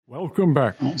Welcome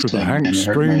back to the Hank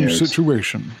Strange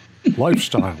Situation,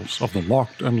 Lifestyles of the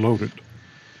Locked and Loaded.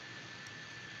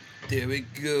 There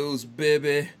it goes,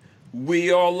 baby.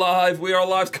 We are live.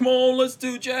 Come on, let's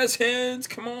do jazz hands.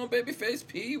 Come on, Babyface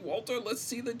P. Walter, let's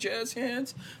see the jazz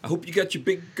hands. I hope you got your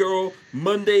big girl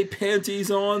Monday panties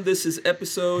on. This is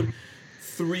episode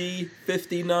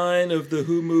 359 of the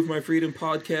Who Moved My Freedom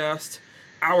podcast.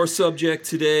 Our subject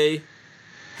today,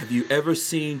 have you ever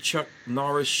seen Chuck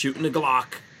Norris shooting a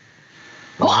Glock?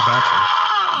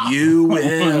 You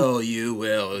will.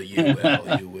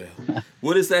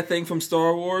 What is that thing from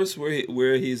Star Wars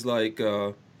where he's like,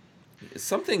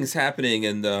 something's happening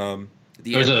and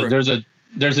there's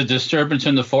a disturbance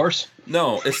in the Force?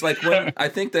 No, it's like when I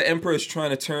think the Emperor is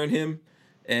trying to turn him,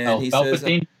 and he says,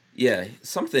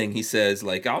 something. He says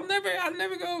like, I'll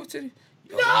never go to.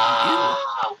 No.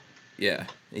 Yeah,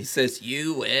 he says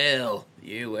you will.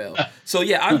 So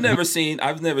yeah, I've never seen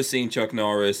Chuck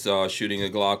Norris shooting a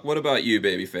Glock. What about you,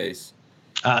 Babyface?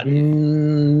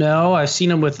 No, I've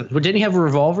seen him with. Didn't he have a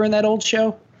revolver in that old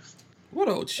show? What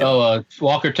old show?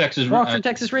 Walker, Texas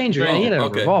Ranger. Yeah, he had a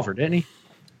revolver, didn't he?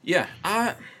 Yeah,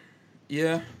 I've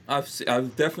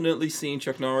definitely seen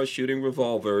Chuck Norris shooting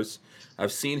revolvers.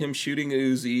 I've seen him shooting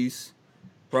Uzis,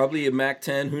 probably a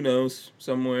MAC-10. Who knows?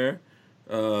 Somewhere.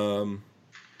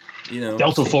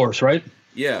 Delta Force, right?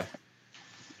 Yeah,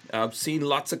 I've seen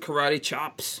lots of karate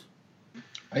chops.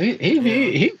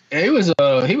 He was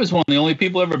one of the only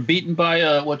people ever beaten by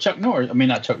Chuck Norris. I mean,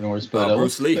 not Chuck Norris, but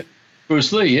Bruce Lee.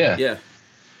 Bruce Lee, yeah. Yeah,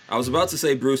 I was about to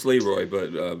say Bruce Leroy,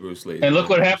 but Bruce Lee. And look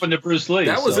what happened to Bruce Lee.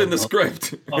 That was in the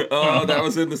script. That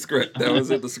was in the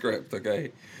script.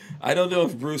 Okay, I don't know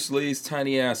if Bruce Lee's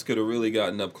tiny ass could have really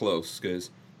gotten up close,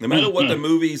 because no matter what the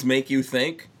movies make you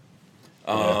think.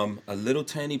 A little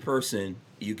tiny person,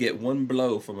 you get one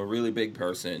blow from a really big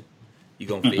person, you're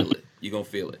going to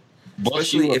feel it.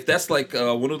 Especially if that's like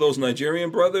one of those Nigerian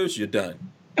brothers, you're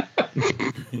done.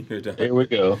 You're done. Here we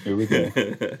go.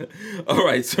 All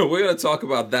right, so we're going to talk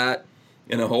about that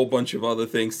and a whole bunch of other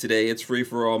things today. It's Free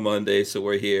for All Monday, so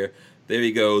we're here. There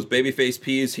he goes. Babyface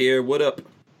P is here. What up?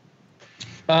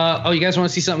 You guys want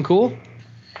to see something cool?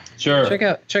 Sure. Check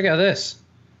out this.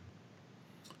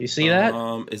 You see that?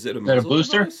 Is it a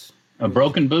booster? Device? A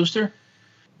broken booster?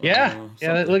 Yeah.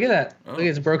 Look at that. Look,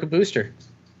 it's a broken booster.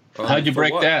 How'd you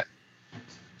break that?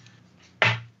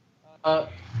 You want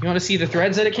to see the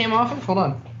threads that it came off of? Hold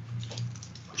on.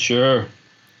 Sure.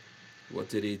 What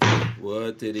did he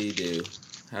do?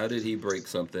 How did he break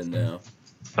something now?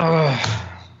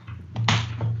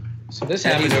 So this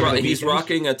happened. He's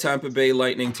rocking a Tampa Bay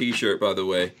Lightning T-shirt, by the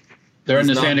way. They're in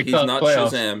the Stanley Cup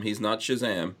playoffs. He's not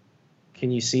Shazam. Can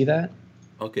you see that?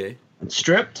 Okay.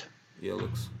 Stripped? Yeah, it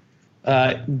looks.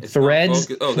 Threads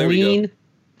clean.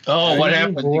 What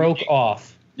happened? Broke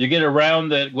off. You get around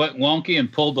that wet wonky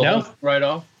and pulled the whole right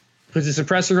off? Put the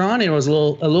suppressor on, and it was a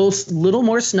little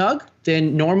more snug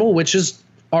than normal, which is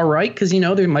all right because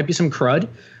there might be some crud.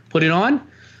 Put it on.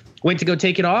 Went to go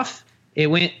take it off.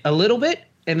 It went a little bit,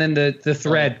 and then the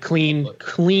thread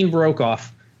clean broke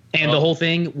off, and the whole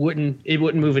thing wouldn't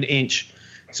move an inch.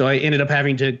 So I ended up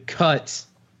having to cut.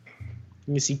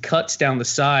 You see cuts down the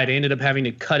side. I ended up having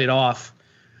to cut it off.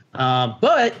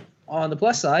 But on the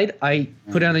plus side, I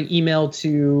put out an email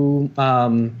to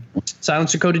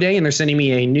Silencer Co. today, and they're sending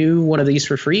me a new one of these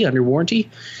for free under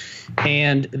warranty.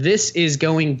 And this is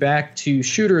going back to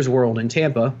Shooter's World in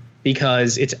Tampa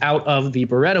because it's out of the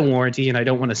Beretta warranty, and I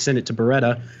don't want to send it to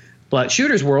Beretta. But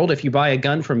Shooter's World, if you buy a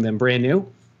gun from them brand new,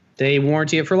 they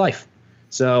warranty it for life.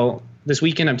 So this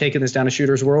weekend, I'm taking this down to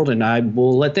Shooter's World, and I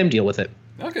will let them deal with it.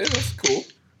 Okay, that's cool.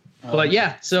 But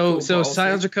yeah, so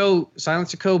Silencer Co.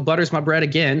 butters my bread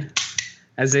again,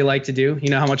 as they like to do.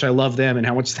 You know how much I love them and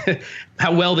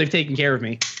how well they've taken care of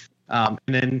me. And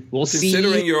then we'll see.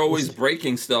 Considering you're always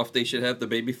breaking stuff, they should have the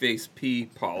Babyface P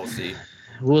policy.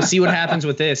 We'll see what happens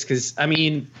with this, because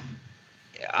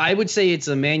I would say it's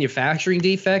a manufacturing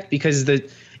defect because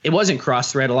it wasn't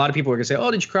cross-thread. A lot of people are going to say, oh,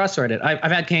 did you cross-thread it?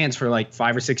 I've had cans for like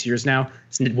 5 or 6 years now.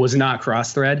 It was not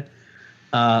cross-thread.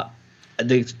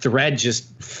 The thread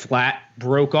just flat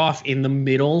broke off in the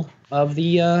middle of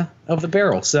the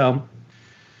barrel. So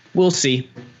we'll see.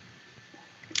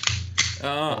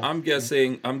 I'm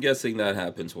guessing that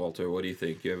happens, Walter. What do you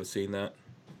think? You ever seen that?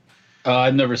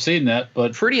 I've never seen that,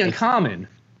 but pretty uncommon,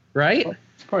 right?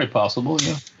 It's probably possible,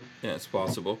 yeah. Yeah, it's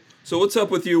possible. So what's up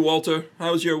with you, Walter?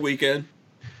 How was your weekend?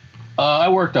 I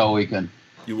worked all weekend.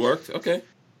 You worked? Okay.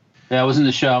 Yeah, I was in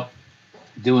the shop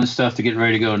doing stuff to get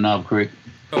ready to go to Knob Creek.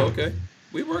 Oh, okay.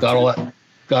 We worked.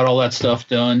 Got all that stuff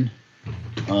done.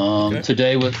 Okay.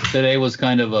 Today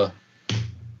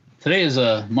is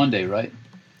a Monday, right?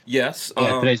 Yes.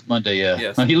 Yeah, today's Monday. Yeah.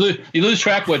 yes. You lose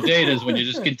track what day it is when you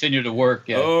just continue to work.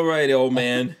 Yeah. All right, old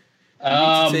man. You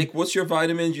need to take, what's your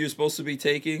vitamins you're supposed to be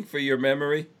taking for your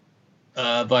memory?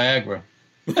 Viagra.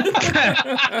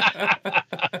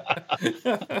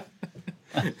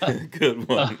 Good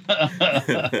one.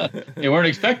 You weren't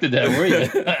expected that, were you?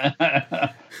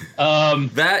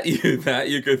 That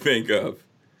you could think of.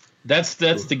 That's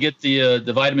to get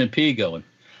the vitamin P going.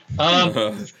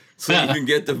 So you can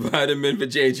get the vitamin for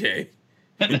JJ.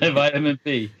 Vitamin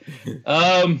P.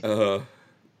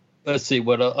 Let's see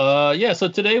what. Yeah. So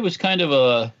today was kind of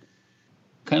a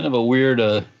weird.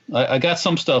 I got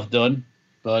some stuff done,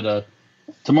 but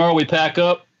tomorrow we pack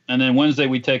up, and then Wednesday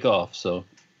we take off. So.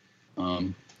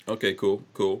 Okay. Cool.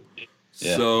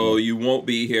 Yeah. So you won't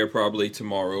be here probably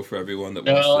tomorrow for everyone that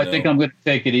wants to know. I think I'm going to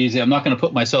take it easy. I'm not going to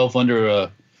put myself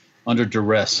under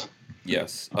duress.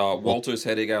 Yes. Walter's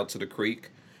heading out to the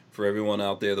creek for everyone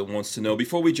out there that wants to know.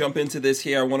 Before we jump into this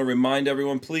here, I want to remind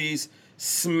everyone, please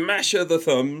smash the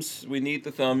thumbs. We need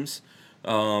the thumbs.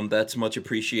 That's much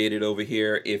appreciated over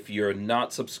here. If you're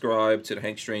not subscribed to the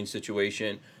Hank Strange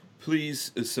Situation,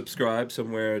 please subscribe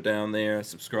somewhere down there.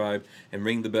 Subscribe and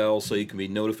ring the bell so you can be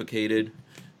notified.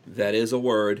 That is a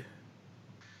word.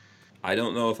 I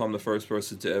don't know if I'm the first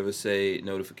person to ever say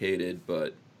notified,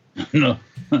 but No.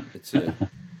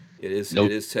 it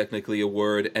is technically a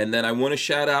word. And then I want to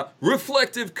shout out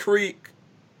Reflective Crete,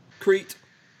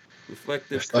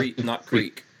 not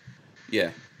Creek.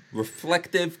 Yeah,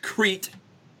 Reflective Crete,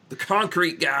 the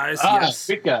concrete guys. Yes,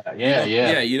 Good guy. Yeah.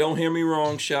 Yeah. You don't hear me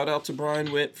wrong. Shout out to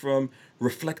Brian Witt from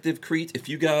Reflective Crete. If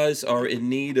you guys are in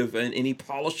need of any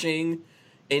polishing,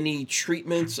 any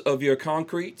treatments of your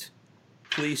concrete,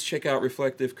 please check out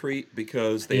Reflective Crete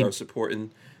because they are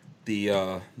supporting the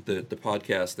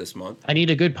podcast this month. I need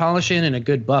a good polishing and a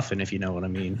good buffing, if you know what I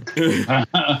mean.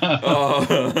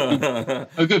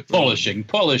 A good polishing.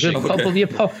 Polish of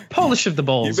the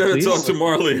balls. You better please. talk to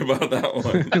Marley about that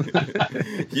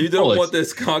one. You don't want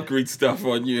this concrete stuff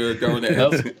on your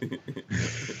gonads.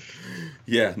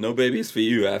 Yeah, no babies for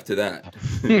you after that.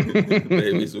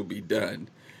 Babies will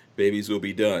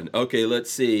be done. Okay,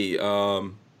 let's see.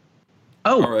 All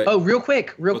right. Real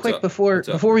quick, up?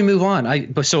 before we move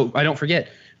on, so I don't forget.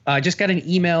 I just got an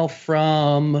email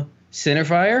from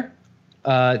Centerfire.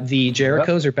 The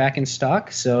Jerichos are back in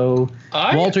stock, so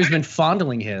Walter's been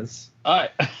fondling his. I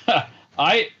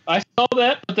saw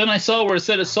that, but then I saw where it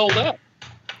said it sold out.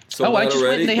 I just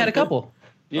went and they had a couple.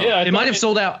 Yeah, it might have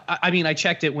sold out. I mean, I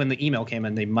checked it when the email came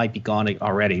in. They might be gone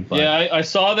already. But yeah, I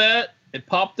saw that. It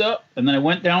popped up, and then I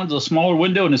went down to the smaller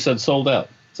window, and it said sold out.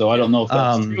 So I don't know if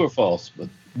that's true or false. But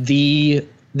they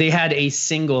had a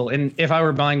single, and if I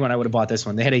were buying one, I would have bought this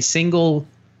one. They had a single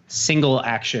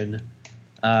action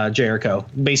Jericho,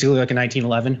 basically like a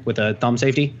 1911 with a thumb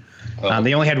safety.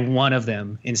 They only had one of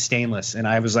them in stainless, and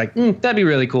I was like, that'd be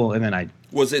really cool. And then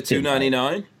was it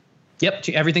 $299? Yep,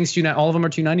 everything's $299. All of them are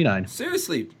 $299.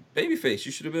 Seriously, babyface,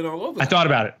 you should have been all over that. I thought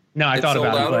about it. No, I thought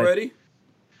about it. Sold out already?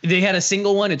 They had a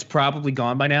single one. It's probably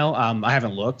gone by now. I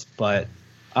haven't looked, but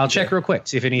I'll check real quick,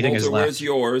 see if anything is left. Where's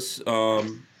yours? I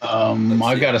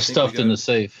got it stuffed in the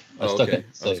safe. Okay.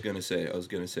 I was gonna say.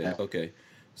 Yeah. Okay.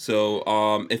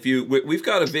 So we've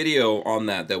got a video on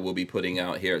that we'll be putting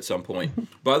out here at some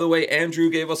point. By the way, Andrew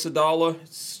gave us $1.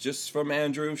 It's just from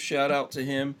Andrew. Shout out to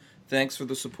him. Thanks for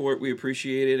the support. We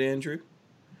appreciate it, Andrew.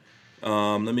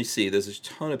 Let me see. There's a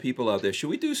ton of people out there.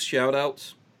 Should we do shout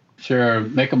outs? Sure,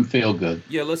 make them feel good.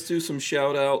 Yeah, let's do some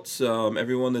shout outs.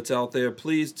 Everyone that's out there,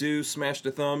 please do smash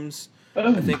the thumbs.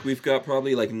 I think we've got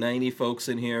probably like 90 folks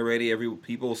in here already.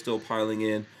 People still piling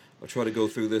in. I'll try to go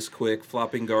through this quick.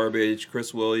 Flopping Garbage,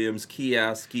 Chris Williams,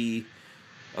 Kioski.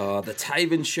 The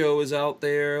Tyven Show is out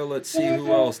there. Let's see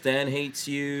who else. Dan Hates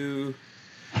You.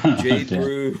 Jade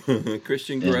Brew.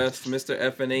 Christian Grest. Mr.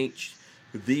 FNH.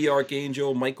 The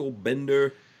Archangel. Michael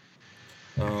Bender.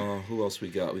 Who else we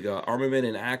got? We got Armament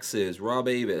and Axes. Rob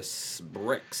Avis.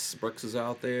 Bricks is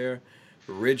out there.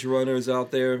 Ridge Runner's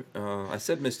out there. I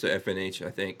said Mr. FNH,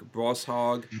 I think. Boss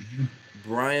Hog. Mm-hmm.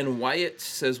 Brian Wyatt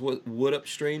says, what up,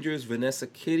 strangers? Vanessa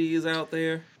Kitty is out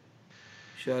there.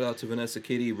 Shout out to Vanessa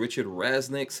Kitty. Richard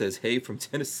Rasnick says, hey, from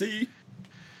Tennessee.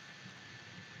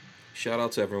 Shout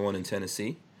out to everyone in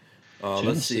Tennessee.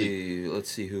 Let's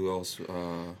see who else.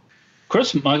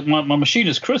 Chris, my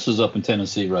machinist Chris is up in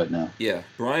Tennessee right now. Yeah.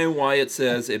 Brian Wyatt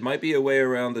says, it might be a way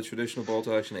around the traditional bolt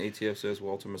action ATF says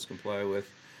Walter must comply with.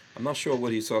 I'm not sure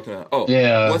what he's talking about. Oh,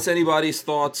 yeah. What's anybody's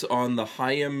thoughts on the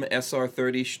Hayim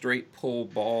SR30 straight pull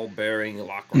ball bearing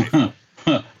lock rifle?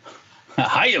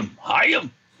 Hayim.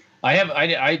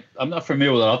 I'm not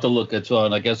familiar with it. I'll have to look. It's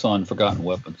on, I guess, on Forgotten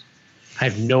Weapons. I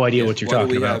have no idea what you're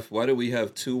talking about. Why do we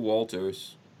have 2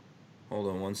 Walters? Hold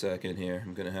on 1 second here.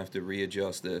 I'm gonna have to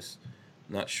readjust this.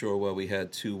 Not sure why we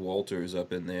had 2 Walters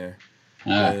up in there.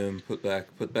 Put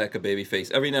back a baby face.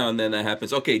 Every now and then that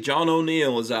happens. Okay, John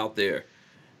O'Neill is out there.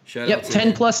 Shout out to 10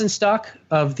 him. plus in stock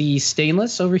of the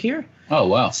stainless over here. Oh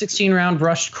wow. 16 round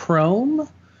brushed chrome.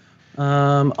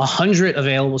 100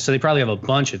 available, so they probably have a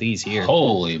bunch of these here.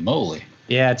 Holy moly.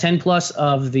 Yeah, 10 plus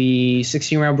of the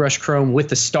 16 round brushed chrome with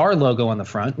the star logo on the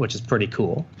front, which is pretty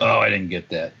cool. Oh, I didn't get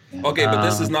that. Yeah. Okay, but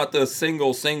this is not the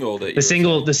single that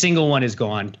The single one is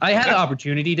gone. I had an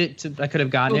opportunity to I could have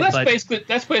gotten Well, it, but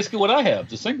that's basically what I have,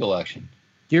 the single action.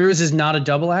 yours is not a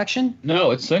double action. No,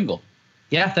 it's single.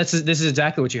 Yeah, this is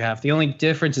exactly what you have. The only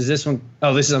difference is this one.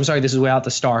 Oh, this is without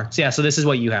the star. So yeah, so this is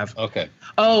what you have. Okay.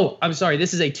 Oh, I'm sorry.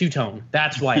 This is a 2-tone.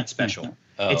 That's why it's special.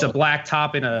 It's a black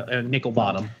top and a nickel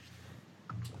bottom.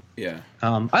 Yeah.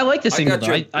 I like the single. I got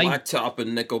your black top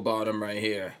and nickel bottom right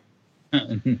here.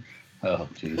 Oh,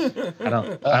 jeez. I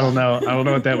don't know. I don't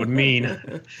know what that would mean.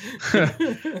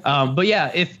 But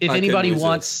yeah, if anybody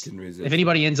wants, if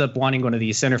anybody ends up wanting one of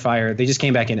these Centerfire, they just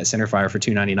came back in at Centerfire for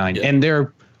 $299,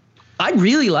 and I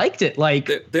really liked it. Like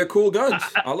they're cool guns.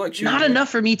 I like shooting. Not enough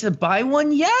for me to buy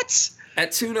one yet. At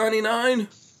 $299.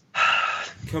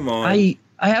 Come on. I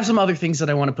have some other things that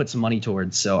I want to put some money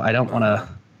towards, so I don't want to.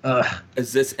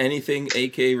 Is this anything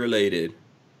AK related?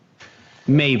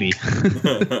 Maybe.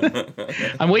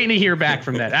 I'm waiting to hear back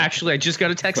from that. Actually, I just got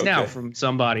a text now from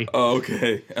somebody. Oh,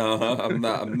 okay. I'm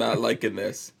not liking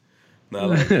this.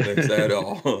 Not liking this at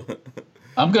all.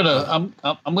 I'm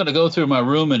gonna go through my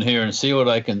room in here and see what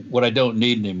I don't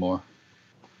need anymore.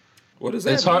 What is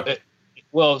that? It's hard.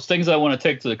 Well, it's things I want to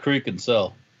take to the creek and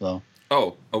sell. So.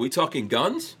 Oh, are we talking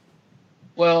guns?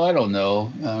 Well, I don't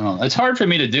know. It's hard for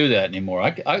me to do that anymore.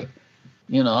 I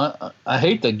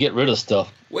hate to get rid of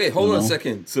stuff. Wait, hold on a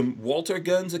second. Some Walter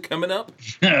guns are coming up?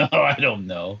 I don't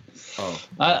know. Oh,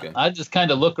 okay. I just kind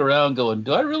of look around going,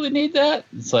 do I really need that?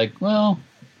 It's like, well,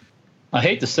 I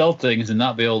hate to sell things and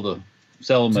not be able to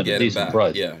sell them at a decent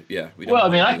price. Yeah.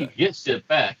 I can get shit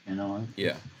back,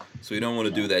 Yeah. So we don't want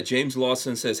to do that. James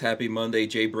Lawson says, Happy Monday.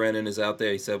 Jay Brennan is out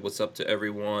there. He said, what's up to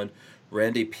everyone?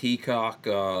 Randy Peacock,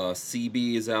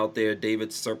 CB is out there. David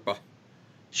Serpa.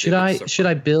 Should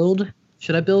I build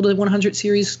a 100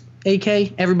 series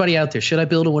AK? Everybody out there, should I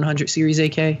build a 100 series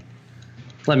AK?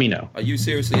 Let me know. Are you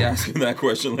seriously asking that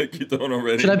question like you don't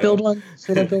already Should I build one?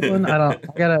 Let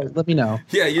me know.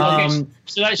 Yeah,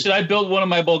 should I build one of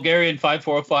my Bulgarian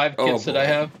 5405 kits that I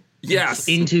have? Yes.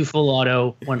 Into full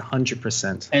auto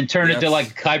 100%. And turn it to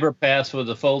like Kyber Pass with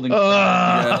a folding.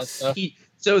 Yes.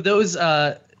 So those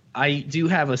I do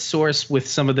have a source with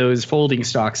some of those folding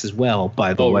stocks as well,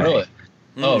 by the way. Really?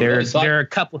 Oh, there are a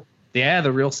couple. Yeah,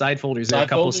 the real side folders. There are a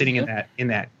couple sitting in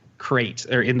that crate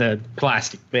or in the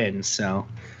plastic bin. So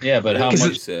yeah, but how much?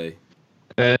 You say?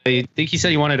 I think he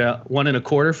said he wanted a 1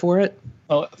 1/4 for it.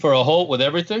 Oh, for a Holt with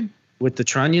everything? With the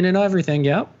trunnion and everything.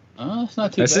 Yep. Oh, it's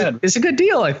not too bad. It's a good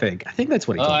deal, I think. I think that's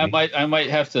what he told me. I might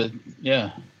have to.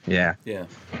 Yeah. Yeah.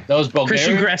 Those Bulgarian.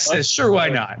 Christian Gress says, "Sure, why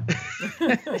not?"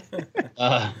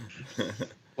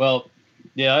 Well,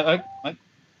 yeah, I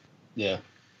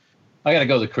got to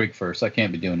go to the creek first. I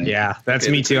can't be doing it. Yeah, that's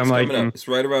me too. I'm like, it's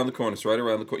right around the corner.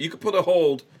 You could put a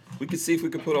hold. We could see if we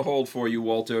could put a hold for you,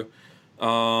 Walter.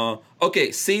 Okay,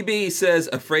 CB says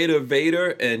afraid of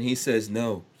Vader, and he says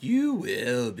no. You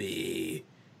will be.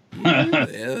 You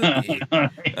will be.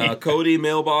 Cody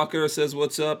Milbacher says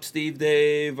what's up. Steve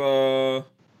Dave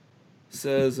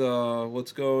says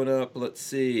what's going up. Let's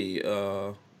see.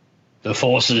 The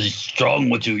Force is strong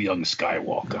with you, young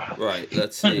Skywalker. Right,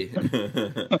 let's see.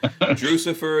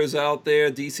 Drucifer is out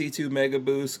there. DC2 Mega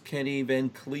Boost. Kenny Van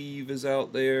Cleve is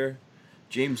out there.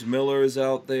 James Miller is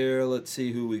out there. Let's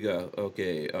see who we got.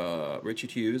 Okay,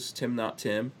 Richard Hughes. Tim Not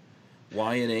Tim.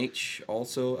 YNH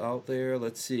also out there.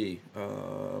 Let's see.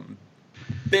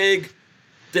 Big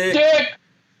Dick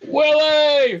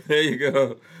Willie! There you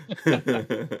go.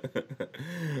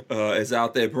 Is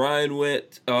out there. Brian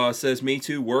Witt says, me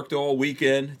too, worked all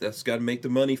weekend. That's got to make the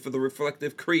money for the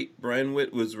reflective Crete. Brian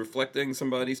Witt was reflecting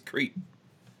somebody's Crete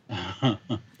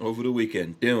over the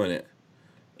weekend, doing it.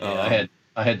 Yeah,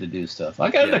 I had to do stuff. I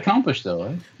got it accomplished though.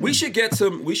 Right? We should get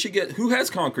who has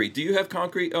concrete? Do you have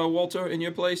concrete, Walter, in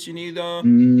your place? You need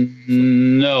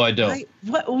No, I don't.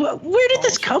 Where did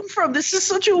this come from? This is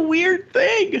such a weird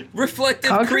thing.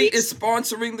 Reflective Crete is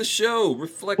sponsoring the show.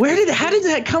 How did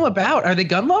that come about? Are they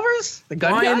gun lovers? The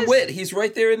gun Brian guys? Witt, he's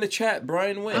right there in the chat.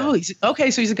 Brian Witt. Oh,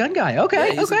 so he's a gun guy.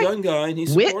 Okay, he's a gun guy, and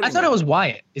he's Witt. I thought it was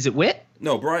Wyatt. Is it Witt?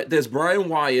 No, there's Brian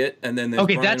Wyatt, and then there's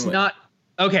Brian that's Witt. not.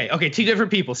 Okay, two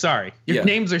different people. Sorry. Your Yeah.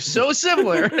 names are so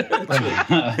similar.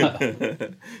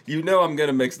 You know I'm going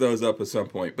to mix those up at some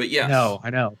point. But yes. I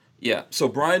know. Yeah. So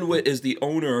Brian Witt is the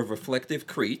owner of Reflective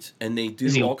Crete, and they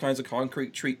Is he- do all kinds of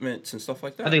concrete treatments and stuff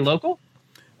like that. Are they local?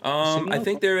 I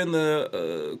think they're in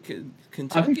the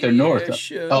Kentucky. I think they're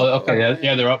north. Oh, okay.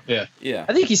 Yeah, they're up. Yeah. Yeah.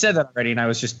 I think you said that already, and I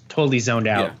was just totally zoned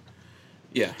out.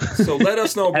 Yeah. So let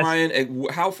us know, Brian.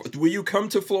 How will you come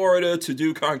to Florida to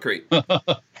do concrete?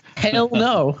 Hell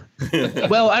no.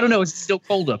 Well, I don't know. It's still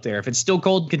cold up there. If it's still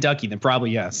cold in Kentucky, then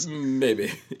probably yes.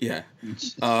 Maybe. Yeah.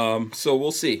 So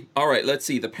we'll see. All right. Let's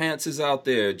see. The Pants is out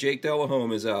there. Jake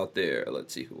Delahome is out there.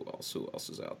 Let's see who else. Who else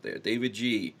is out there? David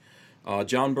G.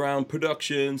 John Brown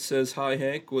Productions says hi,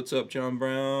 Hank. What's up, John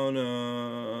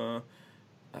Brown?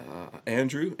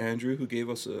 Andrew, who gave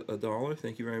us $1.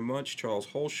 Thank you very much. Charles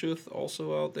Holschuth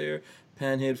also out there.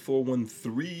 Panhead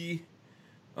 413.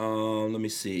 Let me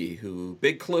see who.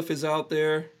 Big Cliff is out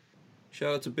there.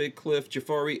 Shout out to Big Cliff.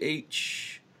 Jafari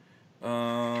H.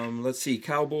 Let's see.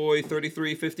 Cowboy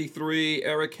 3353.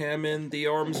 Eric Hammond, the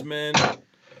Armsman,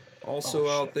 also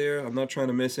out there. I'm not trying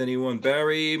to miss anyone.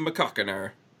 Barry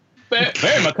McCockiner. Barry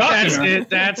McCockiner.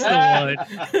 That's the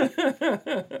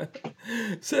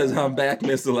one. Says I'm back.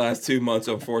 Missed the last 2 months,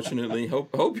 unfortunately.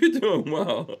 Hope you're doing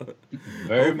well.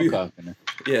 Barry McCockiner.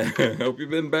 Yeah, hope you've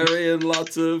been burying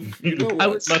lots of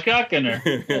what.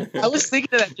 McCockiner. I was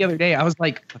thinking of that the other day. I was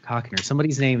like, McCockiner.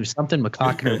 Somebody's name is something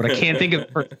McCockiner, but I can't think of the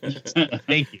person.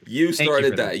 Thank you. You Thank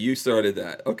started for that. You started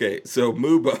that. Okay, so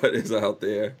Moobut is out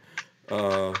there.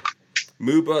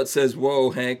 Moobut says,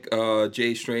 "Whoa, Hank,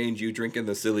 Jay Strange, you drinking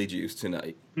the silly juice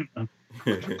tonight?"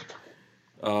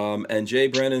 And Jay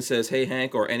Brennan says, "Hey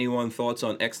Hank, or anyone, thoughts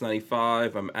on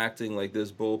X95? I'm acting like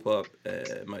this bullpup.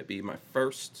 It might be my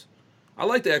first. I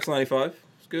like the X95.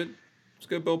 It's good. It's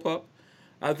good bullpup.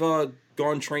 I've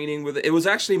gone training with it. It was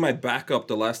actually my backup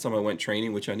the last time I went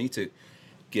training, which I need to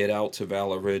get out to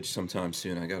Valor Ridge sometime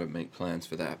soon. I got to make plans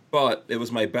for that. But it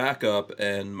was my backup,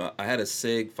 and I had a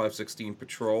SIG 516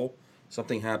 Patrol.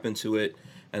 Something happened to it,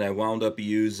 and I wound up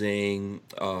using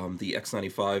the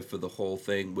X95 for the whole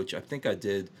thing, which I think I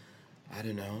did, I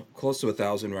don't know, close to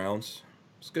 1,000 rounds.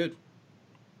 It's good.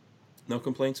 No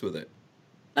complaints with it.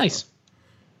 Nice.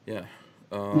 Yeah.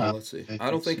 Let's see. I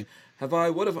don't think I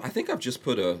think I've just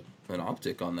put an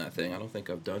optic on that thing. I don't think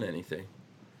I've done anything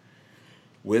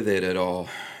with it at all.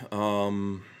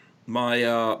 My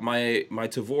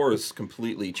Tavor is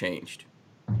completely changed,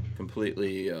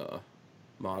 completely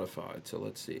modified. So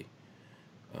let's see.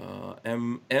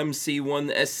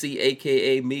 MC1SC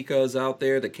aka Mika is out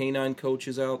there. The Canine Coach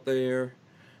is out there.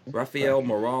 Rafael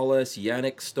Morales,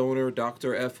 Yannick Stoner,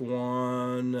 Dr.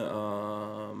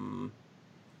 F1.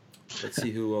 Let's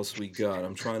see who else we got.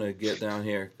 I'm trying to get down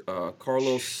here.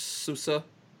 Carlos Sousa,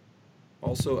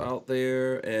 also out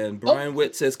there. And Brian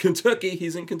Witt says Kentucky.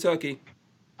 He's in Kentucky.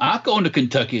 I'm going to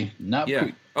Kentucky. Not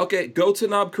Yeah. Okay, go to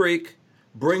Knob Creek.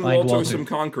 Bring Walter some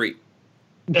concrete.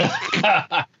 No.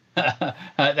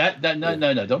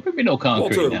 Don't bring me no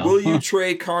concrete Walter, now. will you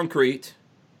trade concrete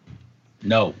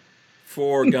No.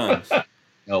 for guns?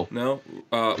 No. No?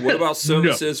 What about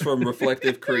services from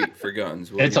Reflective Crete for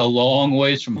guns? It's a long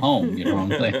ways from home, you know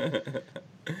what I'm saying?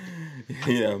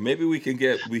 Yeah, maybe we can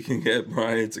get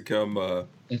Brian to come.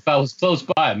 If I was close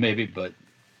by, maybe, but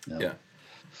no. Yeah.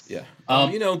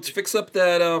 Fix up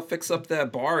that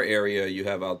bar area you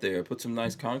have out there. Put some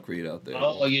nice concrete out there.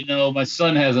 Oh, my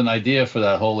son has an idea for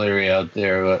that whole area out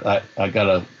there, but I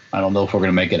don't know if we're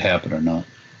gonna make it happen or not.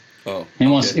 Oh, he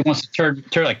wants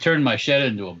to turn my shed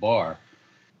into a bar.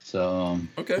 So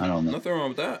okay, I don't know. Nothing wrong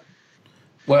with that.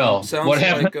 Well, Sounds what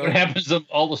like, happens to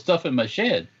all the stuff in my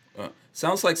shed?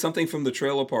 Sounds like something from the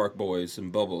Trailer Park Boys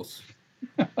and Bubbles.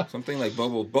 Something like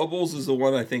Bubbles. Bubbles is the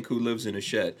one I think who lives in a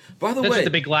shed. By the That's way, with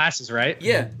the big glasses, right?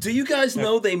 Yeah. Do you guys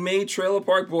know they made Trailer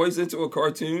Park Boys into a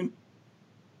cartoon?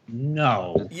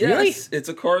 No. Yes, Really? it's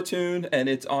a cartoon and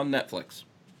it's on Netflix.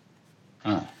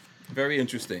 Huh. Very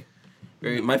interesting.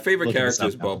 My favorite Looking character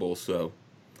this is up now. Bubbles. So,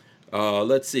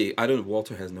 let's see.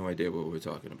 Walter has no idea what we're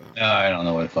talking about. I don't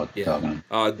know what the fuck you're talking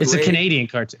about. It's a Canadian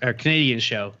cartoon or Canadian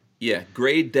show. Yeah,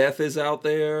 Grade Death is out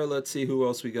there. Let's see who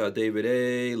else we got. David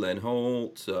A, Len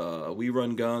Holt, We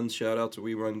Run Guns. Shout out to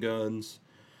We Run Guns.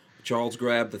 Charles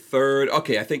Grab the Third.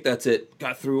 Okay, I think that's it.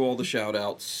 Got through all the shout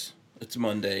outs. It's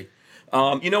Monday.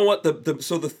 You know what?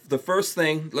 The first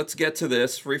thing, let's get to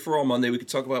this. Free for All Monday. We could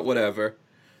talk about whatever.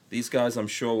 These guys, I'm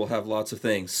sure, will have lots of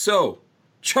things. So,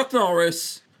 Chuck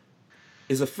Norris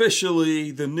is officially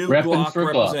the new Glock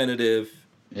representative.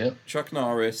 Yep. Chuck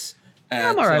Norris.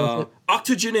 At, I'm all right with it.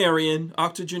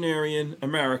 octogenarian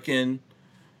American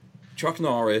Chuck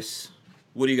Norris.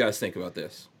 What do you guys think about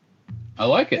this? I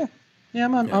like it. Yeah,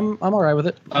 I'm all right with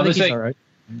it. I think he's all right.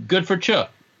 Good for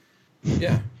Chuck.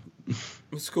 Yeah.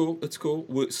 It's cool. It's cool.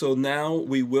 So now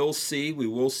we will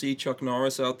see Chuck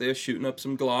Norris out there shooting up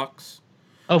some Glocks.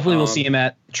 Hopefully we'll see him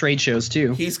at trade shows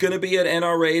too. He's going to be at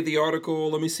NRA. The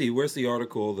article, let me see. Where's the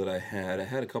article that I had? I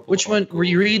had a couple. Which one were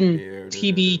you reading? Here.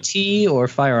 TBT or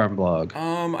Firearm Blog?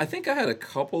 I think I had a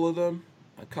couple of them.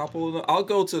 I'll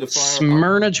go to the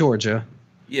Smyrna, Georgia.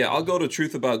 Yeah, I'll go to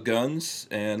Truth About Guns,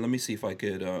 and let me see if I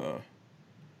could.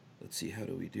 Let's see. How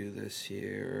do we do this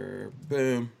here?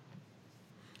 Boom.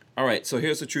 All right. So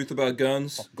here's the Truth About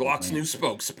Guns. Glock's new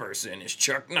spokesperson is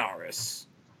Chuck Norris.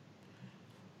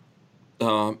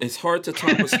 It's hard to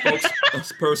top a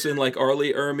spokesperson like R.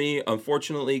 Lee Ermey.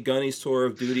 Unfortunately, Gunny's tour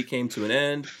of duty came to an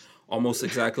end almost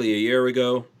exactly a year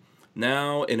ago.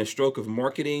 Now, in a stroke of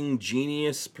marketing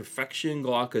genius perfection,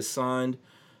 Glock has signed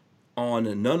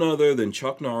on none other than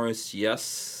Chuck Norris.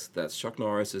 Yes, that's Chuck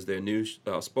Norris as their new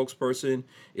spokesperson.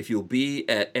 If you'll be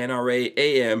at NRA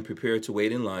AM, prepare to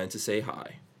wait in line to say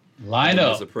hi. Line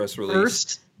up. A press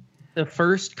release. The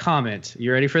first comment.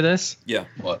 You ready for this? Yeah.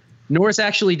 What? Norris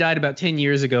actually died about 10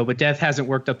 years ago, but death hasn't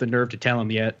worked up the nerve to tell him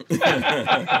yet.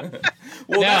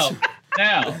 Now,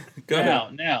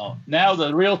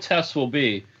 the real test will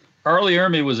be, R. Lee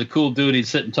Ermey was a cool dude. He'd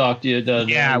sit and talk to you.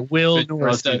 Will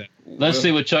Norris do that? Let's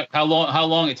see what how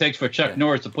long it takes for Chuck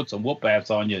Norris to put some whoop ass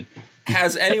on you.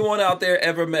 Has anyone out there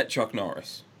ever met Chuck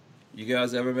Norris? You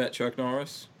guys ever met Chuck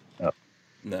Norris?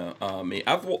 No. Me.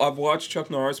 I've watched Chuck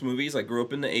Norris movies. I grew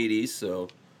up in the 80s, so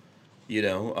I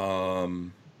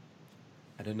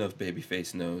don't know if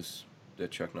Babyface knows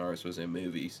that Chuck Norris was in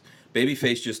movies.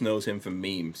 Babyface just knows him from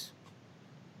memes.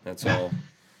 That's all.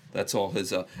 That's all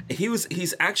his.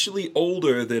 He's actually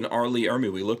older than R. Lee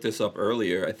Ermey. We looked this up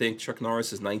earlier. I think Chuck Norris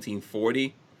is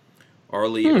 1940. R.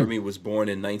 Lee Ermey was born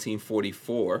in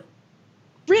 1944.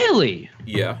 Really?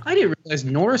 Yeah. I didn't realize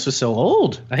Norris was so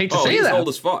old. I hate to say he's that. old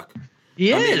as fuck.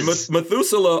 Yes. I mean,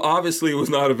 Methuselah obviously was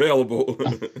not available.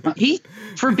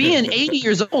 For being 80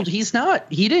 years old, he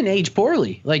didn't age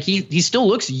poorly. Like he still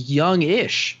looks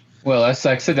young-ish. Well, that's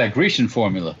like I said, that Grecian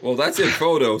formula. Well, that's in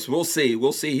photos. We'll see.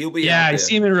 He'll be. Yeah, out there. I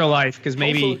see him in real life because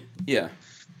maybe. Hopefully, yeah.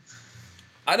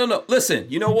 I don't know. Listen,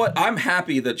 you know what? I'm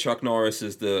happy that Chuck Norris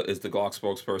is the Glock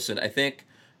spokesperson. I think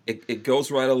it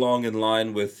goes right along in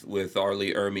line with R.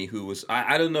 Lee Ermey, who was.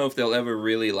 I don't know if they'll ever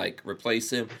really like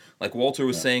replace him. Like Walter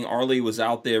was saying, R. Lee was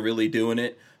out there really doing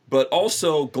it. But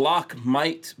also, Glock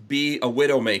might be a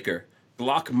widowmaker.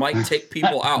 Glock might take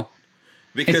people out.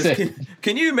 Because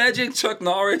can you imagine Chuck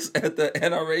Norris at the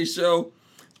NRA show?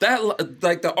 That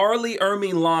like the R. Lee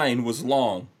Ermey line was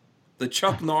long. The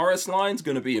Chuck Norris line's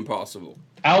going to be impossible.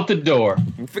 Out the door.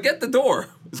 Forget the door.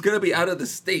 It's going to be out of the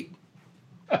state.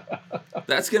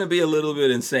 That's going to be a little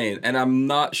bit insane. And I'm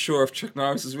not sure if Chuck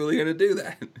Norris is really going to do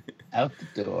that. Out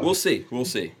the door. We'll see.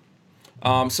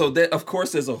 So of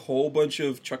course, there's a whole bunch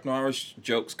of Chuck Norris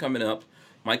jokes coming up.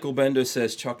 Michael Bender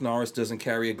says Chuck Norris doesn't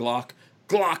carry a Glock.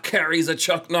 Glock carries a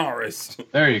Chuck Norris.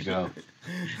 There you go.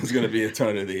 There's going to be a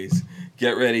ton of these.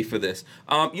 Get ready for this.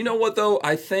 You know what, though?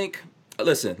 I think,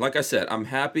 listen, like I said, I'm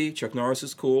happy. Chuck Norris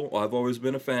is cool. I've always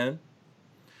been a fan.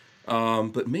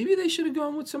 But maybe they should have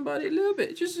gone with somebody a little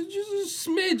bit, just a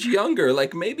smidge younger.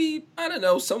 Like maybe, I don't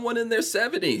know, someone in their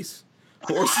 70s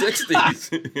or 60s.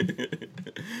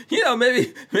 You know,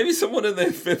 maybe someone in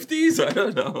their 50s. I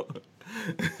don't know.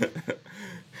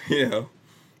 You know.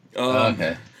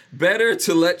 Okay. Better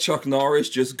to let Chuck Norris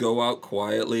just go out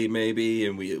quietly, maybe,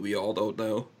 and we all don't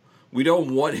know. We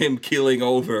don't want him keeling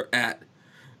over at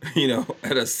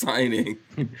a signing.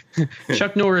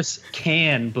 Chuck Norris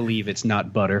can believe it's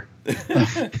not butter.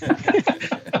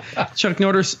 Chuck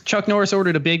Norris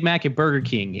ordered a Big Mac at Burger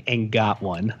King and got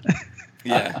one.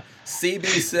 Yeah. CB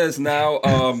says now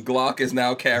Glock is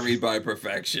now carried by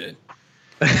perfection.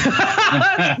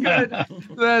 That's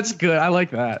good. I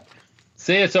like that.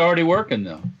 See, it's already working,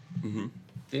 though. Mm-hmm.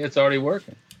 See, it's already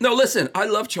working. No, listen, I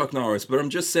love Chuck Norris, but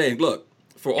I'm just saying, look,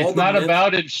 for all it's not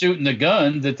about it shooting the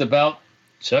guns. It's about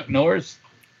Chuck Norris.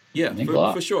 Yeah,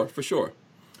 for sure.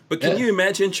 But can you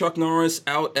imagine Chuck Norris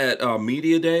out at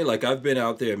Media Day? Like, I've been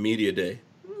out there at Media Day.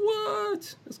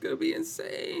 What? That's going to be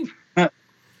insane.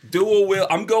 Dual wheel.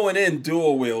 I'm going in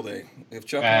dual wielding. If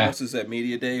Chuck Norris is at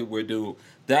Media Day, we're dual.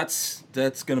 That's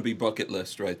going to be bucket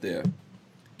list right there.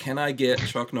 Can I get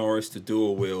Chuck Norris to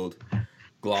dual wield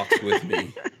Glocks with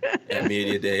me at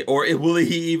Media Day? Or will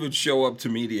he even show up to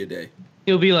Media Day?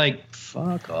 He'll be like,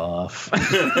 fuck off.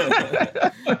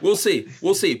 We'll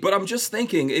see. But I'm just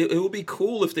thinking, it would be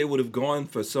cool if they would have gone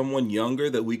for someone younger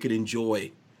that we could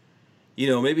enjoy. You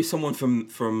know, maybe someone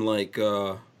from like,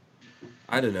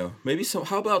 I don't know. Maybe so.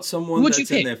 How about Who someone would that's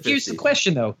you in their pick? 50s? Here's the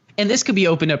question though, and this could be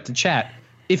opened up to chat.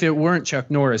 If it weren't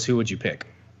Chuck Norris, who would you pick?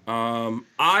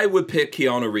 I would pick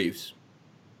Keanu Reeves.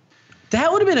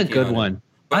 That would have been a good Keanu. one.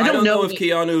 But I don't know if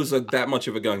Keanu's that much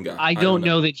of a gun guy. I don't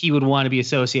know that he would want to be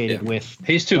associated Yeah. with.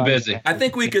 He's too busy. I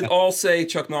think we could all say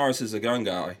Chuck Norris is a gun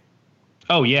guy.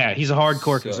 Oh yeah, he's a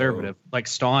hardcore So- conservative, like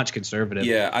staunch conservative.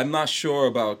 Yeah, I'm not sure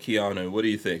about Keanu. What do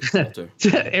you think, Walter?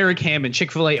 Eric Hammond,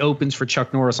 Chick-fil-A opens for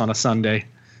Chuck Norris on a Sunday.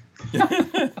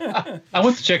 I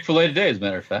went to Chick-fil-A today, as a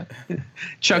matter of fact.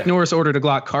 Chuck Norris ordered a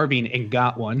Glock carbine and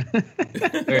got one.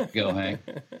 There you go, Hank.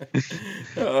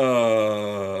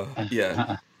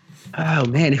 Yeah. Oh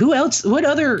man, who else? What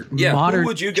other Yeah, modern? who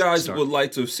would you guys star? would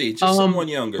like to see? Just someone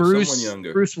younger. Bruce, Someone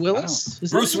younger. Bruce Willis. Is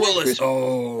that Bruce his name? Willis.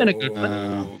 Oh. Been a good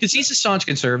one. Because he's a staunch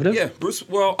conservative. Yeah, Bruce.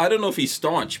 Well, I don't know if he's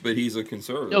staunch, but he's a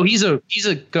conservative. No, he's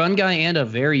a gun guy and a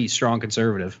very strong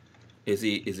conservative. Is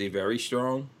he very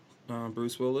strong?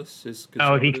 Bruce Willis is.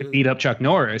 Oh, he could conservative? beat up Chuck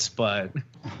Norris, but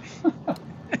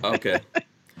Okay.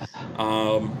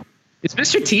 is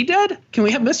Mr. T dead? Can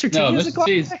we have Mr. T No, as a Mr. Glock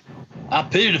T's. guy? I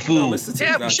pity the No, fool. Mr. T's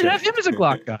Yeah, we not should dead. have him as a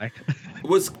Glock guy.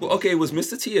 Was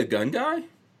Mr. T a gun guy?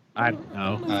 I don't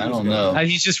know. I don't know.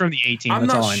 He's just from the 18. I'm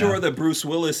That's all not I sure know. that Bruce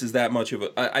Willis is that much of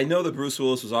a. I know that Bruce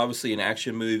Willis was obviously in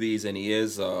action movies, and he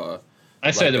is. I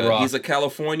say The Rock. He's a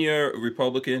California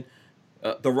Republican.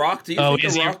 The Rock. Do you Oh, think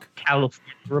is The he a Rock?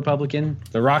 California Republican?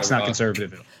 The Rock's The not Rock.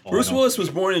 conservative at all. Bruce no. Willis was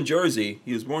born in Jersey.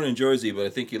 He was born in Jersey, but I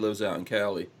think he lives out in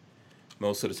Cali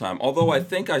most of the time. Although I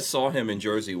think I saw him in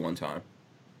Jersey one time,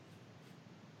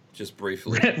 just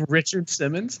briefly. Richard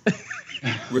Simmons.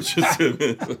 Richard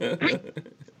Simmons.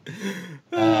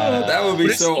 That would be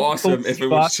so awesome if it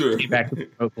was true. Back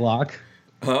with the Glock.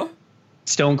 Huh?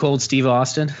 Stone Cold Steve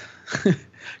Austin.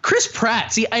 Chris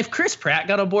Pratt. See, if Chris Pratt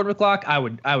got on board with Glock, I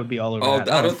would be all over Oh,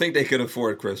 that. I don't think they could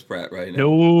afford Chris Pratt right now.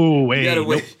 No way. You gotta Nope.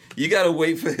 wait. You gotta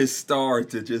wait for his star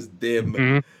to just dim.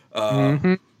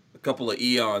 Mm-hmm. A couple of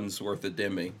eons worth of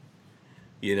dimming.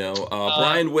 You know,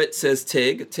 Brian Witt says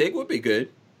Tig. Tig would be good.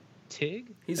 Tig?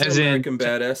 He's As an in American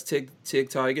badass. Tig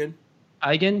Tigan.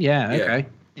 Tigan? Yeah, Yeah. okay.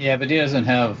 Yeah, but he doesn't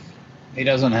have. He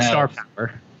doesn't have. Star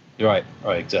power. Right,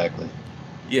 exactly.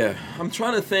 Yeah, I'm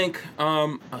trying to think.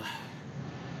 I'm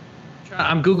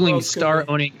googling else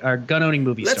can gun owning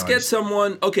movie Let's stars. get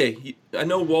someone. Okay, I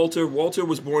know Walter. Walter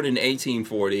was born in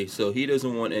 1840, so he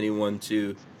doesn't want anyone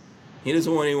too. He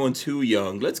doesn't want anyone too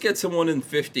young. Let's get someone in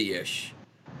 50-ish.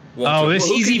 Walter, he's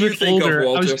who can you even think of, older.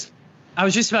 Walter? I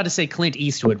was just about to say Clint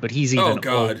Eastwood, but he's even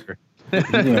God. older. He's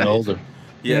even older.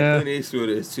 Yeah, Clint Eastwood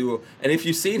is too old. And if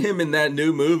you've seen him in that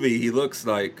new movie, he looks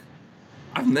like.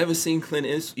 I've never seen Clint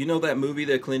Eastwood. You know that movie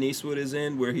that Clint Eastwood is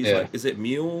in where he's like, is it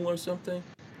Mule or something?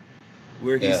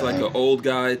 Where he's like an old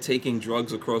guy taking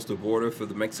drugs across the border for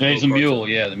the Mexico. Yeah, he's a cartel. mule.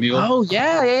 Yeah, the mule. Oh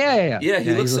yeah. Yeah, he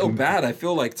looks he's so looking bad. I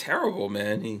feel like terrible,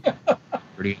 man. He,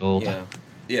 pretty old.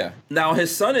 yeah. Now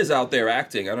his son is out there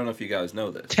acting. I don't know if you guys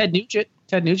know this. Ted Nugent.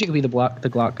 Ted Nugent could be the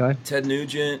Glock guy. Ted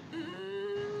Nugent.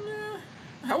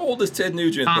 How old is Ted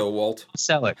Nugent though, Walt?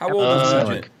 Selleck. How old is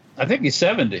Nugent? I think he's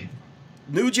 70.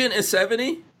 Nugent is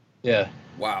 70? Yeah.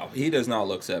 Wow, he does not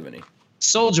look 70.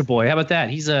 Soldier Boy. How about that?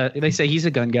 They say he's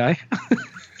a gun guy.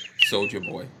 Soldier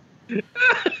Boy.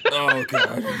 Oh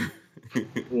God.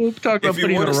 We'll talk about If you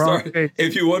putting want in to the wrong start, face.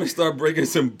 if you want to start bringing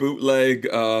some bootleg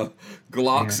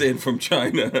Glocks in from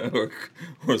China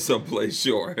or someplace,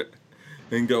 sure,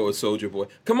 and go with Soldier Boy.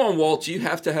 Come on, Walt, you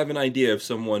have to have an idea of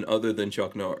someone other than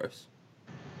Chuck Norris.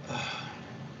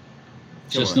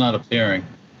 It's just not appearing.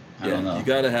 I Yeah, don't know. you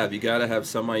gotta have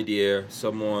some idea,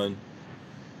 someone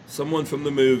from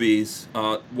the movies.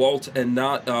 Walt, and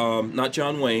not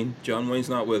John Wayne. John Wayne's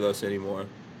not with us anymore.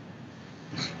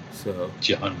 So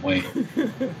John Wayne.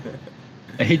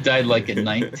 He died like in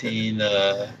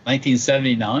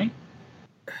 1979.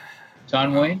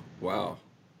 John Wayne? wow,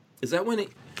 is that when he?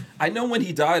 I know when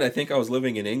he died. I think I was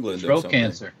living in England. or Throat something.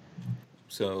 cancer.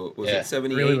 So was Yeah. it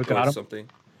 78 Really, what got or him? something?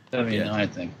 79, I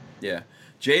think. Yeah.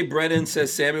 Jay Brennan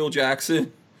says Samuel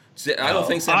Jackson. I don't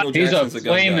think Samuel He's Jackson's a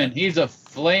gun guy. He's a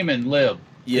flaming lib.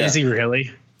 Yeah. Is he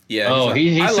really? Yeah. Oh,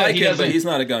 he's not- he I said like he him, but doesn't- he's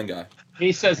not a gun guy.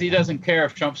 He says he doesn't care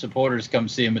if Trump supporters come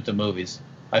see him at the movies.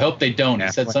 I hope they don't. Yeah,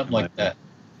 He said something like that.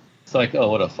 It's like, oh,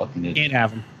 what a fucking idiot. Can't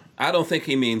have him. I don't think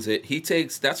he means it.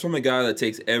 That's from a guy that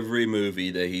takes every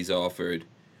movie that he's offered.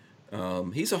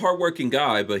 He's a hardworking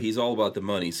guy, but he's all about the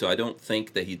money. So I don't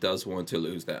think that he does want to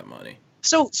lose that money.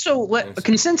 So what a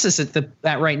consensus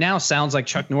that right now sounds like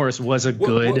Chuck Norris was a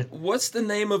good. What's the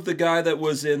name of the guy that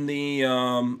was in the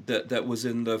that was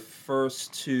in the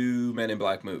first two Men in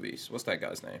Black movies? What's that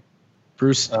guy's name?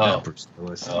 Bruce. Oh. not Bruce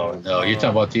Willis. Oh, no. You're talking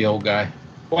about the old guy?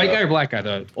 White guy or black guy?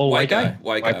 The old white guy?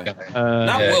 White guy.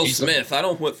 Not Yeah, Will he's a- Smith. I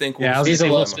don't think Will Yeah, I was Smith. He's a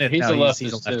Will left. Smith. He's No, a he's a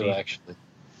leftist too, lefty. actually.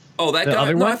 Oh, that The guy.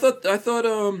 other No, one? I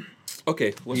thought.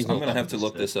 Okay, He's I'm a gonna have to leftist,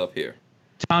 look too. this up here.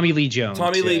 Tommy Lee Jones.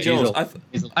 Tommy Lee Yeah, Jones.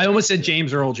 I almost said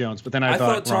James Earl Jones, but then I I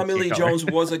thought wrong Tommy skin Lee color. Jones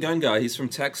was a gun guy. He's from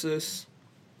Texas.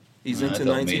 He's Nah, into that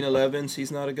don't mean- 1911s.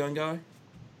 He's not a gun guy. I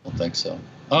don't think so.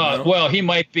 No? Well, he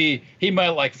might be. He might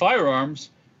like firearms,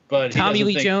 but he Tommy doesn't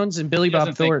Lee think- Jones and Billy he doesn't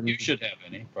Bob think Thornton. You should have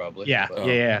any, probably. Yeah, but-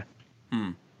 yeah.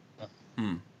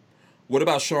 What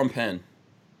about Sean Penn?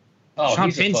 Oh, Sean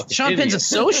he's a Penn's, fucking Sean Penn's a idiot.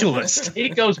 socialist. He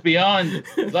goes beyond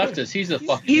leftist. He's a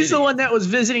fucking. He's the idiot. one that was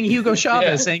visiting Hugo Chavez,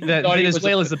 Yeah. saying that Thought he was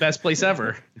Venezuela is the best place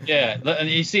ever. Yeah, and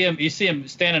you see him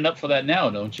standing up for that now,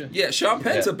 don't you? Yeah, Sean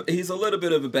Penn's Yeah. he's a little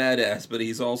bit of a badass, but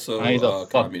he's also He's a a fucking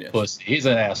communist. pussy. He's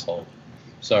an asshole.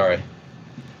 Sorry.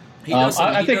 He does some,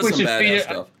 I he think does we some should feed badass it.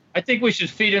 stuff. I think we should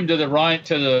feed him to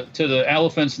the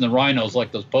elephants and the rhinos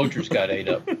like those poachers got ate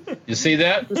up. You see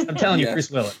that? I'm telling you, Yes.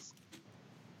 Chris Willis.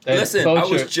 That Listen, I was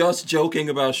poacher- just joking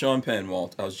about Sean Penn,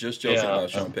 Walt. I was just joking Yeah. about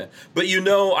Sean Penn. But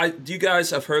you guys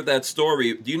have heard that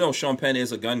story. Do you know Sean Penn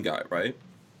is a gun guy, right?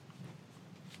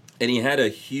 And he had a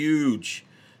huge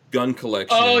gun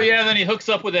collection. Oh yeah, then he hooks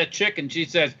up with that chick and she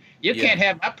says, "You Yeah. can't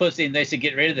have my pussy," and they should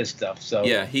get rid of this stuff. So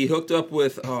Yeah, he hooked up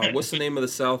with what's the name of the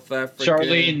South African?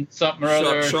 Charlene something or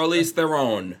other. Charlize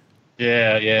Theron.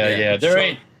 Yeah. Yeah.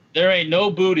 There ain't no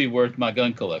booty worth my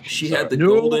gun collection. She Sorry. had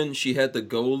the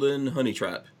golden honey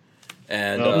trap.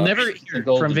 And Oh, You'll never she's hear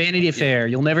golden. from Vanity Fair.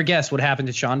 You'll never guess what happened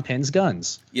to Sean Penn's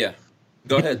guns. yeah.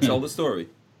 Go ahead, tell the story.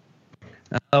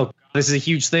 Oh, this is a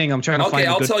huge thing. I'm trying to find. Okay,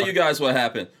 a I'll good tell part. you guys what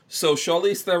happened. So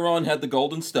Charlize Theron had the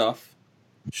golden stuff.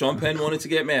 Sean Penn wanted to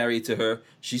get married to her.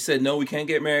 She said, "No, we can't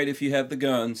get married if you have the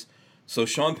guns." So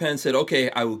Sean Penn said, "Okay,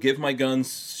 I will give my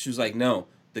guns." She was like, "No,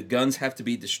 the guns have to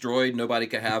be destroyed. Nobody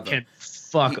can have them." Can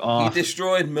fuck He off.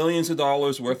 destroyed millions of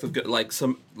dollars worth of like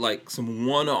some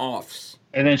one-offs.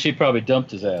 And then she probably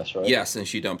dumped his ass, right? Yes, and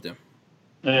she dumped him.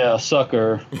 Yeah,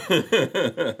 sucker.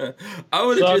 I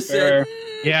would have just said,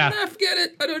 Yeah. "Nah, forget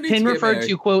it. I don't need Penn to get referred married."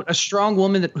 to, quote, a strong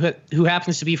woman who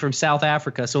happens to be from South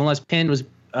Africa. So unless Penn was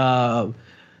fuck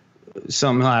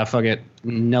it,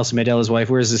 Nelson Mandela's wife.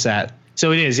 Where is this at?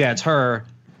 So it is, yeah, it's her.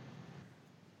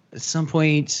 At some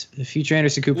point, future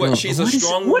Anderson Cooper. What? She's a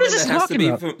strong what woman is this that has to talking be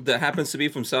about? that happens to be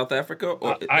from South Africa,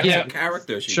 or I- it's yeah. a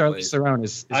character she Charlize plays. Theron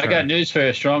is I her. got news for you.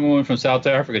 A strong woman from South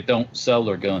Africa don't sell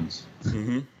their guns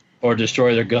Mm-hmm. or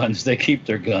destroy their guns. They keep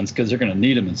their guns because they're going to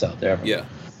need them in South Africa.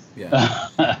 Yeah,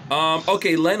 yeah.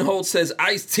 Okay, Len Holt says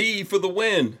Ice-T for the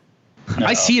win.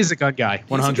 Ice-T is a gun guy,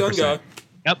 He's a 100%. gun guy.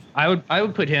 Yep, I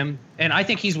would put him, and I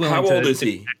think he's willing How to. old is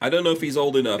he? I don't know if he's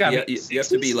old enough. Gotta be You have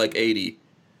to be 60s? like 80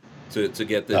 to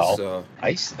get this. No.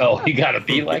 Ice? Oh, you got to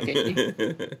be like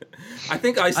it. I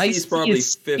think Ice-T is probably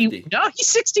 50. No, he's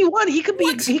 61. He could be.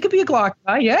 What? He could be a Glock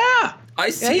guy. Yeah,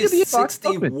 Ice-T Yeah, he could be a is Glock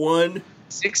 61.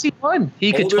 61.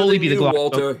 He could Older totally than be the you, Glock.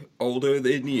 Walter. Older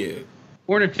than you.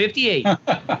 Born in 58,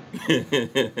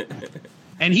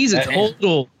 and he's a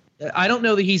total. I don't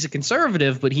know that he's a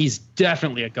conservative, but he's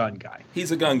definitely a gun guy.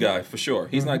 He's a gun guy for sure.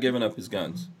 He's not giving up his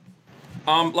guns.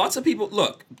 Lots of people.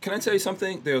 Look, can I tell you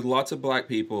something? There's lots of black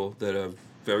people that are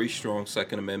very strong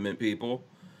Second Amendment people.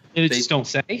 They They- just don't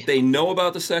say. They know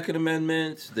about the Second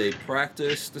Amendment. They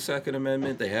practice the Second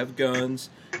Amendment. They have guns.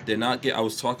 They're not. I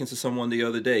was talking to someone the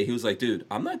other day. He was like, "Dude,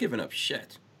 I'm not giving up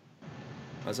shit."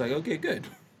 I was like, "Okay, good."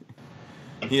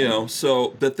 You know.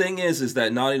 So the thing is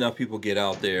that not enough people get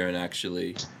out there and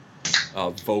actually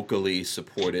vocally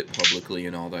support it publicly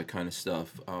and all that kind of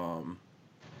stuff.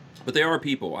 But there are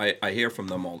people. I hear from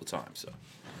them all the time. So.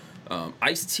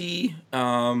 Ice-T,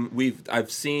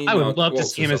 I've seen. I would love to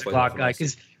quotes see and him as a stuff like that Glock from guy Ice-T.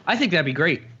 because I think that'd be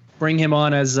great. Bring him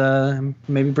on as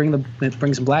maybe bring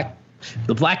some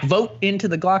the black vote into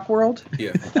the Glock world.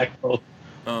 Yeah.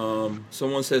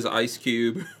 Someone says Ice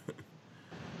Cube.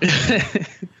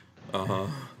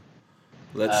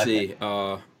 Let's see.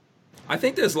 I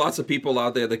think there's lots of people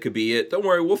out there that could be it. Don't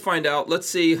worry, we'll find out. Let's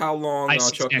see how long Ice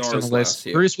Chuck next on Norris the lasts list.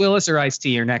 here. Bruce Willis or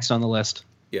Ice-T are next on the list.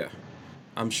 Yeah.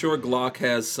 I'm sure Glock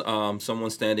has someone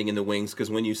standing in the wings because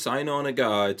when you sign on a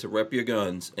guy to rep your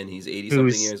guns and he's 80-something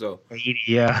Who's- years old.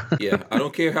 Yeah. Yeah, I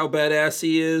don't care how badass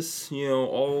he is. You know,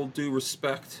 all due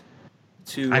respect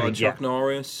to I think, Chuck yeah.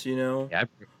 Norris, you know. Yeah,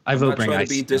 I I'm vote not bring trying Ice.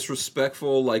 to be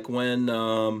disrespectful, like when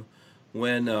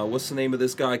what's the name of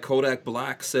this guy? Kodak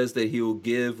Black says that he will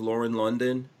give Lauren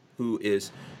London, who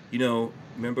is, you know,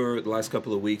 remember the last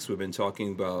couple of weeks we've been talking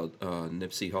about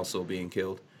Nipsey Hussle being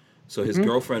killed. So his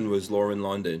girlfriend was Lauren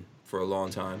London for a long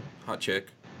time, hot chick.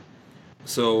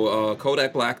 So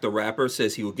Kodak Black, the rapper,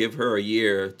 says he will give her a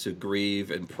year to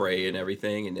grieve and pray and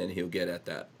everything, and then he'll get at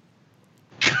that.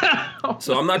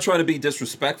 So I'm not trying to be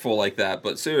disrespectful like that,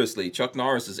 but seriously, Chuck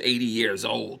Norris is 80 years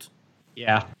old.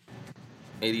 Yeah.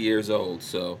 80 years old,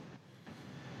 so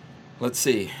let's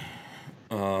see.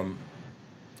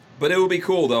 But it would be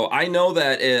cool, though. I know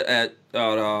that at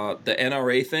the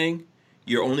NRA thing,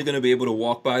 you're only going to be able to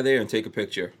walk by there and take a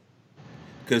picture.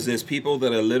 Because there's people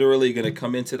that are literally going to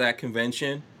come into that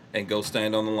convention and go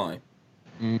stand on the line.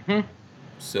 Mm-hmm.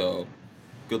 So,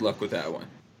 good luck with that one.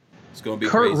 It's going to be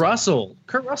Kurt crazy. Russell.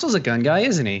 Kurt Russell's a gun guy,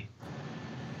 isn't he?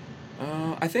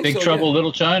 I think Big so, Trouble, yeah.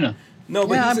 Little China. No,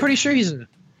 but Yeah, he's I'm pretty sure he's.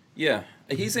 yeah,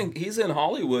 he's in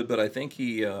Hollywood, but I think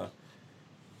he,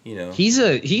 He's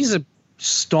a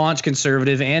staunch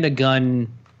conservative and a gun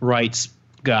rights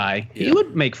guy. Yeah. He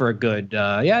would make for a good.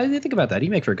 Yeah, think about that. He'd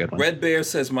make for a good one. Red Bear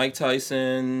says Mike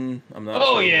Tyson. I'm not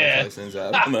Oh, sure yeah. Mike Tyson's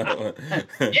out on that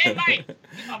one. Yeah, Mike.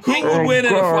 Who would win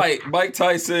in a fight, Mike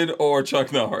Tyson or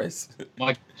Chuck Norris?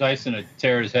 Mike Tyson would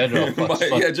tear his head off.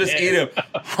 Yeah, just eat him.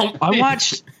 I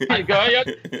watched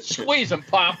Squeeze him,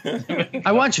 Pop.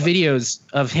 I watched videos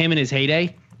of him in his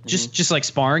heyday, just like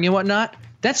sparring and whatnot.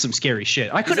 That's some scary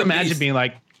shit. I couldn't a imagine beast. being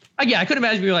like, I couldn't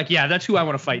imagine being like, yeah, that's who I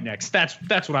want to fight next. That's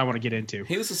what I want to get into.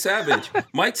 He was a savage.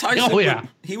 Mike Tyson. Oh, yeah.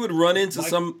 he would run into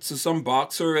some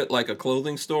boxer at like a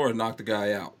clothing store and knock the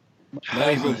guy out. Not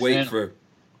even wait for,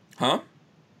 huh?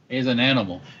 He's an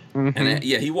animal. And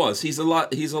yeah, he was. He's a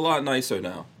lot nicer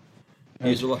now.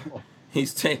 He's a lot.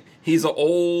 He's an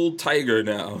old tiger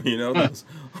now. You know, those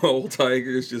old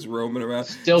tigers just roaming around,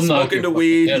 Still not smoking the your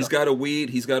weed. fucking He's got a weed.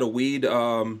 He's got a weed.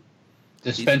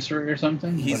 Dispensary or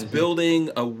something? He's What is building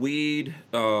a weed,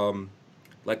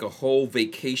 like a whole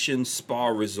vacation spa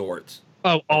resort.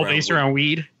 Oh, all Around based weed. around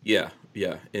weed. Yeah.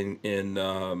 In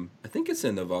I think it's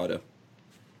in Nevada.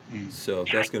 So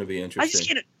that's going to be I just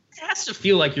interesting. can't. It has to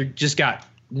feel like you just got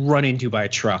run into by a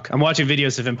truck. I'm watching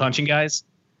videos of him punching guys.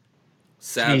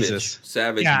 Savage, Jesus.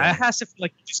 savage. Yeah, man. it has to feel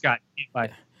like you just got hit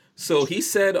by. So he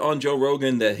said on Joe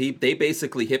Rogan that they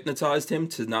basically hypnotized him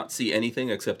to not see anything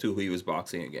except who he was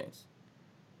boxing against.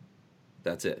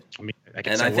 That's it. I mean, I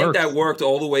guess And I it think worked. that worked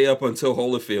all the way up until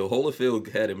Holyfield.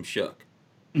 Holyfield had him shook.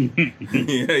 Yeah,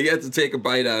 he had to take a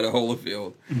bite out of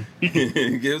Holyfield.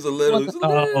 Gives a little.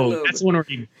 Oh, that's one where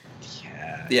he.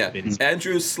 Yeah. Vince.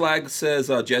 Andrew Slag says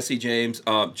Jesse James.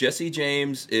 Jesse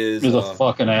James is. He's a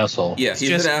fucking asshole. Yeah, he's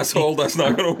Jesse- an asshole. That's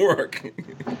not going to work.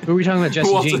 Who are we talking about? Jesse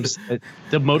Who else James,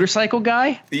 the motorcycle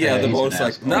guy? Yeah, the he's an motorcycle.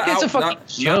 asshole. Not, It's a fucking not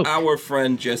joke. our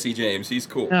friend Jesse James. He's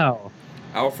cool. No.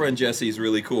 Our friend Jesse is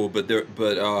really cool, but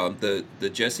the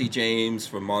Jesse James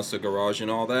from Monster Garage and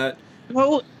all that.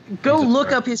 Well, go He's a look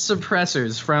prick. up his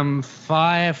suppressors from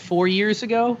 4 years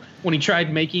ago when he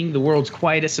tried making the world's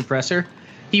quietest suppressor.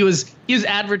 He was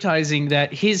advertising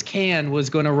that his can was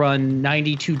going to run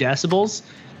 92 decibels,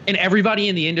 and everybody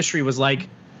in the industry was like,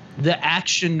 the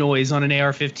action noise on an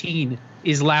AR-15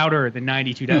 is louder than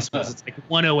 92 decibels. It's like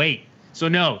 108. So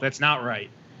no, that's not right.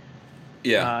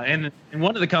 Yeah, And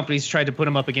one of the companies tried to put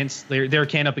him up against their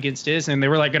can up against his, and they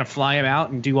were like going to fly him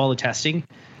out and do all the testing,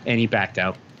 and he backed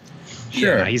out.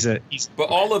 Sure. Yeah, he's but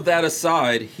all of that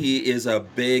aside, he is a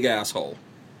big asshole.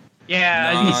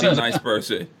 yeah. Not a nice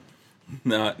person.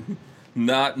 Not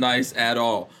nice at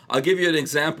all. I'll give you an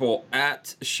example.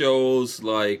 At shows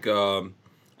like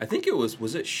I think it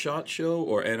was it SHOT Show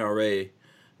or NRA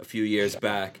a few years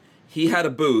back. He had a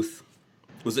booth.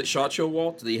 Was it SHOT Show,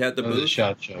 Walt? He had the It was a booth.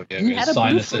 shot show. Yeah, He had a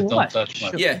sign booth that says for don't what? touch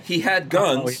my. Yeah, he had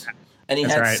guns, yeah. and he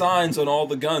That's had right. signs on all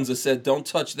the guns that said, "Don't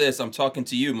touch this. I'm talking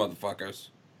to you, motherfuckers."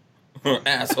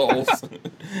 Assholes.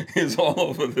 He's all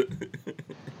over the.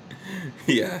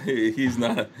 Yeah, he's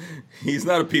not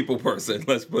a people person.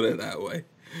 Let's put it that way.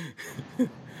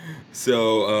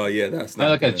 So yeah, that's Now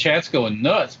not. look at good. chat's going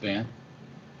nuts, man.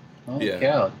 Oh Yeah.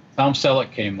 cow. Tom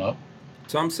Selleck came up.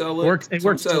 Tom Selleck. It Tom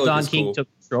worked until Selleck Don is King cool. took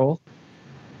control.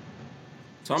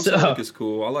 Tom So- Selleck is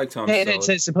cool. I like Tom And Selleck. it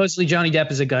says supposedly Johnny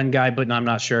Depp is a gun guy, but I'm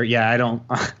not sure. Yeah, I don't.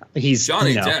 He's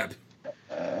Johnny no,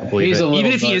 Depp. believe He's it. a little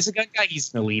Even if he nut. is a gun guy,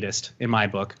 he's an elitist in my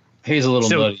book. He's a little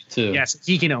So- nutty too. Yes,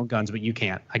 he can own guns, but you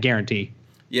can't. I guarantee.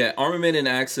 Yeah, Armament and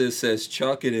Axis says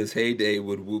Chuck in his heyday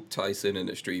would whoop Tyson in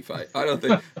a street fight. I don't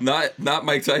think not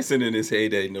Mike Tyson in his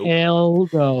heyday. Nope. Hell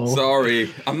no.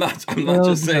 Sorry, I'm not Hell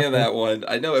just saying no. that one.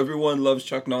 I know everyone loves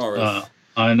Chuck Norris,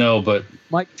 I know, but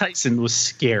Mike Tyson was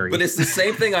scary. but it's the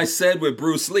same thing I said with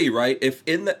Bruce Lee, right? If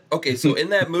in the so in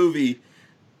that movie,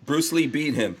 Bruce Lee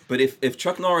beat him, but if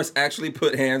Chuck Norris actually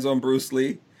put hands on Bruce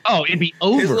Lee, oh, it'd be his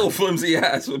over. little flimsy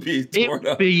ass would be It torn would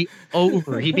up. be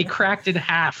over. He'd be cracked in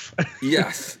half.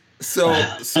 Yes. So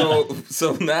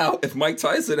now if Mike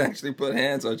Tyson actually put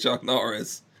hands on Chuck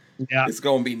Norris, Yeah. it's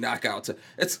gonna be knockouts.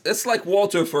 It's like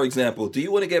Walter, for example. Do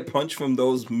you want to get punched from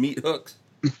those meat hooks?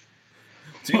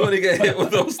 Do you want to get hit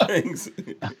with those things?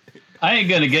 I ain't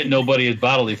gonna get nobody's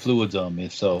bodily fluids on me,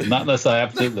 so not unless I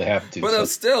absolutely have to. But I'm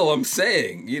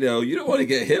saying, you don't want to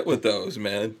get hit with those,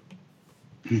 man.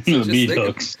 Meat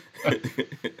hooks.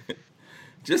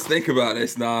 Just think about it.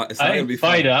 It's not I gonna ain't be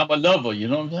fighter. fun. I'm a lover. You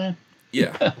know what I'm saying?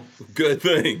 Yeah, good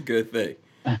thing.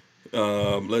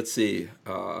 Let's see.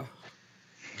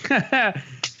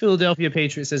 Philadelphia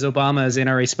Patriot says Obama is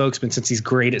NRA spokesman since he's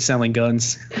great at selling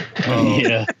guns.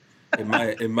 Yeah.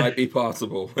 It might be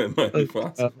possible. It might be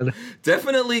possible.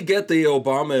 Definitely get the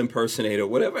Obama impersonator.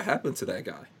 Whatever happened to that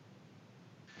guy?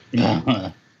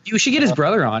 You should get his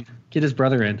brother on. Get his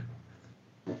brother in.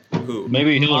 Who?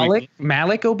 Maybe Hillary.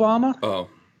 Malik Obama.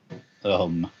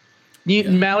 Oh,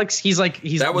 Malik's. He's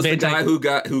that was the guy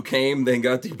who came then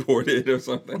got deported or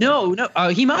something. No.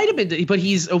 He might have been, but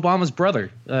he's Obama's brother,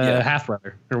 half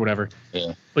brother or whatever.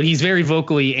 Yeah. But he's very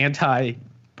vocally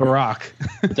anti-Barack.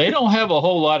 They don't have a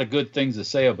whole lot of good things to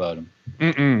say about him.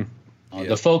 Mm-mm.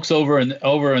 The folks over in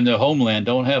the homeland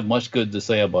don't have much good to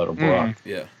say about Barack.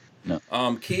 Yeah. No.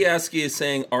 Kiyaski is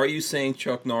saying, "Are you saying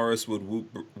Chuck Norris would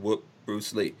whoop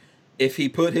Bruce Lee if he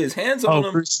put his hands on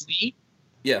him?" Bruce Lee?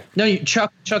 Yeah. No,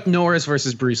 Chuck Norris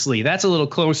versus Bruce Lee. That's a little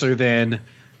closer than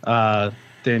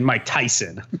Mike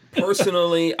Tyson.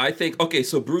 Personally, I think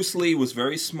so Bruce Lee was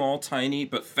very small, tiny,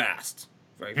 but fast.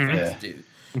 Very fast dude.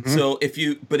 Mm-hmm. So if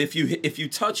you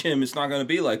touch him, it's not going to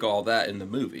be like all that in the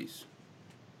movies.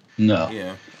 No.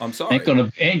 Yeah. I'm sorry.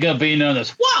 Ain't gonna be none of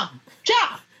this. One,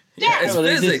 cha. Yeah, it's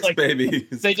physics, baby.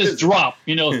 They just drop.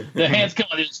 The hands come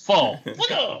out, they just fall.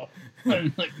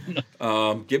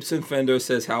 Gibson Fender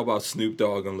says, "How about Snoop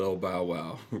Dogg and Lil Bow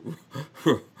Wow?"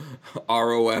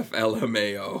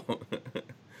 ROFLMAO.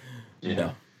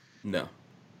 Yeah. No.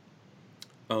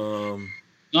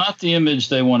 Not the image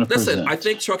they want to present. Listen, I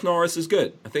think Chuck Norris is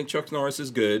good.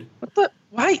 What the?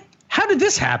 Why? How did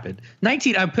this happen?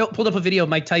 I pulled up a video of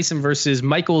Mike Tyson versus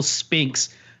Michael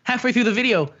Spinks. Halfway through the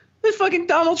video, there's fucking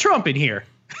Donald Trump in here.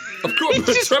 Of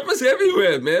course, Trump is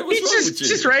everywhere, man. What's wrong with you?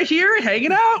 Just right here,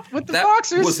 hanging out with the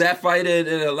boxers. Was that fight in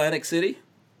Atlantic City?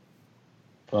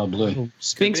 Probably.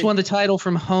 Spinks won the title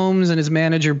from Holmes and his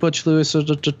manager Butch Lewis. I don't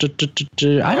know what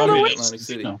Atlantic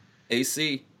City. No.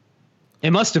 AC.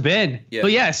 It must have been. Yeah.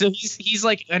 But yeah, so he's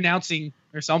like announcing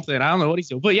or something. I don't know what he's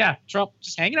doing. But yeah, Trump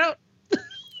just hanging out.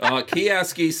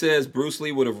 Kiyaski says Bruce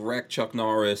Lee would have wrecked Chuck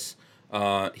Norris.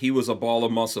 He was a ball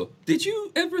of muscle. Did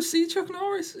you ever see Chuck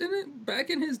Norris in it back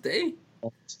in his day?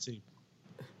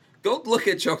 Go look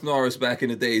at Chuck Norris back in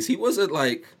the days. He wasn't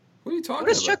like, what are you talking about?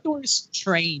 What is Chuck Norris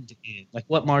trained in? Like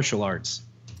what martial arts?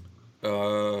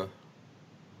 I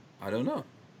don't know.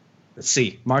 Let's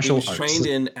see. Martial arts. He was trained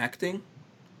in acting.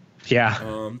 Yeah.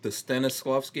 The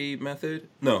Stanislavski method.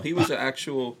 No, he was an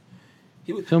actual.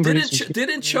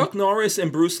 Didn't Chuck Norris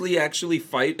and Bruce Lee actually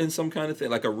fight in some kind of thing,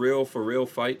 like a real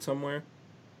fight somewhere?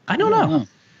 I don't know.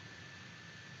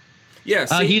 Yeah,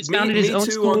 see, he's founded his own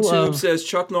school on Tube says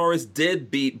Chuck Norris did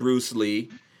beat Bruce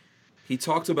Lee. He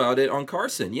talked about it on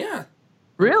Carson. Yeah.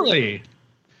 Really?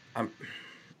 Okay.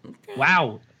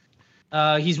 Wow.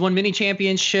 He's won many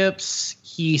championships.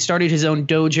 He started his own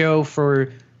dojo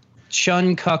for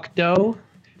Chun Kuk Do.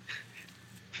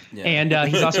 Yeah. And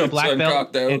he's also a black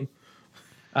belt.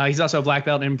 He's also a black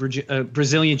belt in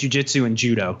Brazilian Jiu-Jitsu and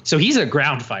Judo. So he's a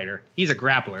ground fighter. He's a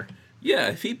grappler. Yeah,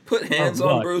 if he put hands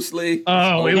on Bruce Lee, it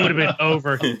would have been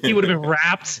over. He would have been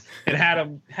wrapped and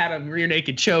had him rear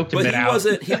naked choked. But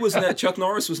he wasn't. Chuck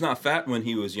Norris was not fat when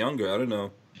he was younger. I don't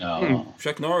know. No.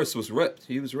 Chuck Norris was ripped.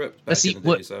 He was ripped. Let's see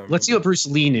what Bruce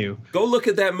Lee knew. Go look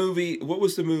at that movie. What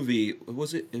was the movie?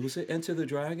 Was it Enter the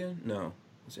Dragon? No.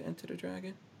 Was it Enter the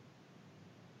Dragon?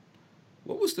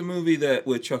 What was the movie that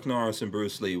with Chuck Norris and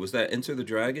Bruce Lee? Was that Enter the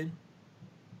Dragon?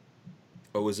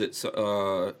 Or was it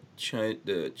the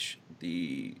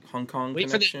Hong Kong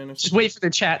connection? Just wait for the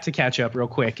chat to catch up real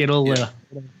quick. Did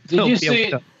you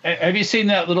see? Have you seen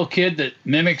that little kid that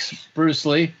mimics Bruce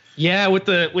Lee? Yeah, with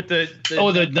the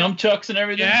the nunchucks and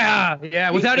everything. Yeah.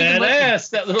 Without even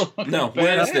that little. No,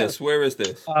 where is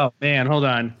this? Oh man, hold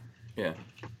on. Yeah.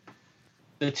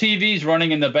 The TV's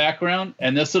running in the background,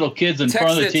 and this little kid's in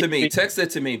front of the TV. Text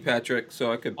it to me, Patrick,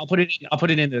 so I could. I'll put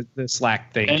it in the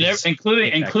Slack thing, and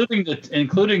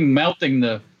including mounting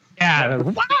the. Yeah.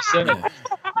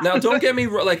 Now, don't get me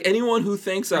wrong. Like anyone who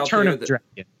thinks out Return there, of the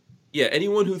Dragon. Yeah,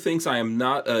 anyone who thinks I am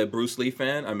not a Bruce Lee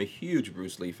fan, I'm a huge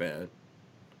Bruce Lee fan.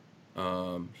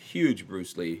 Huge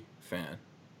Bruce Lee fan.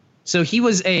 So he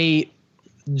was a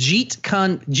Jeet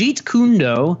Kune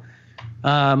Do.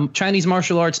 Chinese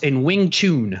martial arts and Wing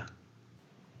Chun.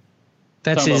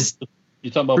 That's his.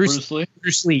 You talking about Bruce Lee?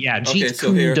 Bruce Lee, yeah. Okay,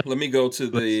 so here, let me go to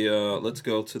the. Let's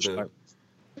go to the.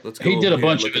 Let's go. He did a here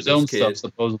bunch and of look his at own this stuff, kid.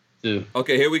 supposedly, too.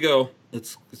 Okay, here we go.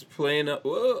 It's playing up.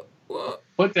 Whoa, whoa.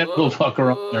 Put that little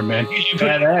fucker up there, man. He's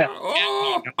badass.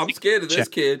 Oh, I'm scared of this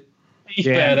kid. He's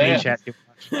Yeah, me and badass. Chad do.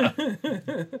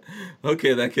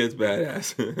 Okay, that kid's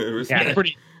badass. Yeah, Respect.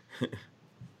 pretty.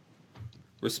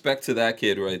 Respect to that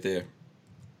kid right there.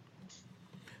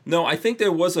 No, I think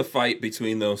there was a fight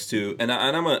between those two, and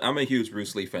I'm a huge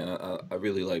Bruce Lee fan. I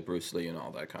really like Bruce Lee and all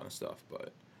that kind of stuff,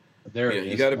 but There it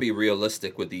you is. got to be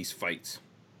realistic with these fights.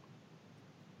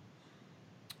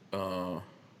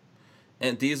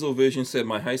 And Diesel Vision said,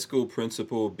 my high school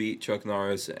principal beat Chuck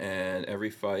Norris, and every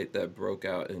fight that broke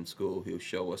out in school, he'll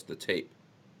show us the tape.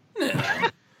 Nah.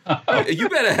 You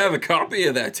better have a copy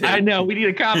of that tape. I know. We need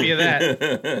a copy of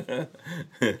that.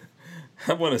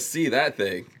 I want to see that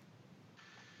thing.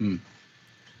 And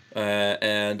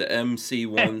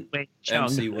MC1 Wait, Chung.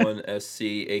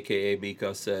 MC1SC, aka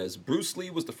Mika, says Bruce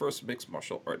Lee was the first mixed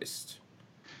martial artist.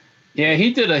 Yeah,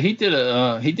 he did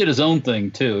his own thing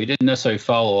too. He didn't necessarily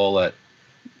follow all that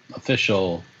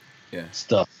official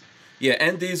stuff. Yeah,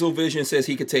 and Diesel Vision says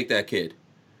he could take that kid.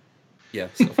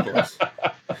 Yes, of course.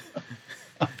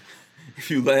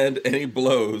 If you land any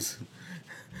blows.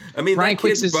 I mean, Brian that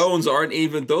kid's Quicks is- bones aren't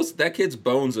even that kid's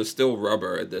bones are still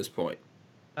rubber at this point.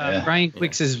 Yeah. Brian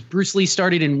Quick says Bruce Lee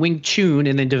started in Wing Chun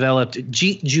and then developed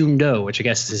Jeet June Do, which I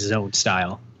guess is his own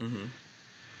style.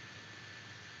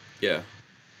 Yeah.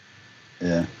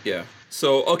 Yeah. Yeah.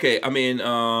 So, okay, I mean,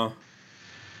 Have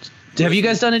you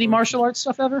guys done any martial arts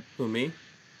stuff ever? who, me?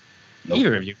 Nope.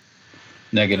 Either of you.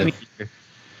 Negative.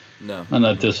 No. I'm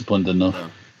not disciplined enough.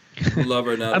 No.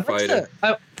 Lover, not a I'd like fighter.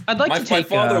 to, I'd like My to take.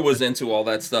 father was into all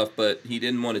that stuff, but he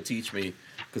didn't want to teach me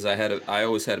because I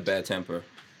always had a bad temper.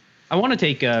 I want to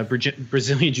take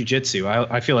Brazilian Jiu-Jitsu.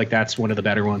 I feel like that's one of the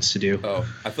better ones to do. Oh,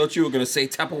 I thought you were going to say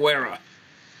Tapoeira.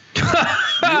 You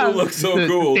look so the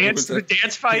cool. Dance, the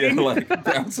dance fighting. Yeah, like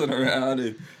bouncing around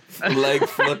and leg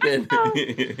flipping.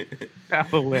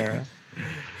 Capoeira.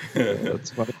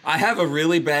 That's funny. I have a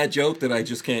really bad joke that I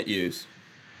just can't use.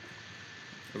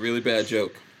 A really bad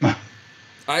joke.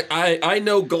 I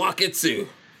know Glockitsu.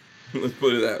 Let's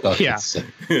put it that way. Yeah.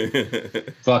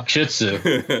 Fuck Shih Tzu.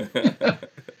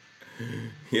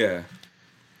 Yeah.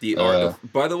 The art of,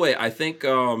 by the way, I think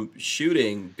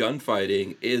shooting,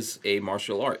 gunfighting is a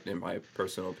martial art, in my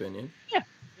personal opinion. Yeah,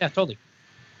 totally.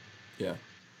 Yeah.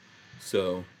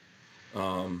 So,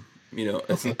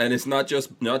 it's not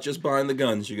just buying the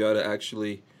guns. You got to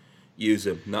actually use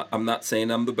them. I'm not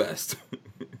saying I'm the best.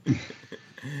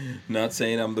 Not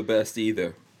saying I'm the best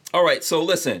either. All right. So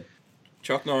listen,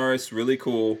 Chuck Norris, really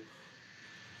cool.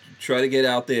 Try to get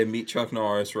out there and meet Chuck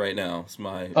Norris right now. It's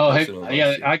my personal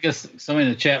advice. I guess somebody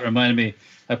in the chat reminded me.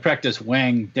 I practiced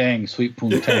Wang Dang Sweet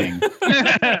Poon Tang.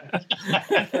 I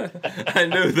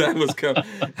knew that was coming.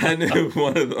 I knew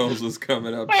one of those was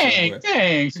coming up. Wang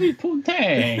Dang Sweet Poon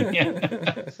Tang.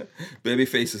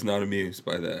 Babyface is not amused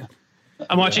by that.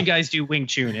 I'm watching guys do Wing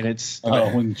Chun, and it's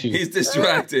Wing Chun. He's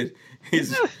distracted.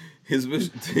 He's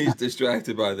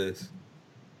distracted by this.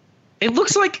 it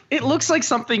looks like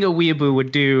something a weeaboo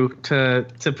would do to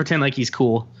pretend like he's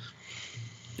cool.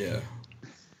 Yeah.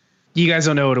 You guys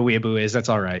don't know what a weeaboo is. That's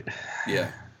all right.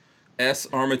 Yeah. S.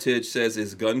 Armitage says,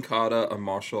 is gun kata a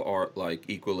martial art like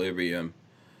Equilibrium?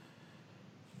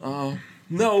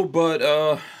 No, but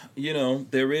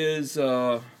there is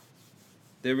what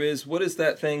is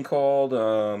that thing called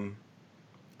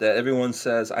that everyone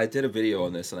says? I did a video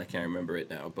on this and I can't remember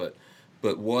it now, but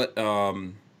what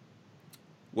Keanu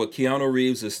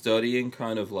Reeves is studying,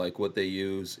 kind of like what they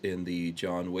use in the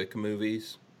John Wick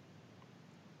movies.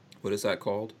 What is that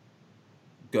called?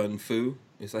 Gun Fu?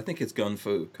 I think it's Gun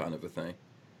Fu kind of a thing.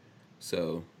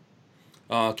 So,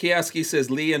 Kiaski says,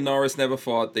 Lee and Norris never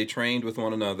fought. They trained with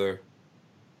one another.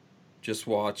 Just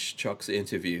watch Chuck's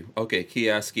interview. Okay,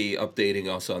 Kiaski updating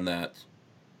us on that.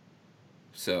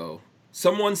 So,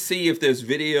 someone see if there's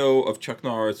video of Chuck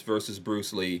Norris versus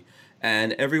Bruce Lee.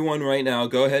 And everyone right now,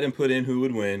 go ahead and put in who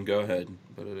would win. Go ahead.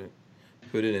 Put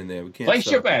it in there. We can't Place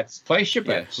stop your you. bets. Place your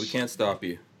bets. We can't stop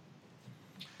you.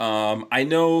 I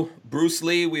know Bruce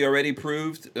Lee, we already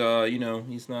proved, he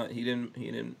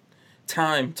didn't.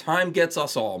 Time gets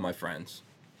us all, my friends.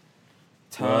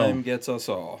 Time gets us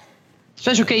all.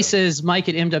 Special Case says Mike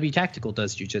at MW Tactical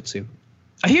does jiu-jitsu.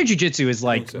 I hear jiu-jitsu is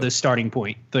like so. the starting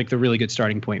point, like the really good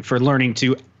starting point for learning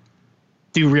to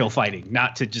do real fighting,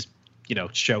 not to just,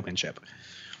 showmanship.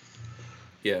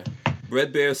 Yeah.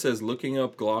 Red Bear says, looking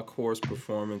up Glock Horse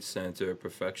Performance Center,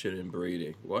 perfection in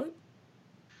breeding. What?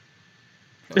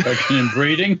 Perfection in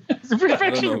breeding. I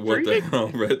don't know what the hell,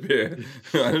 Red Bear.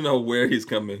 I don't know where he's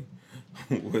coming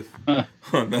with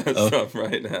on that stuff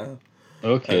right now. I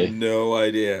Okay. have no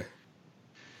idea.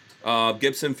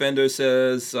 Gibson Fender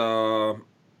says,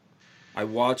 I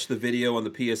watched the video on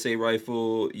the PSA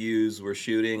rifle yous were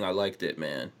shooting. I liked it,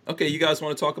 man. Okay, you guys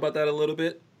want to talk about that a little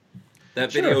bit?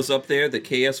 That Sure. video's up there, the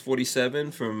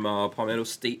KS-47 from Palmetto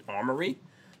State Armory.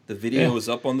 The video is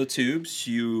up on the tubes.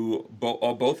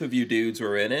 Both of you dudes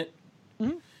were in it.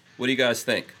 Mm-hmm. What do you guys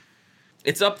think?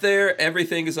 It's up there.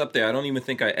 Everything is up there. I don't even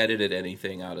think I edited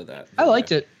anything out of that. I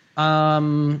liked it.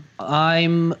 I'm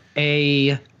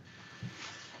a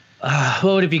what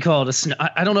would it be called?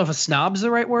 I don't know if a snob's the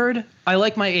right word. I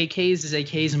like my AKs as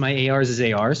AKs and my ARs as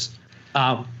ARs.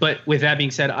 But with that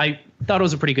being said, I thought it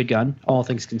was a pretty good gun, all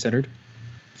things considered.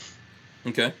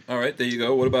 Okay. All right. There you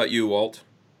go. What about you, Walt?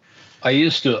 I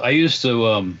used to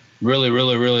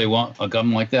really want a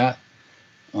gun like that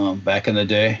back in the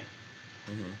day,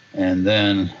 and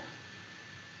then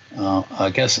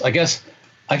I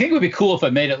think it would be cool if I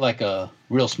made it like a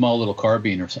real small little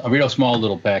carbine or a real small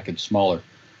little package, smaller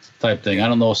type thing. I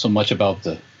don't know so much about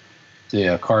the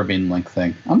carbine length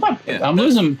thing. I'm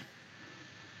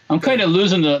kind of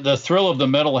losing the thrill of the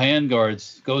metal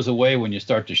handguards. Goes away when you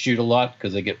start to shoot a lot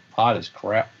because they get hot as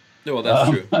crap. No, well, that's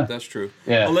true. That's true.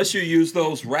 Yeah. Unless you use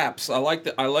those wraps. I like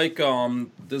there's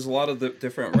a lot of the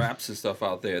different wraps and stuff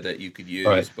out there that you could use,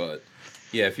 Right. but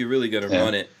yeah, if you're really going to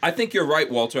run it. I think you're right,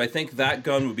 Walter. I think that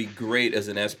gun would be great as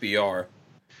an SBR.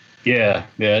 Yeah.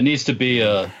 It needs to be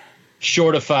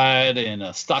shortified and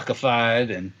stockified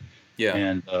and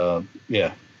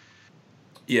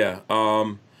yeah.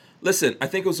 Listen, I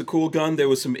think it was a cool gun. There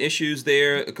was some issues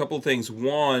there. A couple of things.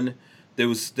 One, there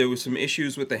was some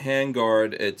issues with the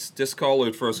handguard. It's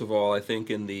discolored, first of all, I think,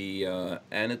 in the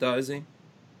anodizing.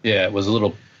 Yeah, it was a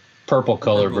little purple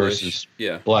color Purplish. versus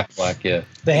Yeah. black. Yeah.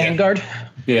 The handguard.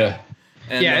 Yeah.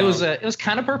 And, Yeah, it was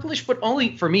kind of purplish, but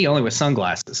only with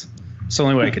sunglasses. It's the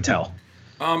only way I could tell.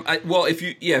 If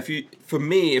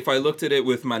I looked at it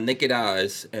with my naked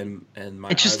eyes and my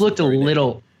It just eyes looked a were very naked,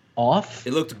 little off.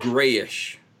 it looked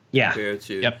grayish Yeah. compared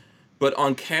to. Yep. But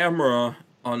on camera,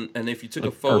 and if you took a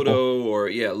Like photo or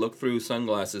look through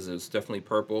sunglasses, it's definitely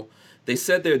purple. They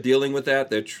said they're dealing with that.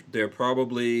 They're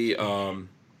probably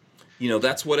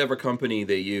that's whatever company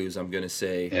they use. I'm gonna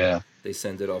say they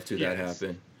send it off to that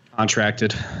happen.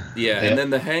 Contracted. Yeah, Yeah. and then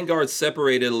the handguard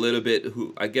separated a little bit.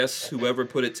 I guess whoever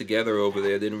put it together over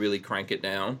there didn't really crank it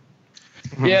down.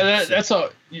 Yeah, that's all.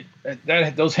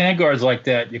 Those handguards like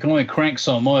that, you can only crank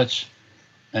so much,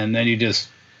 and then you just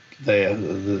they're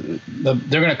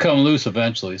going to come loose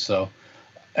eventually. So,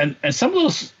 and some of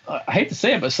those, I hate to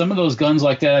say it, but some of those guns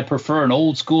like that, I prefer an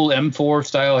old school M4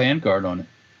 style handguard on it.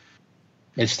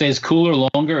 It stays cooler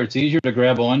longer. It's easier to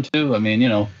grab onto. I mean,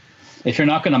 if you're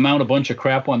not going to mount a bunch of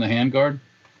crap on the handguard.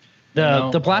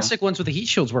 The plastic ones with the heat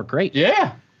shields work great.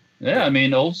 Yeah. I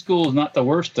mean, old school is not the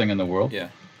worst thing in the world. Yeah.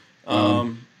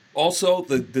 Also,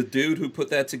 the dude who put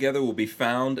that together will be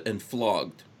found and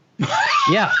flogged.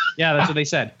 Yeah, that's what they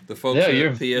said. The folks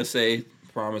at PSA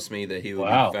promised me that he would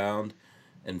be found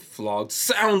and flogged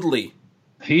soundly.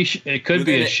 It could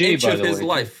be within a she, inch by of the way. his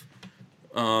life.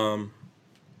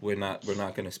 We're not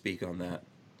going to speak on that.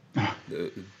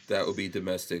 That would be a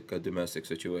domestic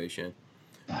situation.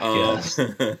 Yes.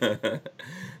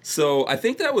 So I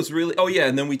think that was really. Oh yeah,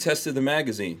 and then we tested the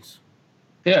magazines.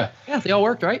 Yeah. Yeah, they all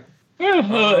worked, right? The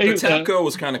Tapco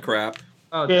was kind of crap.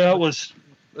 Oh, Yeah, it was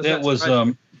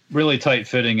really tight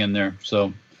fitting in there.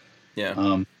 So Yeah,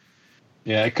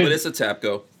 it could. but it's a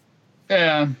Tapco.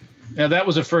 Yeah, that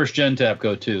was a first gen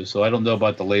Tapco too. So I don't know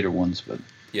about the later ones, but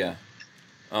Yeah.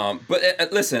 But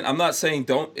listen, I'm not saying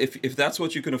don't. If that's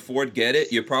what you can afford, get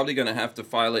it. You're probably going to have to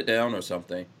file it down or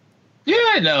something.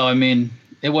 yeah, no, I mean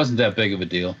it wasn't that big of a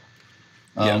deal.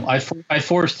 I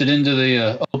forced it into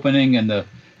the opening and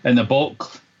the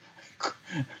bolt.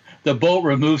 The bolt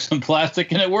removed some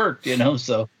plastic and it worked.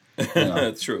 So.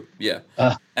 That's true. Yeah.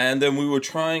 And then we were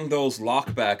trying those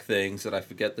lockback things that I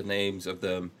forget the names of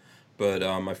them, but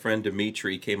my friend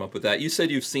Dimitri came up with that. You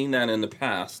said you've seen that in the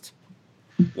past.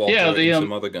 Walter, Yeah, and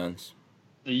some other guns.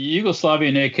 The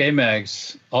Yugoslavian AK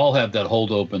mags all have that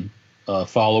hold open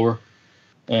follower,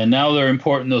 and now they're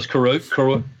importing those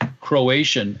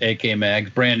Croatian AK mags,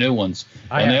 brand new ones,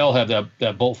 and they all have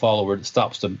that bolt follower that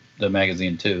stops the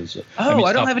magazine too. So,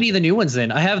 I don't have any of the new ones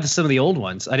then. I have some of the old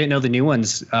ones. I didn't know the new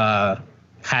ones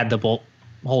had the bolt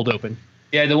hold open.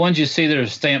 Yeah, the ones you see that are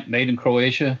stamped made in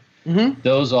Croatia,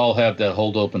 those all have that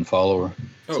hold open follower.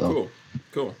 Oh, So,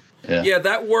 cool. Yeah. Yeah,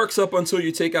 that works up until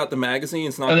you take out the magazine.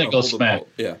 It's not And going it to goes hold the smack. bolt.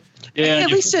 Yeah. Yeah,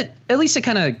 At least it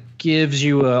kind of gives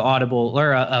you a audible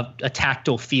or a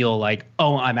tactile feel like,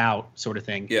 oh, I'm out sort of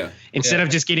thing. Yeah. Instead of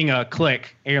just getting a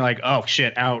click and you're like, oh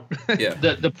shit, out. Yeah.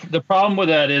 The problem with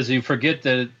that is you forget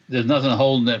that there's nothing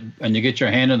holding it, and you get your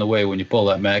hand in the way when you pull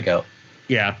that mag out.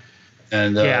 Yeah.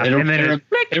 And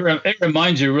it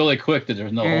reminds you really quick that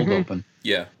there's no hold open.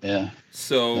 Yeah. Yeah.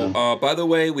 So, by the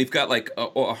way, we've got like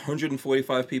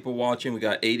 145 people watching. We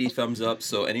got 80 thumbs up.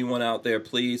 So anyone out there,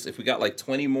 please, if we got like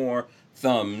 20 more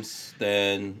thumbs,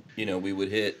 then we would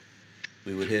hit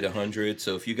 100.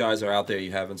 So if you guys are out there,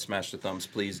 you haven't smashed the thumbs,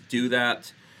 please do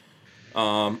that.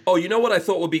 Oh, you know what I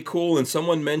thought would be cool, and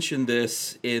someone mentioned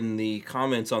this in the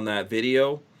comments on that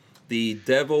video. The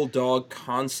Devil Dog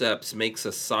Concepts makes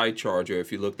a side charger.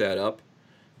 If you look that up,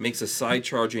 makes a side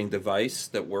charging device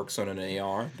that works on an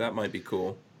AR. That might be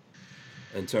cool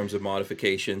in terms of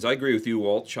modifications. I agree with you,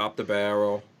 Walt. Chop the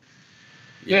barrel.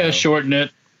 Yeah, shorten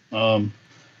it.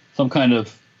 Some kind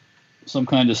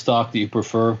of stock that you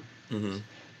prefer. Mm-hmm.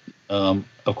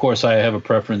 Of course, I have a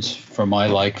preference for my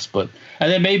likes, and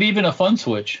then maybe even a fun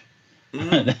switch.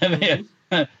 Mm-hmm.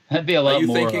 That'd be a lot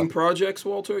more. Are you thinking projects,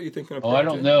 Walter? Are you thinking of projects? I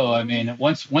don't know. I mean,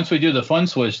 once we do the fun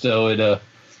switch, though, it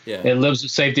lives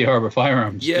with Safety Harbor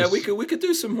Firearms. Yeah, we could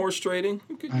do some horse trading.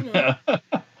 We could,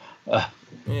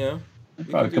 yeah.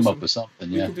 Probably come up with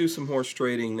something. We could do some horse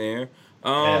trading there.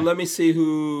 Let me see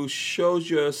who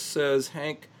Shoja says.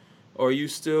 Hank, are you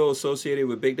still associated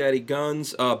with Big Daddy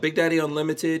Guns? Big Daddy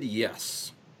Unlimited,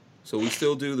 yes. So we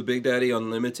still do the Big Daddy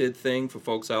Unlimited thing for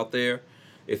folks out there.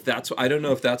 I don't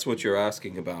know if that's what you're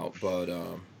asking about, but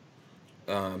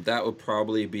that would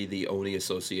probably be the only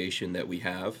association that we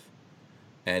have.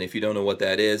 And if you don't know what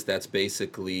that is, that's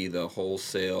basically the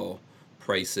wholesale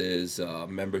prices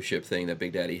membership thing that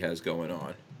Big Daddy has going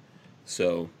on.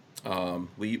 So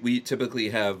we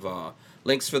typically have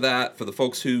links for that for the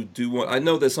folks who do want. I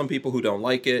know there's some people who don't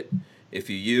like it. If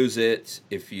you use it,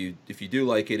 if you do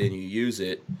like it and you use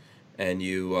it, and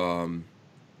you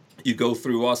go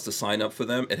through us to sign up for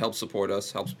them, it helps support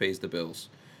us, helps pays the bills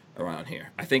around here.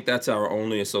 I think that's our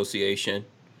only association.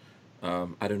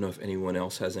 I don't know if anyone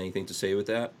else has anything to say with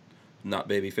that. Not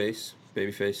Babyface.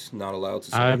 Babyface not allowed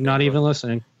to say I'm not even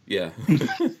listening. Yeah.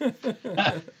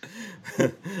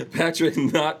 Patrick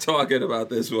not talking about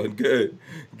this one. Good.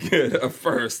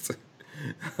 First.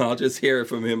 I'll just hear it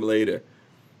from him later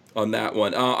on that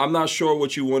one. I'm not sure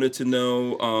what you wanted to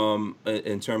know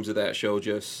in terms of that show,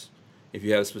 just if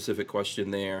you have a specific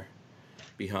question there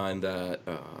behind that.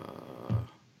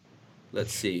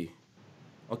 Let's see.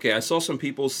 Okay, I saw some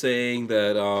people saying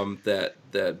that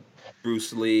that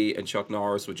Bruce Lee and Chuck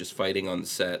Norris were just fighting on the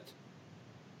set,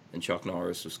 and Chuck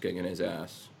Norris was kicking his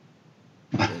ass.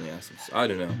 I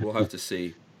don't know. We'll have to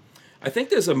see. I think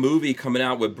there's a movie coming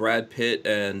out with Brad Pitt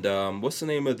and what's the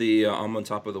name of the I'm on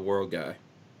Top of the World guy?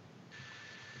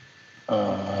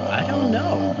 I don't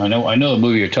know. I know the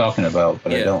movie you're talking about,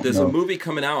 but I don't know. There's a movie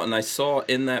coming out, and I saw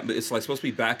in that it's like supposed to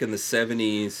be back in the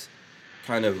 70s.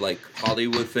 Kind of like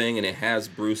Hollywood thing, and it has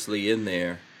Bruce Lee in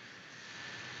there.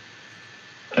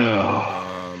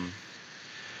 Yeah,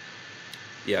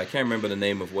 I can't remember the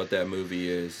name of what that movie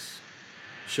is.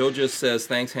 Show just says,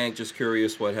 thanks, Hank. Just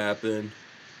curious what happened.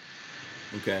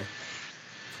 Okay.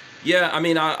 Yeah, I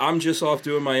mean, I'm just off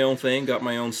doing my own thing. Got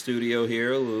my own studio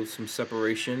here. Some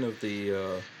separation of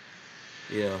the,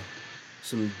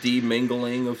 some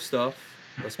demingling of stuff.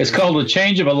 It's called a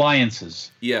change of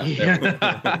alliances. Yeah.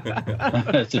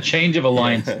 It's a change of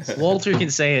alliances. Walter can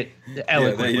say it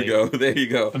eloquently. Yeah, there you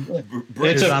go.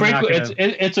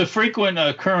 It's a frequent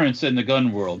occurrence in the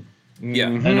gun world. Yeah,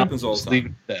 And it happens all the time. Leave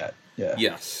it at that. Yeah.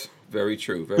 Yes, very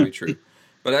true, very true.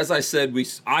 But as I said,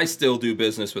 I still do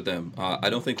business with them. I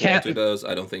don't think Walter does.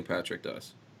 I don't think Patrick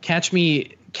does. Catch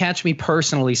me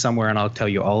personally somewhere, and I'll tell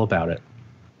you all about it.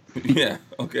 Yeah,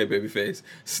 okay, Babyface.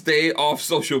 Stay off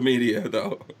social media,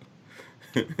 though.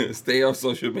 Stay off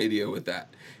social media with that.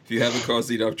 If you haven't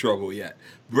caused enough trouble yet.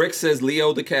 Brick says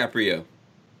Leo DiCaprio.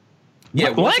 Yeah,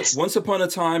 what? Once Upon a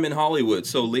Time in Hollywood.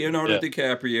 So Leonardo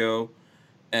DiCaprio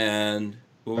and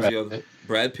what was the other?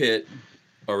 Brad Pitt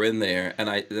are in there,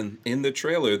 and in the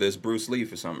trailer there's Bruce Lee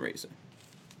for some reason.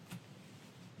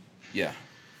 Yeah.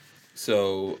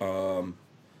 So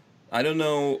I don't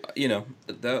know,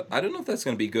 I don't know if that's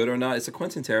going to be good or not. It's a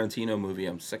Quentin Tarantino movie.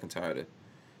 I'm sick and tired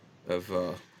of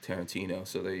Tarantino,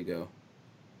 so there you go.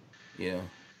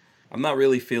 I'm not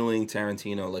really feeling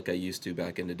Tarantino like I used to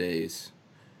back in the days.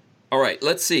 All right,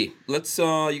 let's see.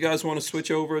 You guys want to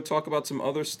switch over and talk about some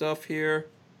other stuff here?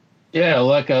 Yeah,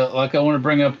 like I want to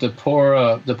bring up the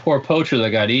poor poacher that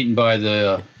got eaten by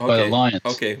the lions.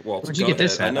 Okay, well, where'd you get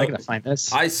this at? I gotta find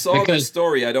this. I saw the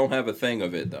story. I don't have a thing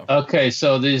of it though. Okay,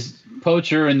 so these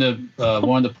poacher in the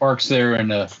one of the parks there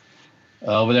in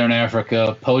over there in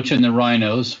Africa, poaching the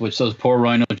rhinos, which those poor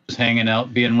rhinos just hanging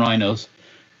out being rhinos,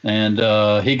 and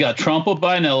he got trampled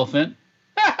by an elephant,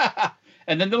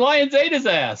 and then the lions ate his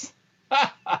ass.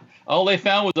 All they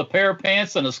found was a pair of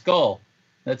pants and a skull.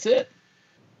 That's it.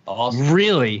 Awesome.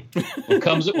 Really? What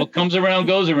comes around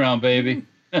goes around, baby.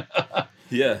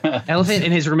 Yeah. Elephant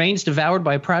and his remains devoured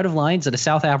by a pride of lions at a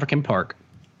South African park.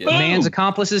 Yeah. The man's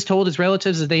accomplices told his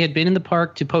relatives that they had been in the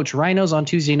park to poach rhinos on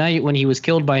Tuesday night when he was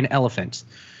killed by an elephant.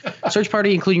 Search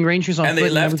party, including rangers on And foot they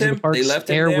and left members of him? the park's They left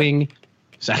him air there? wing.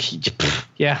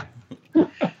 Yeah.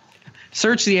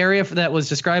 Searched the area that was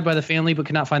described by the family, but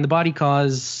could not find the body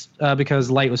because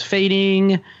light was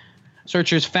fading.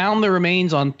 Searchers found the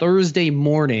remains on Thursday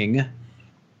morning.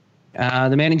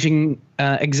 The managing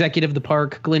executive of the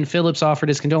park, Glenn Phillips, offered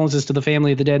his condolences to the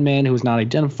family of the dead man who was not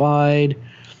identified.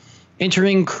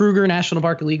 Entering Kruger National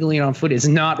Park illegally and on foot is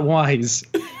not wise.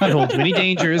 It holds many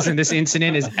dangers, and this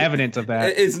incident is evidence of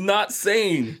that. It's not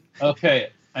sane. Okay,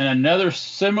 and another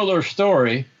similar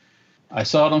story. I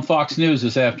saw it on Fox News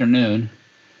this afternoon.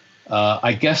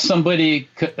 I guess somebody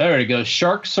there it goes.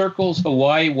 Shark circles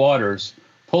Hawaii waters,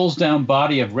 pulls down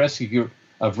body of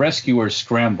rescuers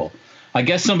scramble. I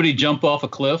guess somebody jumped off a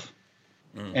cliff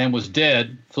and was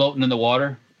dead, floating in the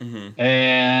water. Mm-hmm.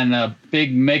 And a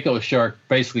big mako shark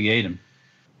basically ate him.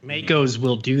 Makos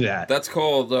will do that. That's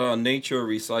called nature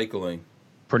recycling.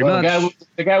 Pretty much.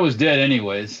 The guy was dead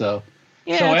anyway. So,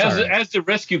 as the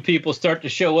rescue people start to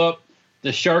show up,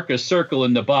 the shark is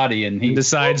circling the body, and he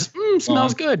decides,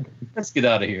 smells good. Let's get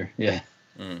out of here. Yeah.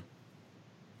 Mm.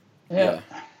 Yeah.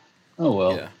 Oh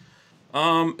well.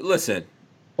 Yeah. Listen.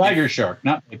 Tiger shark,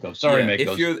 not mako. Sorry,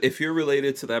 mako. If you're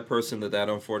related to that person that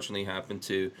unfortunately happened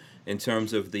to, in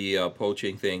terms of the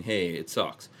poaching thing, hey, it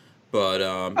sucks. But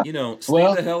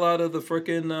stay the hell out of the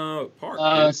frickin'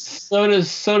 park. So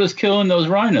does killing those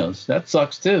rhinos. That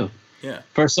sucks too. Yeah.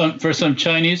 For some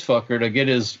Chinese fucker to get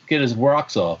his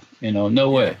rocks off. No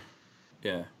way.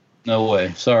 Yeah. No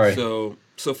way. Sorry. So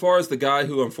far as the guy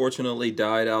who unfortunately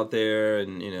died out there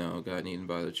and got eaten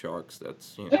by the sharks,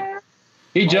 that's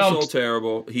he jumped. Also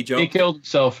terrible. He jumped. He killed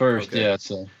himself first. Okay. Yeah.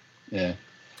 So yeah.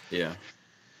 Yeah.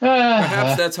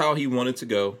 Perhaps that's how he wanted to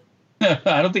go.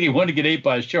 I don't think he wanted to get ate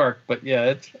by a shark, but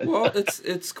yeah,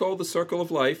 it's called the circle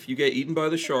of life. You get eaten by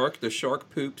the shark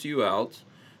poops you out.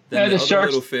 Then the other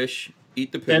little fish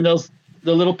eat the poop. And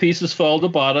the little pieces fall to the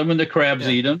bottom, and the crabs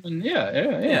eat them. And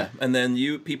yeah. And then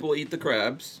people eat the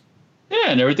crabs. Yeah,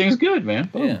 and everything's good, man.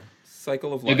 Boom. Yeah.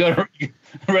 Cycle of life.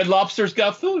 Red Lobster's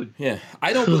got food. Yeah.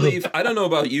 I don't know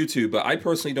about you two, but I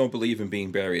personally don't believe in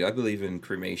being buried. I believe in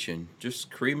cremation.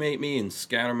 Just cremate me and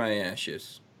scatter my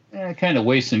ashes. Yeah, kind of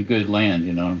wasting good land,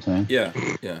 you know what I'm saying? Yeah.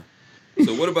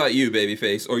 So what about you,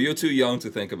 babyface? Or you're too young to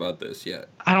think about this yet?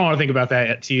 I don't want to think about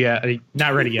that yet.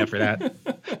 Not ready yet for that.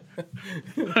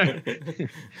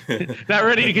 Not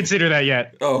ready to consider that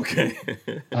yet. Oh, okay.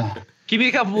 Give me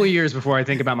a couple of years before I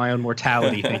think about my own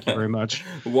mortality. Thank you very much.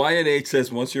 YNH says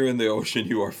once you're in the ocean,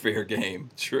 you are fair game.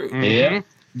 True. Yeah.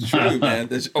 True, man.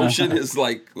 The ocean is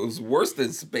was worse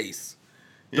than space.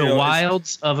 The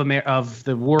wilds of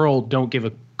the world don't give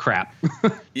a crap.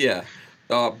 Yeah.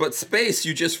 But space,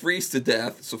 you just freeze to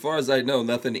death. So far as I know,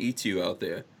 nothing eats you out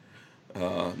there.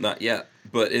 Not yet.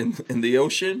 But in the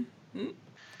ocean,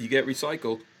 you get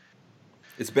recycled.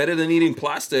 It's better than eating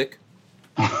plastic.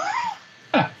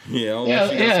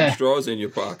 Unless you got some straws in your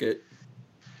pocket.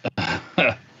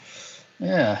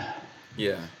 Yeah.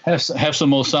 Yeah. Have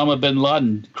some Osama bin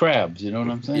Laden crabs, you know what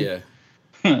I'm saying? Yeah.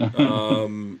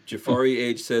 Jafari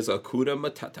H says Akuda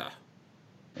Matata.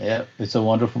 Yeah, it's a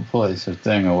wonderful place or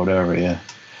thing or whatever, yeah.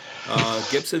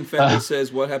 Gibson Fender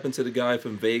says, what happened to the guy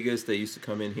from Vegas? They used to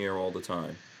come in here all the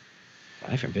time.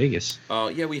 Guy from Vegas?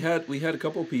 Yeah, we had a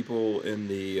couple people in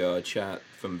the chat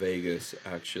from Vegas,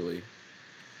 actually.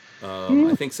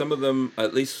 I think some of them,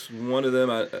 at least one of them,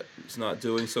 is not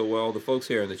doing so well. The folks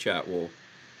here in the chat will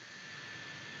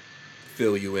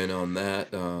fill you in on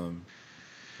that.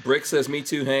 Brick says, me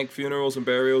too, Hank. Funerals and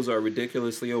burials are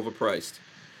ridiculously overpriced.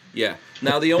 Yeah.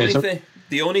 Now, the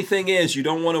only thing is you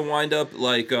don't want to wind up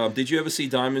like, did you ever see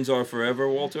Diamonds Are Forever,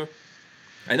 Walter?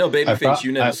 I know, Babyface,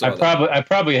 you never saw that. I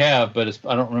probably have, but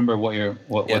I don't remember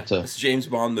it's a James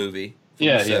Bond movie from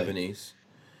the 70s.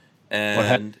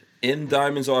 And in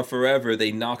Diamonds Are Forever,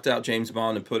 they knocked out James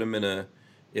Bond and put him in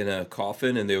a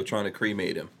coffin, and they were trying to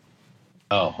cremate him.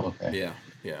 Oh, okay.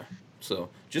 Yeah. So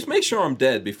just make sure I'm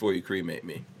dead before you cremate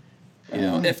me.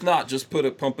 If not, just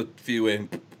pump a few in.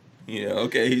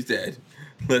 Okay, he's dead.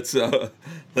 Let's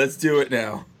do it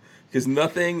now.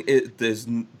 Because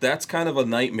that's kind of a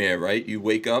nightmare, right? You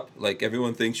wake up, like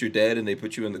everyone thinks you're dead and they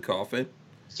put you in the coffin.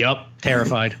 Yup,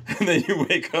 terrified. And then you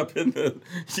wake up in the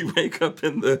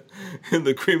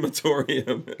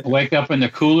crematorium. Wake up in the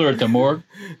cooler at the morgue.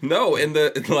 No, in the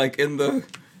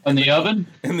oven.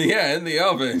 In the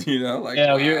oven, you know, like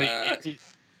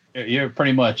you're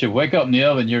pretty much. You wake up in the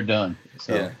oven, you're done.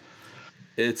 So. Yeah.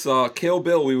 It's Kill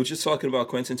Bill. We were just talking about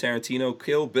Quentin Tarantino.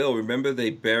 Kill Bill. Remember they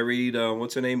buried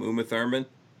what's her name, Uma Thurman,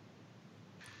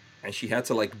 and she had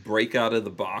to like break out of the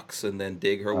box and then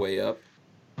dig her way up.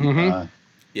 Mm-hmm.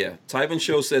 Yeah. Tyven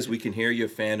Show says we can hear your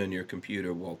fan on your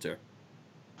computer, Walter.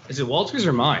 Is it Walters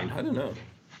or mine? I don't know.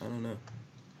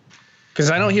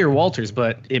 Because I don't hear Walters,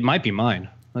 but it might be mine.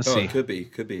 Let's see. It could be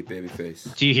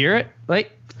Babyface. Do you hear it?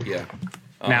 Like, Yeah.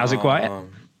 now is it quiet?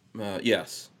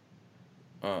 Yes.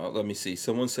 Let me see.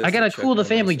 Someone says I gotta cool the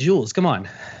family jewels. Come on.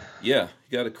 Yeah,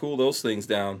 you gotta cool those things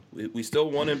down. We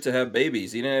still want him to have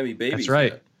babies. He didn't have any babies. That's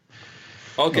right. Yet.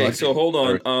 Okay, so hold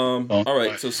on. All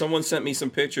right. So someone sent me some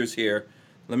pictures here.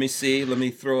 Let me see. Let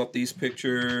me throw up these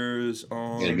pictures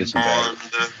on. Get some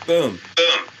Boom.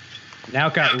 Now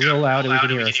it got real loud and we can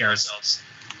hear ourselves.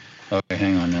 Okay,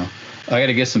 hang on now. I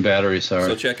gotta get some batteries. Sorry.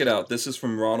 So check it out. This is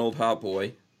from Ronald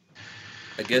Hotboy.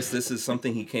 I guess this is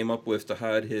something he came up with to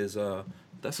hide his.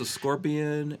 That's a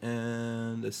Scorpion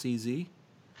and a CZ.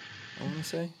 I want to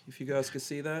say, if you guys could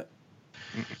see that.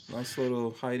 Nice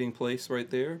little hiding place right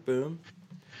there. Boom.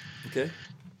 Okay.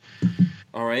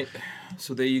 All right.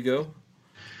 So there you go.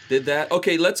 Did that.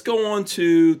 Okay, let's go on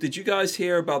to. Did you guys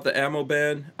hear about the ammo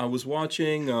ban? I was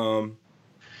watching. Who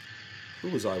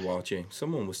was I watching?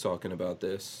 Someone was talking about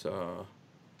this. I'll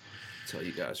tell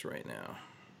you guys right now.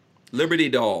 Liberty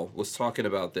Doll was talking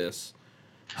about this.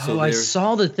 So I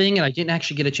saw the thing and I didn't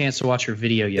actually get a chance to watch her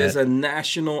video yet. There's a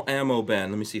national ammo ban.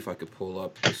 Let me see if I could pull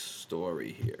up the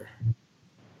story here.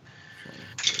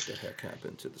 What the heck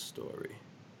happened to the story?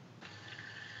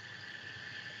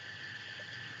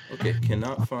 Okay,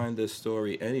 cannot find this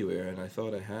story anywhere, and I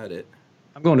thought I had it.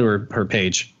 I'm going to her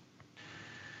page.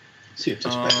 See if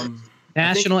it's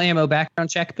National Ammo Background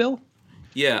Check Bill?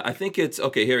 Yeah, I think it's...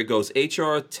 Okay, here it goes.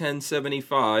 HR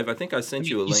 1075. I think I sent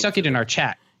you a link. You stuck it in our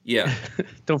chat. Yeah.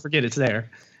 Don't forget it's there.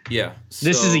 Yeah.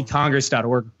 This is the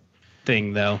Congress.org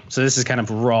thing, though. So this is kind of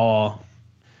raw.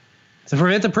 To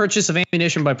prevent the purchase of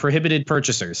ammunition by prohibited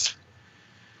purchasers.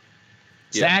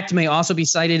 This act may also be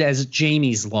cited as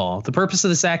Jamie's Law. The purpose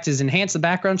of this act is enhance the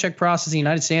background check process in the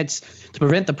United States to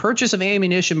prevent the purchase of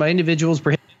ammunition by individuals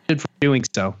prohibited from doing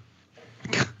so.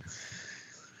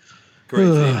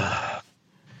 Crazy.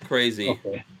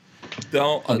 Okay.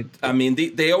 I mean,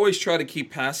 they always try to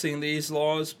keep passing these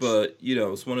laws, but, you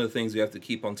know, it's one of the things we have to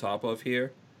keep on top of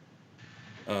here.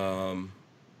 You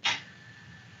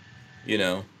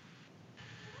know,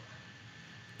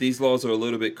 these laws are a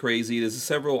little bit crazy. There's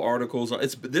several articles.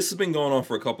 This has been going on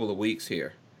for a couple of weeks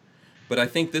here. But I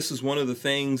think this is one of the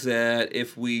things that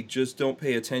if we just don't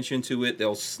pay attention to it,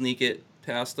 they'll sneak it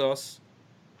past us.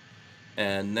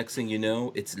 And next thing you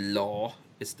know, it's law.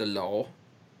 It's the law.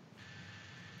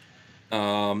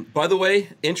 By the way,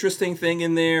 interesting thing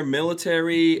in there,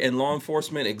 military and law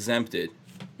enforcement exempted.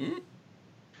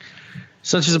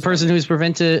 Such as a person who is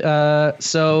prevented.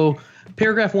 So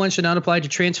paragraph 1 should not apply to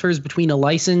transfers between a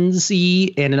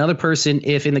licensee and another person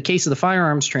if, in the case of the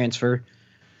firearms transfer,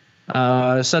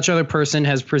 such other person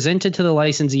has presented to the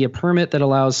licensee a permit that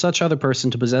allows such other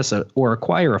person to possess or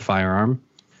acquire a firearm.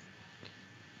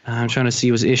 I'm trying to see,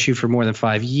 it was issued for more than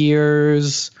 5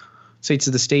 years. States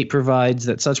that the state provides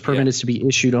that such permit is to be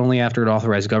issued only after an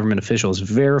authorized government official is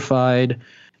verified.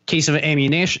 Case of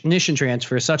ammunition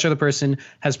transfer, such other person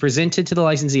has presented to the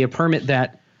licensee a permit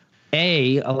that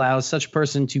A, allows such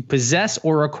person to possess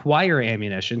or acquire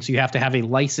ammunition. So you have to have a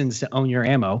license to own your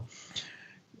ammo.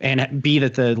 And B,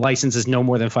 that the license is no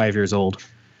more than 5 years old.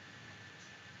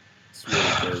 It's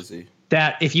really crazy.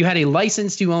 That if you had a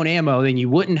license to own ammo, then you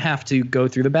wouldn't have to go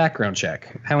through the background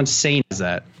check. How insane is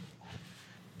that?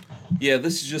 Yeah,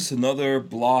 this is just another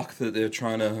block that they're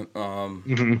trying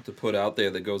to put out there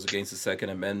that goes against the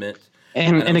Second Amendment.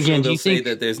 And again, sure do you think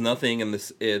that there's nothing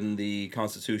in the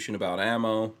Constitution about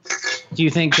ammo? Do you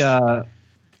think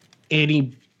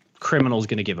any criminal is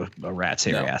going to give a rat's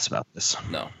hairy ass about this?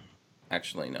 No,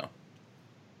 actually, no.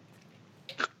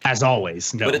 As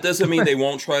always, no. But it doesn't mean they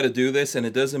won't try to do this, and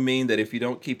it doesn't mean that if you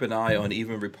don't keep an eye on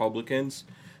even Republicans.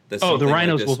 The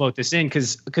rhinos will vote this in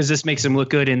because this makes them look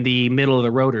good in the middle of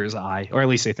the rotor's eye, or at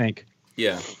least they think.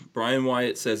 Yeah. Brian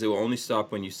Wyatt says it will only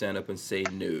stop when you stand up and say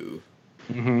no.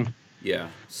 Mm-hmm. Yeah.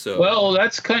 So. Well,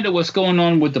 that's kind of what's going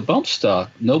on with the bump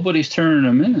stock. Nobody's turning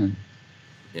them in.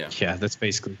 Yeah. Yeah, that's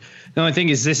basically. The only thing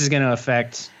is this is going to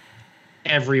affect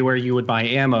everywhere you would buy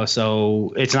ammo,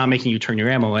 so it's not making you turn your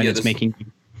ammo in. It's making you.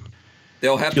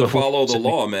 They'll have to follow the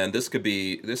law, man. This could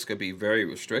be very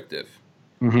restrictive.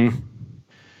 Mm-hmm.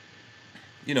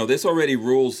 You know, there's already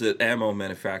rules that ammo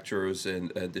manufacturers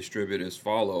and distributors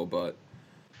follow, but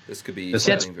this could be.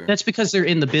 That's because they're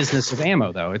in the business of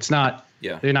ammo, though. It's not.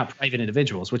 Yeah. They're not private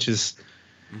individuals, which is.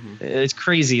 It's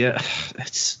crazy.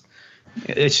 It's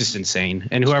just insane.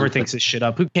 And whoever thinks this shit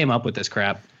up, who came up with this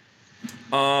crap?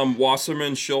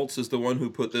 Wasserman Schultz is the one who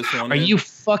put this one. Are you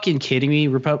fucking kidding me?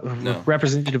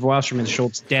 Representative Wasserman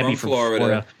Schultz, Debbie from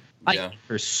Florida. I hate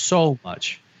her so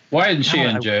much. Why isn't she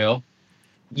in jail?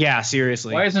 Yeah,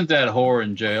 seriously. Why isn't that whore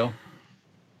in jail?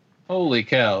 Holy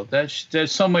cow!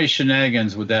 There's so many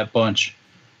shenanigans with that bunch.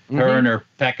 Her and her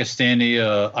Pakistani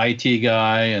IT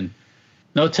guy, and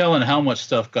no telling how much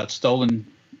stuff got stolen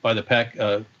by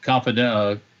the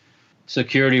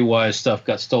security-wise stuff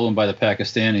got stolen by the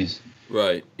Pakistanis.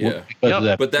 Right. Yeah.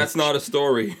 But that's not a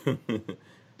story.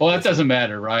 Well, that doesn't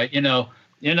matter, right? You know,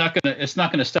 it's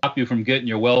not gonna stop you from getting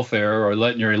your welfare or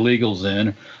letting your illegals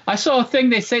in. I saw a thing.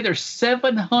 They say there's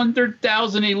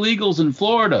 700,000 illegals in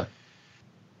Florida.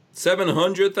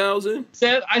 700,000?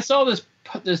 I saw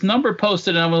this number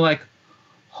posted, and I was like,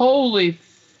 "Holy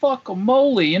fuck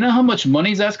moly!" You know how much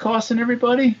money that's costing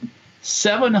everybody?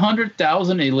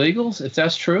 700,000 illegals, if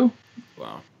that's true.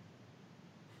 Wow.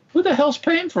 Who the hell's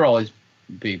paying for all these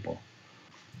people?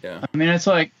 Yeah. I mean, it's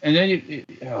like, and then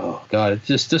oh god,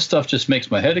 this stuff just makes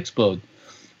my head explode.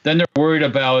 Then they're worried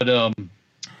about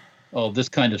this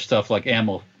kind of stuff like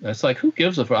ammo. It's like, who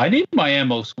gives a fuck? I need my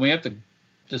ammo, so we have to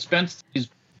dispense these.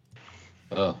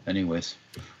 Anyways.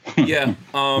 Yeah.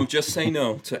 Just say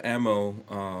no to ammo.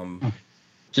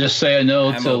 Just say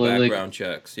no to background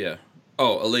checks. Yeah.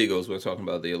 Oh, illegals. We're talking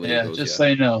about the illegals. Yeah. Just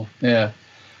say no. Yeah.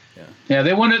 Yeah,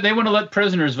 they want to let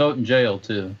prisoners vote in jail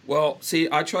too. Well, see,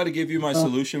 I try to give you my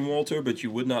solution, Walter, but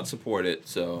you would not support it.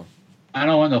 So I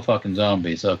don't want no fucking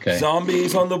zombies. Okay.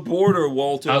 Zombies on the border,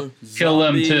 Walter. I'll kill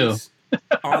them too.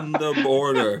 On the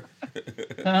border.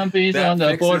 Zombies on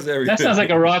the border. Everything. That sounds like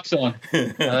a rock song.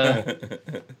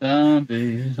 Zombies on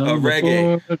the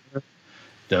reggae. Border.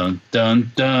 Dun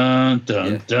dun dun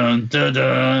dun dun dun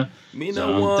dun. Me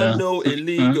no want no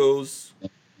illegals.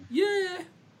 Yeah.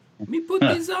 Me put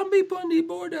the zombie on the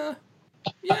border.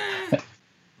 Yeah.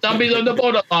 Zombies on the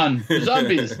border, man.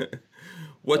 Zombies.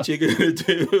 What you gonna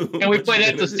do? Can we play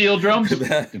that to steel drums?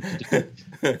 Okay,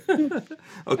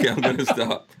 I'm gonna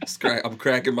stop. I'm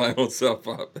cracking my own self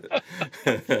up.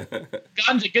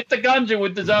 Ganja, get the ganja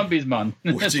with the zombies, man.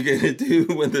 What you gonna do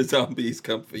when the zombies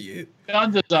come for you?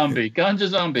 Ganja zombie.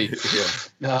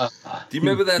 Yeah. Do you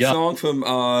remember that song from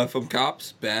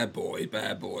Cops? Bad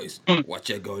boys. What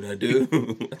you gonna do?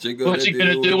 What you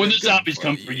gonna do when the zombies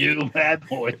come for you? Bad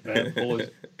boys.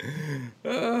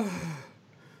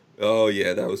 Oh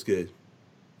yeah, that was good.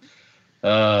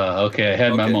 Okay, I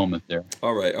had my moment there.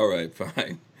 All right,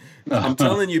 fine. I'm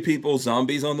telling you, people,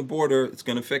 zombies on the border. It's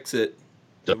gonna fix it.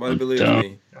 Somebody believes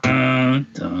me.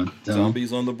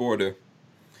 Zombies on the border.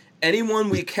 Anyone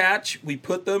we catch, we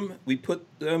put them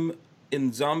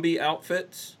in zombie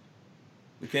outfits.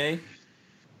 Okay,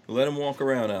 let them walk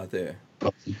around out there.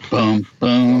 Zombies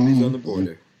on the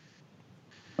border.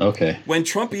 Okay. When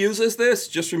Trump uses this,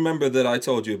 just remember that I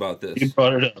told you about this. You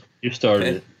brought it up. You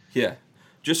started it. Yeah.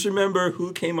 Just remember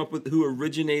who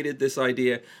originated this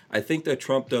idea. I think that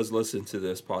Trump does listen to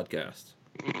this podcast.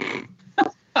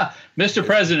 Mr.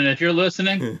 President, if you're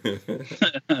listening.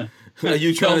 Are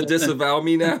you trying to disavow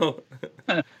me now?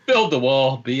 Build the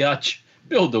wall, biatch.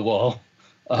 Build the wall.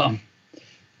 But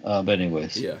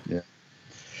anyways. Yeah.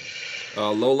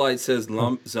 Lowlight says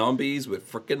zombies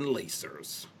with frickin'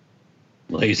 lasers.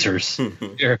 Lasers.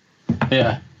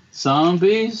 Yeah.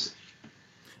 Zombies.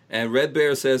 And Red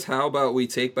Bear says, how about we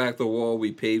take back the wall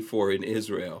we paid for in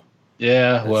Israel?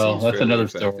 Yeah, well, that's another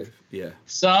story. Yeah.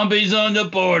 Zombies on the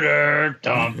border.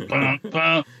 Dum, dum,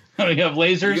 dum. We have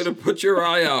lasers. You're going to put your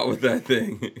eye out with that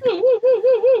thing.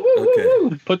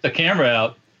 Okay. Put the camera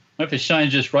out. If it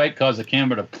shines just right, cause the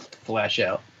camera to flash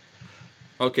out.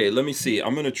 Okay, let me see.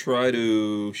 I'm going to try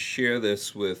to share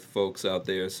this with folks out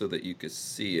there so that you can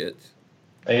see it.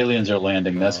 Aliens are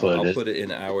landing. That's what it is. I'll put it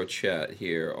in our chat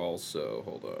here also.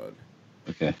 Hold on.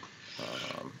 Okay.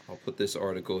 I'll put this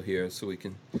article here so we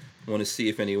can want to see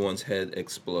if anyone's head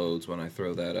explodes when I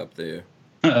throw that up there.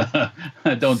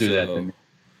 Don't do that to me.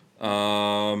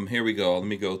 Here we go. Let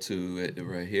me go to it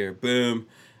right here. Boom.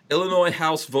 Illinois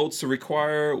House votes to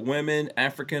require women,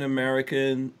 African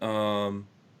American, on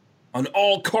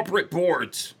all corporate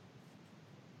boards.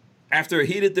 After a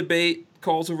heated debate,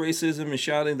 calls of racism and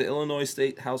shouting, the Illinois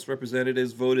State House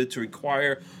Representatives voted to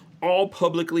require all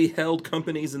publicly held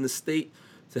companies in the state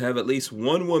to have at least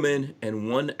one woman and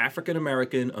one African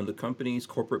American on the company's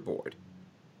corporate board.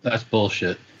 That's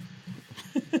bullshit.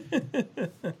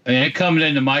 I ain't coming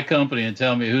into my company and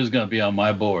telling me who's going to be on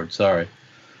my board. Sorry.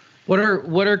 What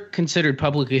are considered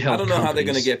publicly held? I don't know companies? how they're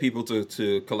going to get people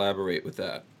to collaborate with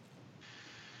that.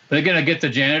 They're going to get the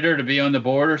janitor to be on the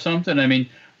board or something. I mean,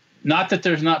 not that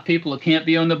there's not people that can't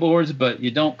be on the boards, but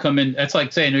you don't come in. That's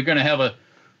like saying you're going to have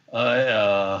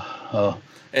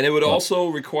And it would also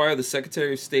require the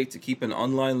Secretary of State to keep an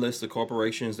online list of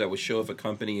corporations that would show if a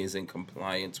company is in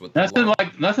compliance with the law.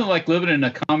 Nothing like living in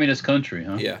a communist country,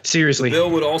 huh? Yeah. Seriously. The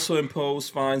bill would also impose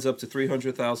fines up to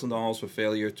 $300,000 for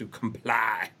failure to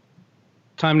comply.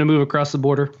 Time to move across the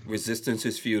border. Resistance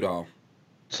is futile.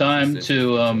 Time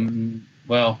to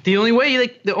The only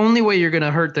way you're going to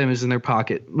hurt them is in their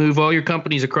pocket. Move all your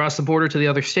companies across the border to the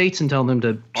other states and tell them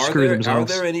to screw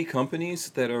themselves. Are there any companies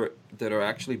that are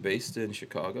actually based in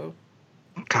Chicago?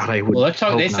 God, I would. Well, let's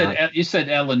talk. hope They not. said you said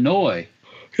Illinois,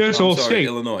 That's I'm all sorry, state.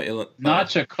 Illinois. not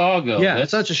Chicago. Yeah, That's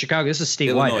it's not just Chicago. This is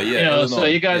statewide. Illinois, yeah. you know.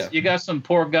 Illinois, So you got some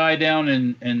poor guy down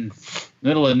in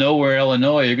middle of nowhere,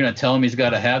 Illinois. You're going to tell him he's got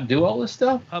to do all this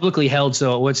stuff? Publicly held.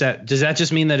 So what's that? Does that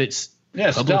just mean that it's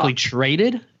Yeah, publicly stop.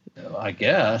 traded? I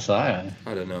guess I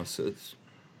don't know. So it's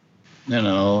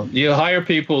you hire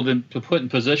people to put in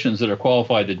positions that are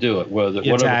qualified to do it.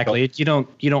 Exactly. You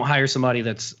don't hire somebody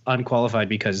that's unqualified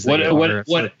because they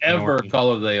whatever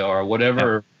color they are,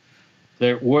 whatever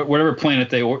planet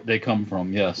they come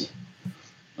from. Yes.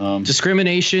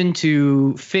 Discrimination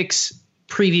to fix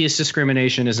previous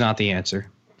discrimination is not the answer.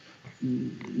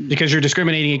 Because you're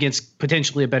discriminating against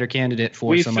potentially a better candidate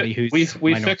for somebody who's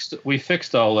we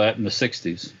fixed all that in the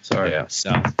 60s. Sorry. Yeah. So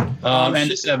and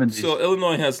the 70s. So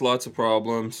Illinois has lots of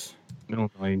problems.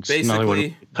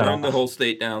 Basically, burn the whole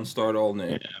state down, start all new.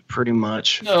 Yeah, pretty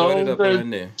much. Start it up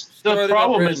brand new.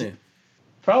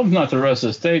 Problem's not the rest of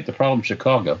the state. The problem's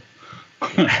Chicago.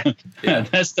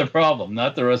 That's the problem,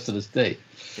 not the rest of the state.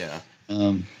 Yeah.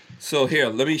 So here,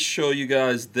 let me show you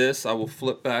guys this. I will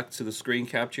flip back to the screen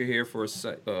capture here for a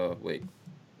sec. Wait.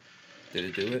 Did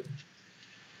it do it?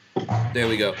 There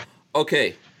we go.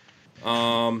 Okay.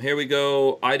 Here we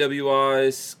go.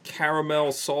 IWI's Caramel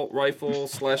Assault Rifle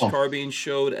 / Carbine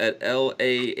showed at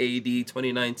LAAD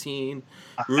 2019.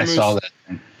 I saw that.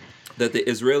 That the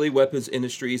Israeli weapons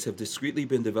industries have discreetly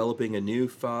been developing a new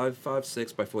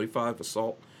 5.56 by 45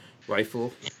 assault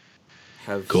rifle.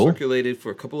 Have circulated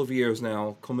for a couple of years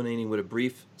now, culminating with a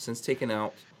brief since taken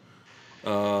out.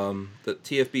 The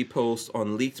TFB post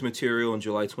on leaked material in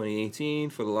July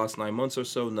 2018. For the last 9 months or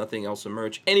so, nothing else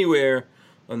emerged anywhere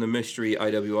on the mystery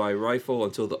IWI rifle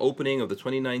until the opening of the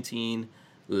 2019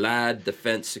 LAD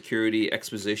Defense Security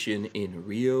Exposition in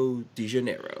Rio de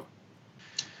Janeiro.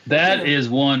 That is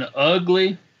one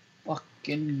ugly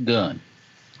fucking gun.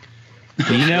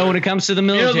 When it comes to the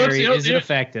military, is it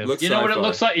effective? You know what it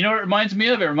looks like? You know what it reminds me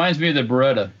of? It reminds me of the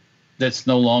Beretta. That's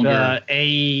no longer that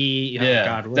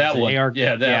one. AR,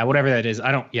 whatever that is.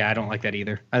 I don't like that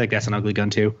either. I think that's an ugly gun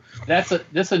too. That's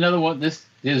another one. The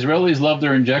Israelis love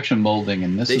their injection molding,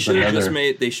 and they should have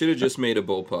just made a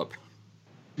bullpup.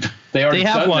 They already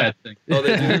have one. That thing. Oh,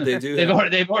 they do. They've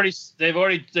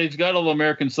got all the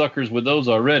American suckers with those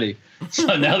already.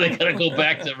 So now they got to go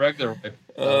back to regular.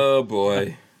 Oh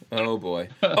boy.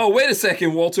 Oh, wait a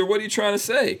second, Walter. What are you trying to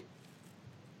say?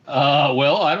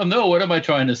 Well, I don't know. What am I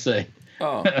trying to say?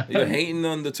 Oh, you're hating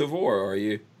on the Tavor, are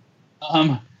you?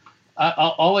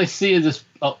 All I see is this.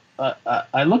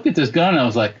 I looked at this gun and I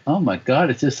was like, oh my God,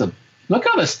 it's just look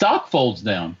how the stock folds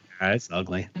down. It's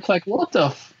ugly. It's like, what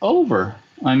the over?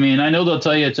 I mean, I know they'll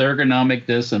tell you it's ergonomic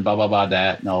this and blah, blah, blah,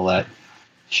 that and all that.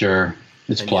 Sure.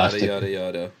 It's plastic.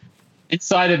 Yada.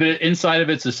 Inside of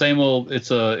it's the same old, it's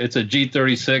a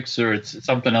G36 or it's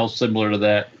something else similar to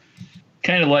that.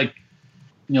 Kind of like,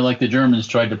 like the Germans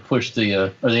tried to push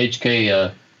the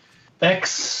HK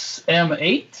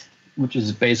XM8, which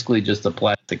is basically just a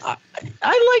plastic. I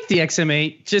like the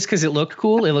XM8 just because it looked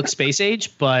cool. It looked space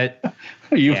age, but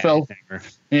it's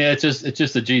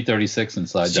just a G36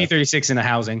 inside. G36 in a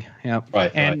housing. Yep.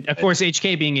 Right. And of course,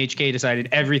 HK being HK decided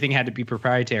everything had to be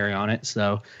proprietary on it.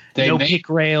 So no pick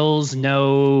rails,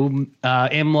 no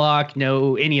M-lock,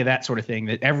 no any of that sort of thing.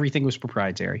 That everything was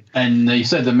proprietary. And you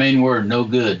said the main word, no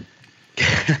good.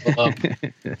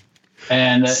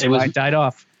 And it died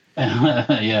off. Yeah,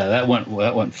 that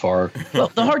went far.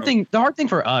 Well, the hard thing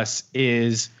for us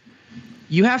is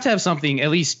you have to have something, at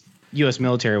least U.S.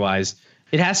 military wise.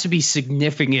 It has to be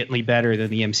significantly better than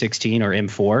the M16 or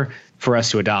M4 for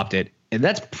us to adopt it, and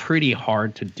that's pretty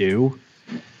hard to do.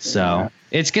 So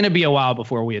it's going to be a while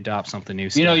before we adopt something new.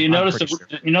 You notice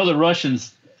the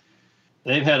Russians.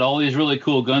 they've had all these really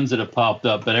cool guns that have popped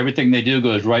up, but everything they do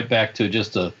goes right back to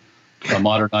just a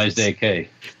modernized AK.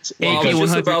 Well, I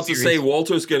was just AK-100 about to series. say,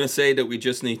 Walter's going to say that we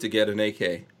just need to get an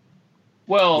AK,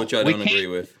 Well, which I we don't can't- agree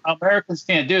with. Americans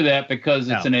can't do that because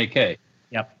it's an AK.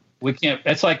 Yep. We can't.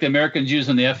 That's like the Americans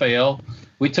using the FAL.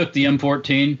 We took the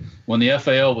M14 when the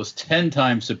FAL was 10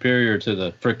 times superior to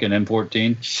the frickin'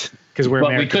 M14. Because we're But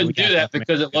American, we couldn't do can't that have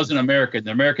because it wasn't American.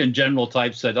 The American general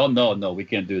type said, "Oh no, we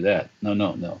can't do that.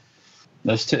 No.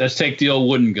 Let's take the old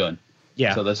wooden gun."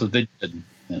 Yeah. So that's what they did.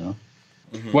 You know.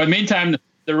 Mhm. Well, meantime,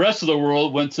 the rest of the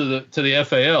world went to the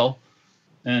FAL,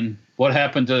 and what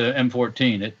happened to the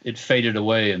M14? It faded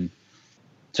away and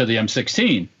to the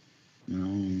M16.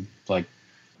 It's like,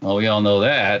 well, we all know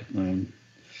that.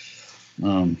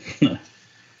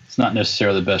 It's not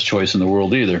necessarily the best choice in the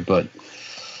world either, but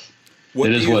What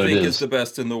it do is you what it think is. is the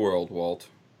best in the world, Walt?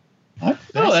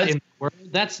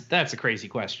 That's a crazy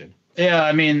question. yeah.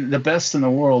 I mean, the best in the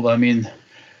world. I mean,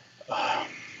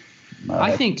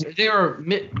 I think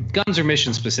guns are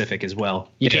mission specific as well.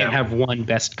 You can't have one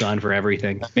best gun for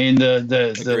everything. I mean,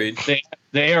 the Agreed.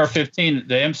 AR-15,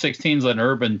 the M16 is an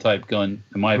urban type gun,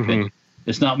 in my opinion.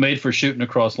 It's not made for shooting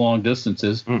across long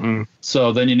distances.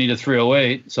 So then you need a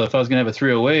 308. So if I was going to have a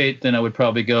 308, then I would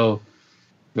probably go,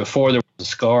 before there was a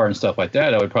SCAR and stuff like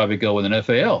that, I would probably go with an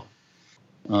FAL.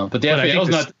 But the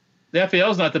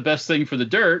FAL is not the best thing for the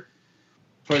dirt,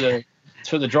 for the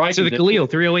dry. So the Galil,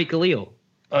 308 Galil.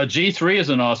 G3 is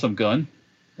an awesome gun.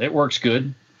 It works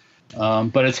good,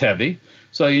 but it's heavy.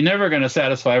 So you're never going to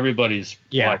satisfy everybody's.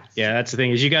 Yeah, likes. yeah. That's the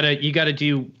thing is you gotta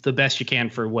do the best you can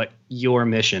for what your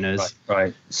mission is.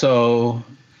 Right. So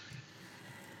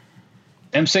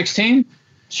M16,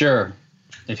 sure.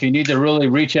 If you need to really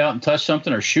reach out and touch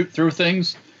something or shoot through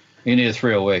things, you need a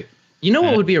 308. You know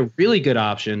what would be a really good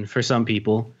option for some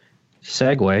people?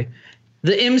 Segway.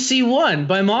 The MC1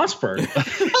 by Mossberg.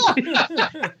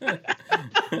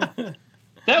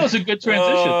 That was a good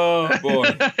transition. Oh boy!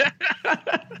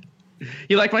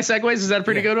 You like my segues? Is that a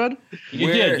pretty good one? You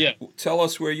did, yeah. Tell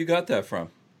us where you got that from.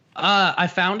 I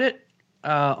found it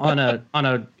on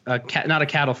not a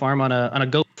cattle farm, on a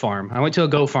goat farm. I went to a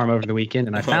goat farm over the weekend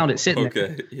and I found it sitting there.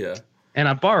 Okay, yeah. And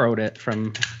I borrowed it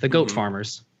from the goat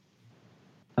farmers.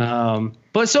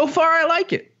 But so far I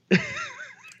like it.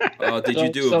 Did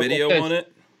you do a video on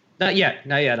it? Not yet.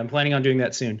 I'm planning on doing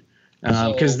that soon.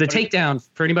 Because the takedown,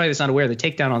 for anybody that's not aware, the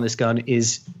takedown on this gun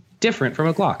is different from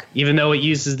a Glock, even though it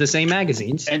uses the same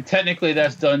magazines. And technically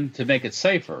that's done to make it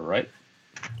safer, right?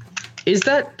 Is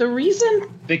that the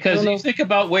reason? Because you think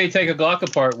about where you take a Glock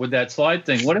apart with that slide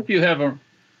thing. What if you have a...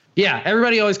 Yeah,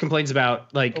 everybody always complains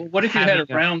about, like... What if you had a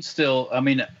round still? I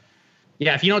mean...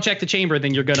 Yeah, if you don't check the chamber,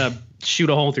 then you're going to shoot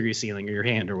a hole through your ceiling or your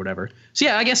hand or whatever. So,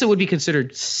 yeah, I guess it would be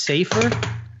considered safer.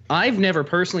 I've never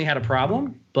personally had a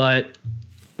problem, but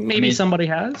maybe somebody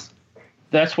has.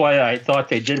 That's why I thought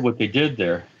they did what they did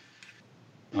there.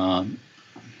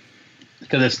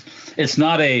 Because it's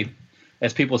not a,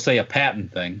 as people say, a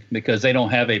patent thing, because they don't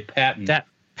have a patent. That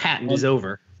patent is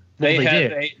over. They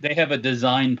did. have a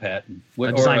design patent.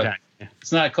 A design patent. Yeah.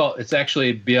 It's not called. It's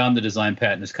actually beyond the design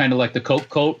patent. It's kind of like the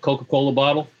Coca-Cola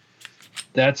bottle.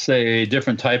 That's a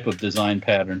different type of design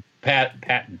pattern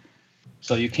patent.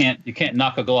 So you can't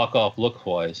knock a Glock off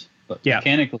look-wise, but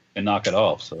mechanically you can knock it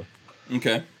off. So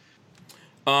Okay.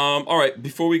 All right.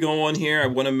 Before we go on here, I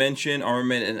want to mention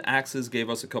Armament and Axes gave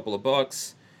us a couple of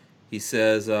bucks. He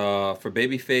says for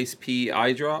Babyface P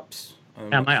eye drops.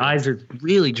 Yeah, my eyes are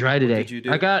really dry today. did you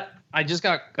do? I just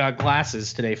got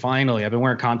glasses today. Finally, I've been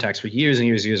wearing contacts for years and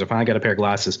years and years. I finally got a pair of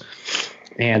glasses,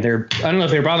 and I don't know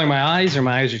if they're bothering my eyes or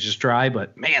my eyes are just dry.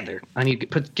 But man, I need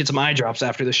to get some eye drops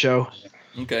after the show.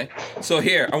 Okay. So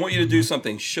here, I want you to do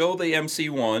something. Show the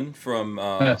MC1 from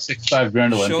 65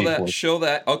 Grendel MP4. Show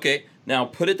that. Okay. Now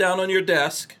put it down on your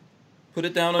desk.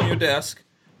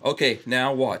 Okay.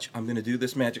 Now watch. I'm gonna do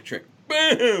this magic trick.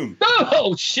 Boom.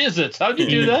 Oh, shizzits! How'd you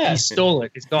do He that? stole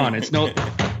it. It's gone. It's no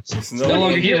no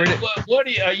longer here. What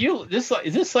are you? Is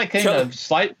this like kind of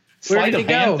sleight Where'd of it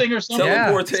hand go? thing or something?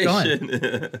 Yeah, it's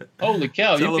Teleportation. Holy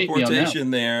cow! You beat me on that.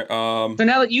 Teleportation there. So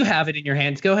now that you have it in your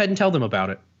hands, go ahead and tell them about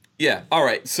it. Yeah. All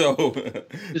right. So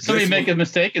Did somebody make a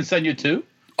mistake and send you two?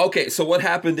 Okay, so what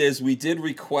happened is we did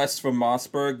request from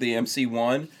Mossberg the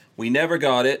MC1. We never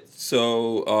got it,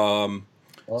 so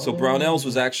Brownells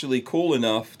was actually cool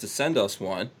enough to send us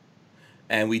one,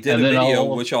 and we did a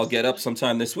video which I'll get up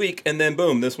sometime this week, and then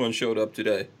boom, this one showed up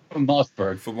today From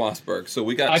Mossberg. from Mossberg. So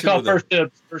we got I two call of them. first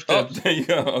dibs. First Oh, dibs. there you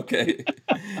go. Okay.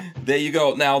 There you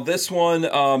go. Now, this one,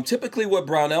 typically what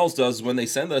Brownells does is when they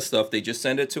send us stuff, they just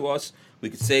send it to us. We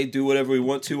could say, do whatever we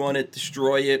want to on it,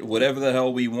 destroy it, whatever the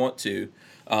hell we want to.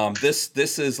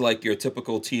 This is like your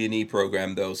typical T&E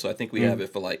program though, so I think we have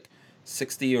it for like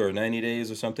 60 or 90 days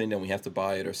or something. Then we have to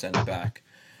buy it or send it back.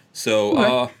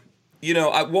 So,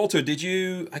 Walter, did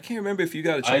you? I can't remember if you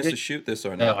got a chance to shoot this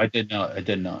or not. No, I did not. I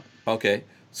did not. Okay,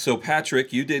 so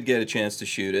Patrick, you did get a chance to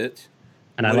shoot it,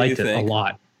 and I liked it a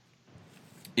lot.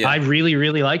 Yeah. I really,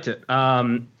 really liked it.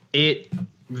 It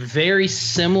very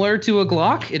similar to a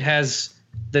Glock. It has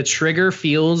the trigger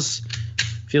feels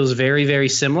very, very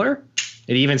similar.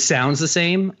 It even sounds the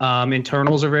same.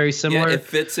 Internals are very similar. Yeah, it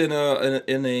fits in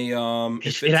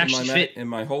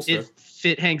my holster. It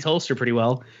fit Hank's holster pretty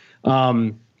well.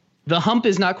 The hump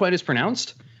is not quite as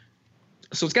pronounced,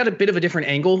 so it's got a bit of a different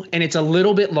angle, and it's a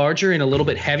little bit larger and a little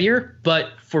bit heavier.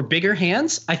 But for bigger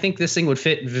hands, I think this thing would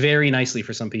fit very nicely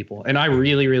for some people, and I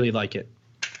really, really like it.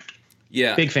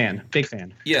 Yeah, big fan.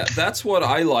 Yeah, that's what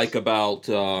I like about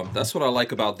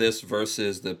this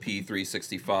versus the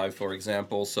P365, for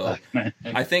example. So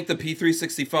I think the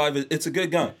P365 it's a good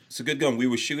gun. It's a good gun. We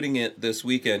were shooting it this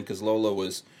weekend because Lola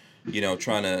was,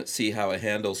 trying to see how it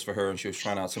handles for her, and she was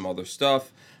trying out some other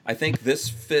stuff. I think this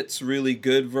fits really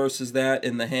good versus that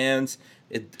in the hands.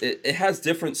 It has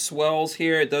different swells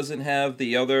here. It doesn't have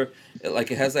the other, it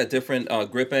has that different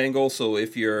grip angle. So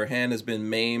if your hand has been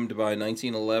maimed by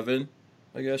 1911,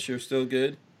 I guess you're still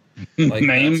good.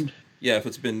 Maimed? Yeah, if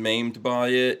it's been maimed by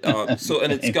it. And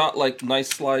it's got like nice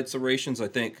slide serrations. I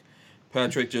think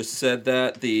Patrick just said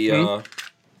that. The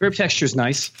grip texture's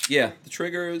nice. Yeah, the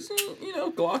trigger is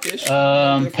Glockish.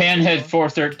 Panhead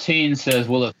 413 says,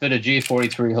 "Will it fit a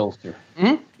G43 holster?"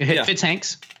 Mm-hmm. It fits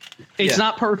Hank's. It's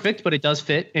not perfect, but it does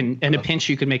fit. And a pinch,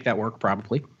 you could make that work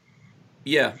probably.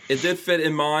 Yeah, it did fit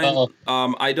in mine.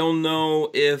 I don't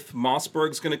know if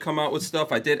Mossberg's going to come out with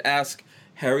stuff. I did ask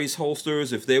Harry's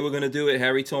holsters if they were going to do it.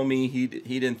 Harry told me he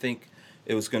didn't think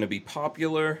it was going to be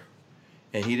popular,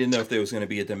 and he didn't know if there was going to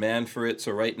be a demand for it.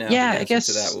 So right now, the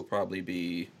answer to that will probably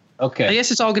be okay. I guess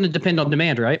it's all going to depend on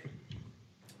demand, right?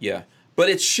 Yeah, but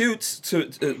it shoots to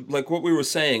like what we were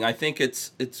saying. I think it's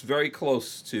very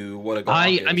close to what a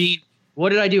Glock is. I mean, what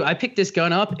did I do? I picked this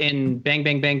gun up and bang,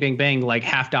 bang, bang, bang, bang, like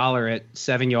 $50 at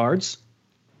 7 yards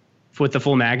with the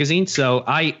full magazine. So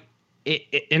I'm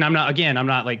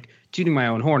not like tooting my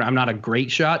own horn. I'm not a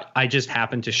great shot. I just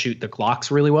happen to shoot the Glocks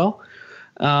really well.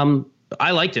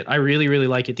 I liked it. I really, really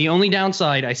like it. The only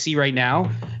downside I see right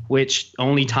now, which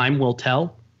only time will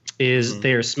tell, is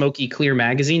their smoky clear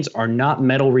magazines are not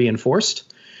metal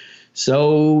reinforced.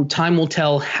 So time will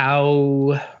tell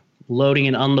how loading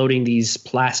and unloading these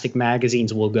plastic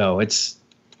magazines will go. It's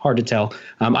hard to tell.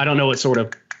 I don't know what sort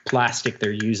of plastic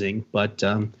they're using, but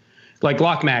like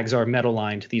Glock mags are metal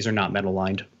lined. These are not metal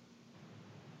lined.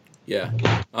 Yeah.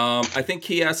 I think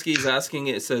Kioski's asking,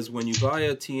 it says, when you buy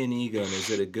a T&E gun, is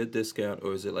it a good discount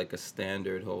or is it like a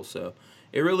standard wholesale?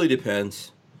 It really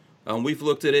depends. We've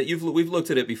looked at it. We've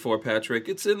looked at it before, Patrick.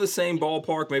 It's in the same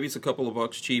ballpark. Maybe it's a couple of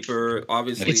bucks cheaper.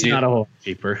 Obviously, it's not a whole lot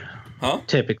cheaper. Huh?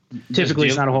 Typically,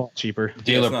 it's not a whole lot cheaper.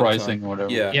 Dealer pricing, or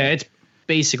whatever. Yeah, it's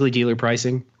basically dealer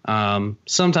pricing.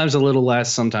 Sometimes a little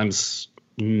less. Sometimes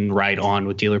right on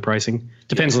with dealer pricing.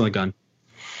 Depends on the gun.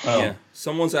 Yeah.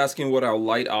 Someone's asking what our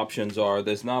light options are.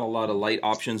 There's not a lot of light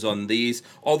options on these.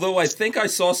 Although I think I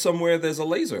saw somewhere there's a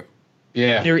laser.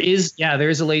 Yeah. There is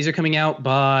a laser coming out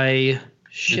by...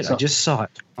 I just saw it.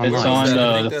 It's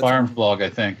on the Firearms blog, I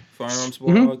think. Firearms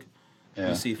blog? Yeah. Let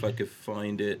me see if I could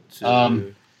find it.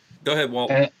 Go ahead,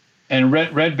 Walt. And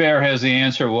Red Bear has the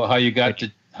answer how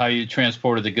you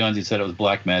transported the guns. He said it was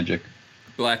black magic.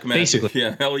 Black magic. Basically.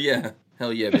 Yeah, hell yeah.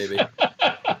 Hell yeah, baby.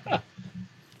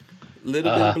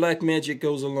 Little bit of black magic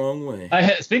goes a long way. I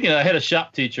had a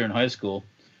shop teacher in high school,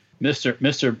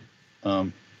 Mr.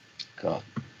 God.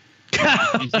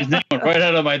 His name went right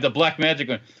out of the black magic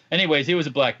one. Anyways, he was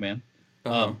a black man,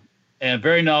 and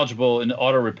very knowledgeable in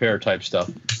auto repair type stuff.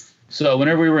 So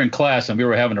whenever we were in class and we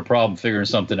were having a problem figuring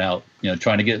something out,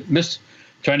 trying to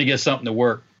get something to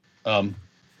work,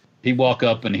 he'd walk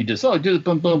up and he just do the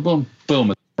boom, boom, boom,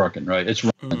 boom. It's working, right? It's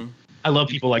running. Mm-hmm. I love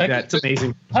people like that. It's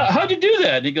amazing. How'd you do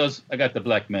that? And he goes, I got the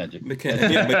black magic.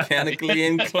 Mechanically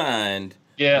inclined.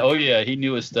 Yeah, oh yeah, he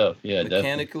knew his stuff. Yeah,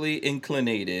 mechanically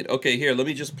inclinated. Okay, here, let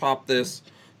me just pop this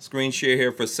screen share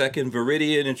here for a second.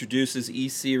 Viridian introduces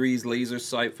E-Series laser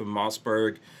sight from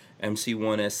Mossberg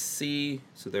MC1SC.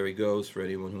 So there he goes for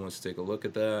anyone who wants to take a look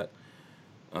at that.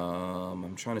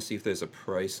 I'm trying to see if there's a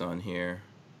price on here.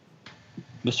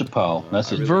 Mr. Powell,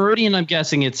 that's it. Viridian, I'm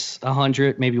guessing it's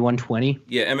 100, maybe 120.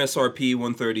 Yeah, MSRP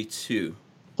 132.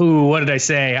 Ooh, what did I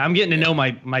say? I'm getting to know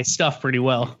my stuff pretty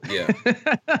well. Yeah.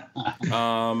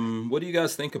 What do you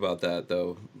guys think about that,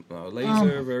 though?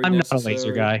 Laser, very I'm necessary. not a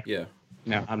laser guy. Yeah.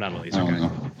 No, I'm not a laser guy.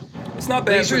 It's not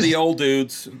bad for Lasers- the old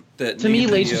dudes. That To me, need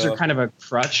the, lasers are kind of a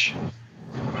crutch.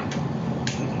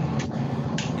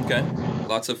 Okay.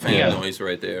 Lots of fan Yeah. noise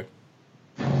right there.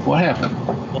 What happened?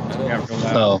 Yeah, real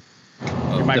loud.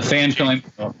 Oh, mic- the fan came.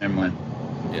 Oh, never mind.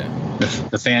 Yeah.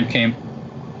 The fan came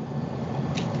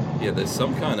Yeah, there's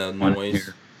some kind of on noise.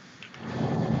 here.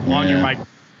 On your Yeah. mic.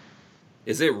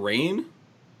 Is it rain?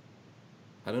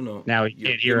 I don't know. Now you Your-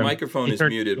 can't hear your him. microphone You is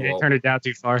turned- muted, you Walt. turned it down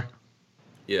too far.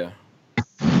 Yeah.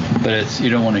 But it's you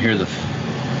don't want to hear the.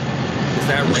 Is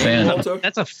that rain, fan. Walter?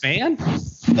 That's a fan?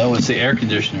 No, it's the air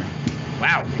conditioner.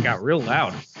 Wow, it got real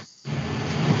loud.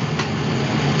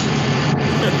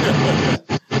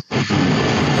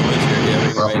 How much you're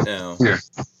hearing right now? Here.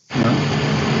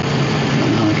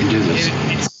 I can do this.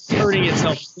 It's hurting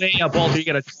itself way up, Walter. You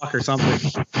gotta talk or something.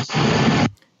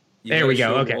 You There we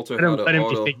gotta go. show Okay. Walter Let him- how to let him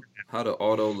auto, configure how to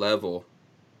auto level.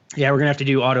 Yeah, we're gonna have to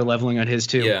do auto leveling on his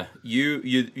too. Yeah, you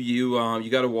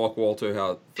got to walk Walter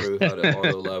through how to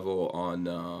auto level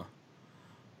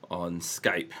on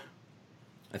Skype.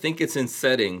 I think it's in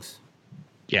settings.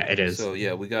 Yeah, it is. So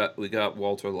yeah, we got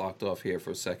Walter locked off here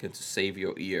for a second to save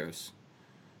your ears.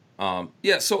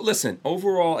 Yeah. So listen,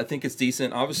 overall, I think it's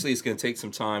decent. Obviously, it's going to take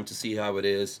some time to see how it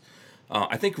is.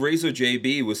 I think Razor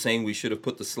JB was saying we should have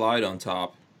put the slide on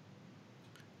top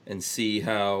and see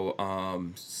how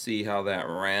that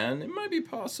ran. It might be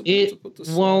possible to It put the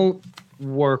slide. won't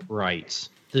work right.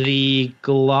 The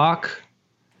Glock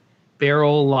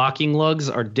barrel locking lugs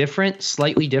are different,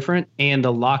 slightly different, and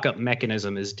the lockup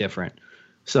mechanism is different.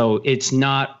 So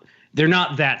they're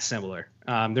not that similar.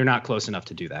 They're not close enough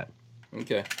to do that.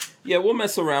 Okay. Yeah, we'll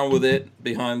mess around with it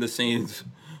behind the scenes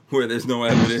where there's no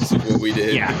evidence of what we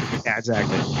did. Yeah,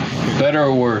 exactly. Better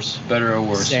or worse? Better or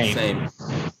worse? Same.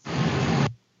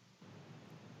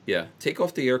 Yeah, take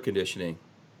off the air conditioning.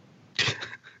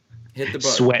 Hit the button.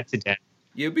 Sweat to death.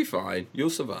 You'll be fine. You'll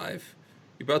survive.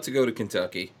 You're about to go to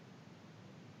Kentucky.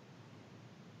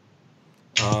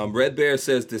 Red Bear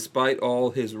says, despite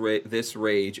all his this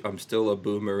rage, I'm still a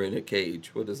boomer in a cage.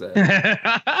 What is that?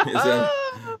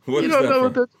 What You is don't that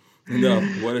know from? what No,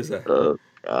 what is that? God,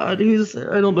 I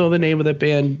don't know the name of that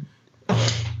band.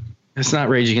 It's not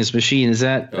Rage Against the Machine. Is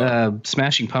that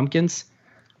Smashing Pumpkins?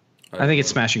 I think it's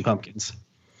Smashing Pumpkins.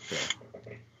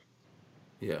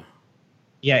 Yeah.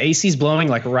 Yeah, AC's blowing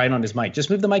like right on his mic. Just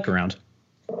move the mic around.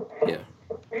 Yeah.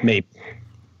 Maybe.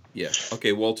 Yeah.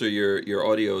 Okay, Walter, your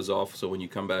audio is off, so when you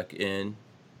come back in,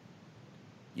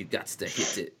 you got to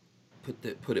hit it.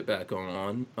 Put it back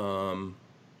on.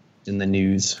 In the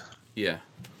news. Yeah.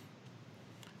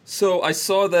 So I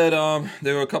saw that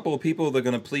there were a couple of people that are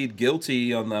going to plead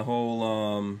guilty on that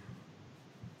whole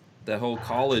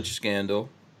college scandal.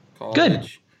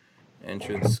 College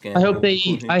entrance scandal. I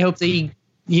hope they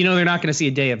they're not going to see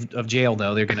a day of jail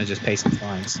though. They're going to just pay some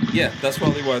fines. Yeah, that's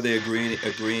probably why they're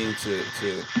agreeing to.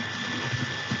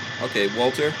 Okay,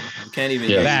 Walter, you can't even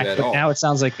hear you Back, at but all. now it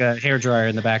sounds like a hairdryer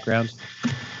in the background.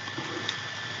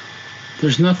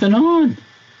 There's nothing on.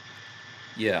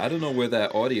 Yeah, I don't know where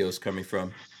that audio is coming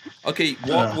from. Okay,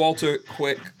 walk Walter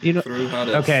quick through how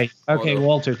to. Okay, auto.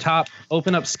 Walter,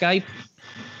 open up Skype,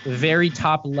 very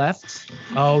top left.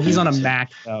 Oh, he's on a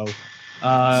Mac though. So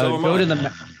am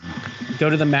I. Go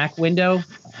to the Mac window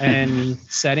and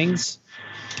settings.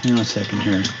 Hang on a second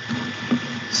here.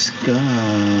 Sky.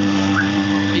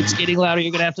 It's getting louder.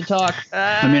 You're gonna have to talk.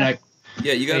 I mean,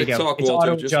 Yeah, you got There to you go. talk, It's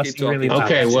Walter. auto Just keep adjusting talking. really loud.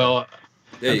 okay. Well,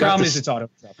 There The you go. problem the- is it's auto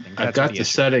adjusting. I've got the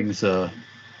settings. So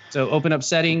open up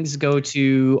settings, go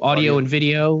to audio and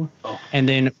video, and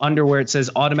then under where it says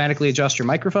automatically adjust your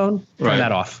microphone, turn Right.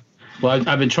 that off. Well,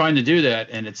 I've been trying to do that,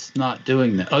 and it's not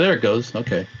doing that. Oh, there it goes.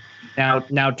 Okay. Now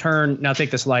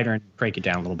take the slider and crank it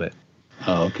down a little bit.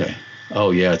 Oh, okay.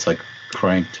 Oh, yeah, it's like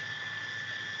cranked.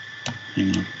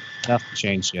 Hang on. Nothing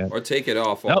changed yet. Or take it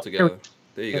off Nope, altogether.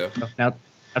 There you go. Now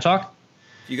talk.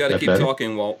 You got to That keep better?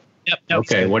 talking, Walt. Yep.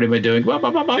 Okay, what am I doing? You're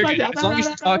good. As long as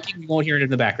you're talking, we won't hear it in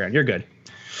the background. You're good.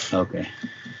 Okay.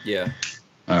 Yeah,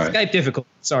 All right. Skype difficult.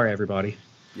 Sorry, everybody.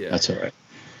 yeah. That's all right.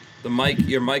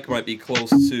 Your mic might be close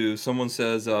to. Someone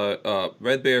says,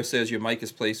 Red Bear says your mic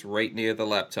is placed right near the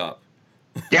laptop.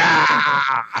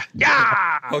 Yeah.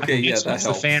 Okay, yeah, It's that the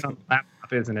helps. fan on the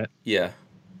laptop, isn't it? Yeah,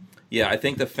 I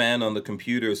think the fan on the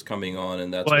computer is coming on,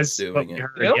 and that's what's doing what we it.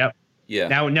 heard. Yep. Yeah,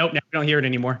 Now we don't hear it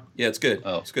anymore. yeah, it's good.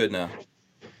 Oh. It's good now.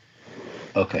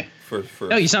 Okay. For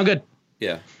No, you sound good.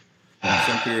 yeah,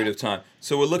 some period of time.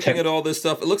 So we're looking at all this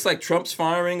stuff. It looks like Trump's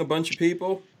firing a bunch of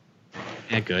people.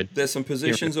 Yeah, good. There's some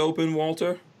positions open,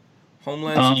 Walter.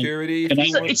 Homeland Security. Can if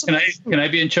you want. can I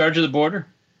be in charge of the border?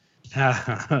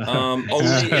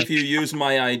 Only if you use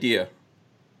my idea.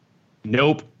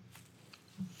 Nope.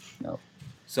 No.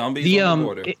 Zombies on the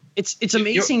border. It's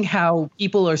amazing how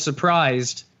people are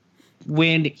surprised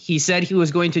when he said he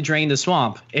was going to drain the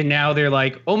swamp, and now they're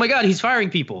like, "Oh my God, he's firing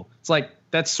people." It's like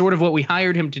that's sort of what we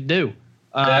hired him to do.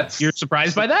 You're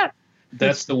surprised by that?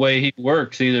 That's the way he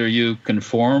works. Either you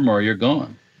conform or you're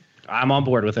gone. I'm on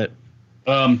board with it.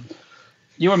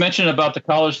 You were mentioning about the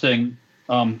college thing.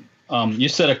 You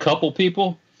said a couple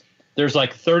people. There's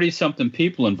like 30-something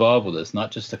people involved with this,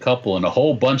 not just a couple, and a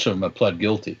whole bunch of them have pled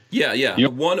guilty. Yeah.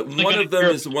 One of them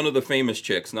is one of the famous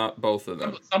chicks, not both of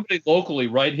them. Somebody locally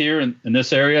right here in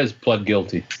this area has pled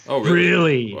guilty. Oh, really?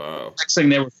 Really? Wow. Next thing,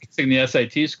 they were fixing the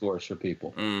SAT scores for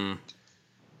people.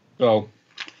 So.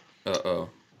 Uh-oh.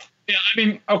 Yeah, I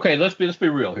mean, okay, let's be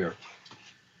real here.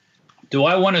 Do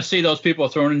I want to see those people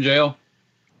thrown in jail?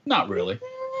 Not really.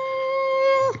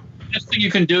 The best thing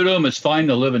you can do to them is find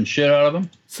the living shit out of them.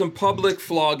 Some public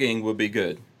flogging would be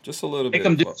good. Just a little Make bit.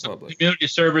 them do some community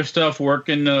service stuff,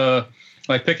 working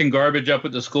like picking garbage up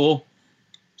at the school,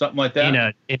 something like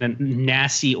that. In a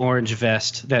nasty orange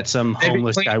vest that some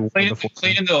homeless guy wore before.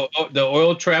 Cleaning the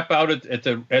oil trap out at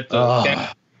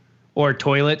the or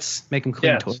toilets. Make them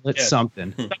clean toilets. Yes.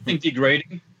 Something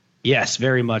degrading. Yes,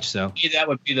 very much so. That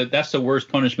would be that's the worst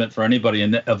punishment for anybody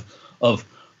of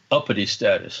uppity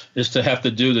status, is to have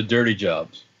to do the dirty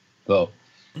jobs. So,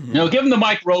 give him to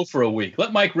Mike Rowe for a week.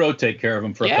 Let Mike Rowe take care of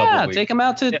him for a couple of weeks. Take him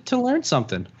out to learn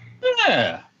something.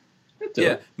 Yeah.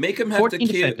 Make him have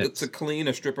to clean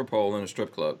a stripper pole in a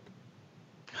strip club.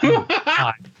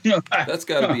 That's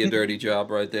got to be a dirty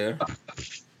job right there.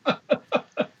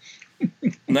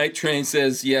 Night Train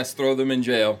says, yes, throw them in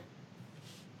jail.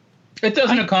 It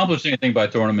doesn't accomplish anything by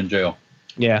throwing them in jail.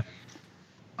 Yeah.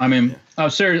 I mean,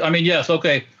 I'm serious. I mean, yes,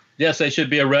 okay. Yes, they should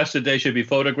be arrested. They should be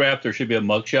photographed. There should be a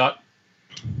mugshot.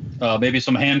 Maybe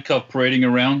some handcuff parading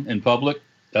around in public.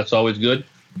 That's always good.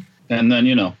 And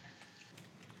then,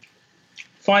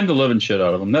 find the living shit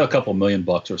out of them. They're a couple $1 million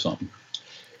or something.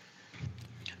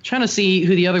 Trying to see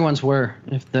who the other ones were,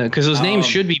 because those names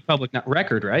should be public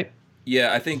record, right?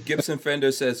 Yeah, I think Gibson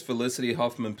Fender says Felicity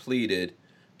Huffman pleaded,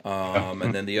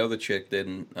 and then the other chick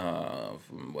didn't.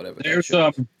 Whatever.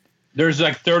 There's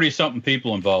like 30-something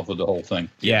people involved with the whole thing.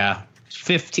 Yeah.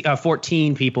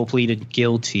 14 people pleaded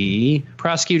guilty.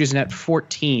 Prosecutors net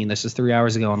 14. This is 3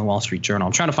 hours ago on the Wall Street Journal.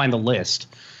 I'm trying to find the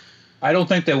list. I don't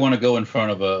think they want to go in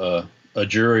front of a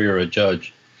jury or a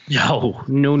judge. No.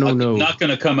 Not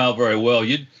going to come out very well.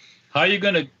 How are you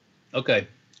going to? Okay,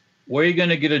 where are you going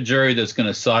to get a jury that's going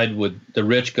to side with the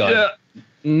rich guy? Yeah.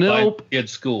 Nope.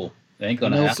 Kid's school. They ain't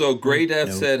going to happen. So Grey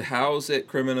Death said, how is it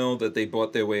criminal that they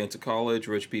bought their way into college?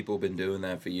 Rich people have been doing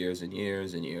that for years and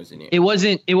years and years and years.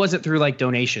 It wasn't through like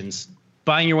donations.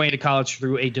 Buying your way into college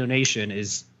through a donation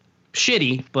is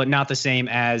shitty, but not the same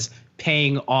as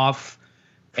paying off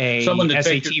a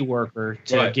SAT worker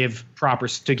to give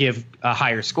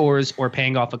higher scores, or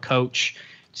paying off a coach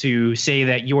to say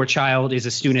that your child is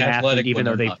a student athlete, even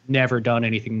though they've never done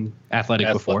anything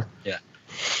athletic before. Yeah.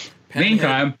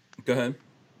 Meantime, go ahead.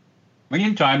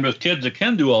 Meantime, there's kids that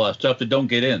can do all that stuff that don't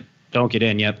get in.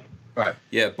 Yep. Right.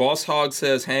 Yeah, Boss Hog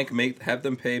says, Hank, have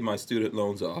them pay my student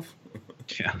loans off.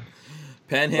 Yeah.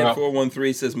 Panhand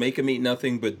 413 says, make them eat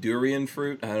nothing but durian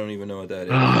fruit. I don't even know what that is.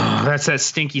 That's that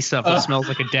stinky stuff that smells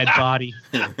like a dead body.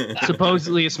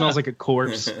 Supposedly it smells like a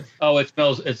corpse. Oh,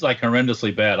 it's like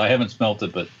horrendously bad. I haven't smelt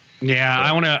it, but yeah,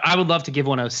 I would love to give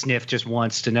one a sniff just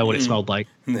once to know what it smelled like.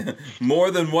 More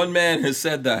than one man has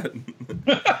said that.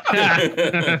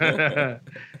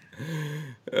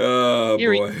 Oh,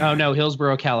 boy. Oh, no,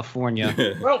 Hillsborough,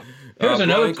 California. Well, here's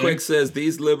another Brian Quick says,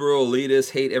 these liberal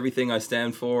elitists hate everything I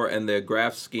stand for, and their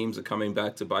graft schemes are coming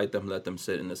back to bite them. Let them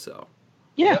sit in the cell.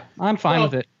 Yeah, I'm fine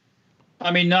with it.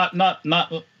 I mean, not.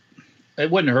 It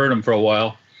wouldn't hurt them for a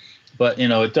while, but,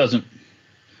 it doesn't.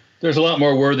 There's a lot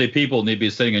more worthy people need to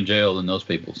be sitting in jail than those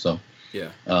people. So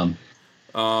yeah.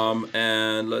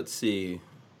 And let's see.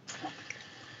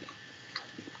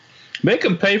 Make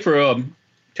them pay for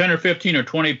 10 or 15 or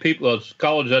 20 people's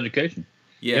college education.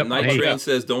 Yeah, Night Train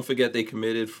says, don't forget they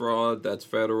committed fraud. That's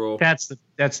federal. That's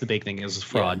the big thing is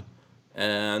fraud.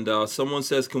 Yeah. And someone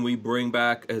says, can we bring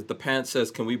back? The Pants says,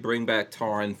 can we bring back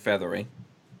tar and feathering?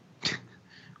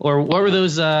 Or what were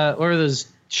those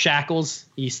shackles?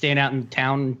 You stand out in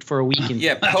town for a week and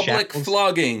public shackles.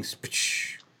 Floggings.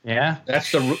 Yeah,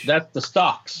 that's the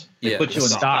stocks. They put you in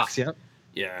stocks. Yep.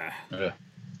 Yeah.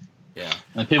 Yeah.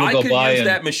 And people I go could by use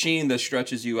that machine that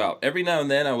stretches you out. Every now and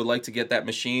then, I would like to get that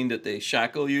machine that they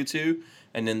shackle you to,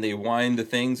 and then they wind the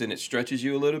things and it stretches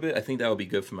you a little bit. I think that would be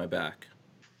good for my back.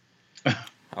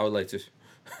 I would like to.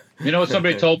 You know what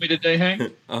somebody told me today,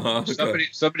 Hank?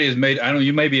 Somebody has made. I don't know.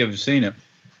 You maybe have seen it.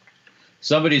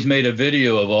 Somebody's made a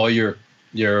video of all your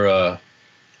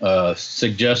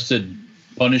suggested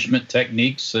punishment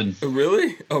techniques and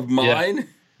Really? Of mine?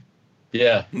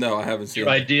 yeah, No, I haven't seen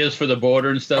your it. ideas for the border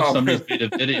and stuff. Oh. Somebody's made a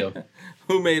video.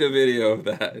 Who made a video of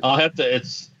that? I'll have to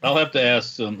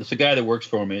ask. It's a guy that works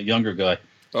for me, a younger guy.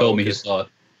 Told me he okay. saw it.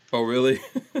 Oh, really?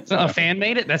 So a fan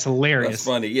made it. That's hilarious. That's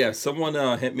funny. Yeah, someone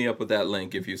hit me up with that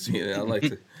link if you've seen it. I'd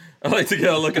like to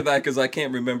get a look at that because I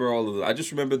can't remember all of it. I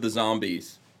just remember the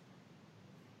zombies.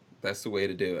 That's the way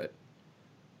to do it.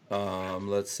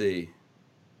 Let's see.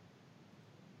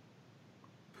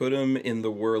 Put him in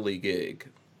the whirligig,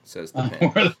 says the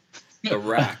man. The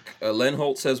rack. Len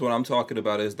Holt says what I'm talking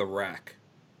about is the rack.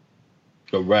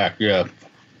 The rack, yeah.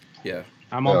 Yeah.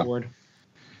 I'm on board.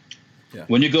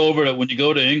 When you go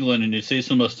to England and you see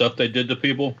some of the stuff they did to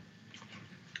people,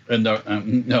 and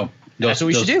That's what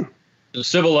we should do. The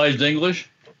civilized English,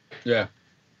 yeah.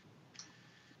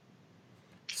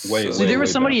 So So there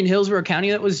was somebody in Hillsborough County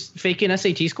that was faking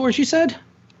SAT scores. You said.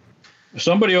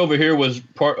 Somebody over here was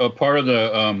part of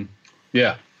the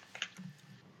yeah.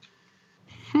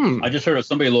 I just heard of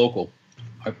somebody local.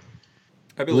 I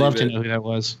believe Love it. to know who that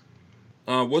was.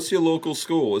 What's your local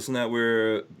school? Isn't that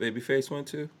where Babyface went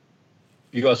to?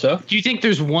 You got stuff? Do you think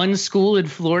there's one school in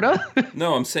Florida?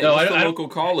 No, I'm saying No, what's I the don't- local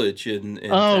college in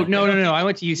Oh Tampa? no! I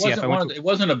went to UCF. It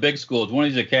wasn't a big school. It's one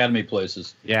of these academy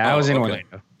places. Yeah, I was in okay.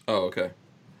 Orlando. Oh, okay.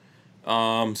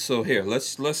 So here,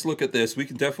 let's look at this. We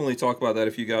can definitely talk about that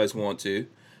if you guys want to.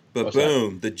 But What's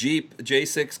boom, the Jeep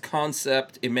J6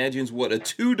 concept imagines what a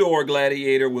two-door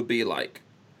Gladiator would be like.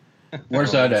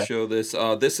 Where's that at? Show this.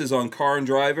 This is on Car and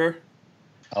Driver.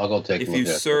 I'll go take If a look you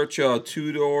at it. search a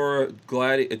two-door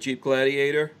Jeep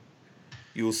Gladiator,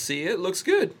 you will see it. Looks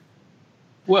good.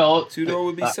 Well, Two-door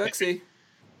would be sexy.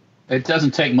 it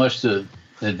doesn't take much to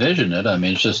envision it. I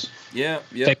mean, it's just Yeah.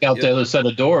 take out the other set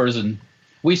of doors, and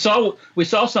we saw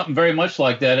something very much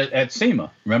like that at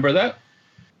SEMA. Remember that?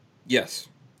 Yes.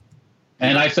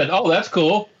 And I said, "Oh, that's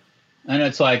cool." And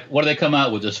it's like, what do they come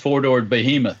out with? This four-door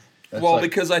behemoth. That's Well, like-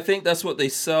 because I think that's what they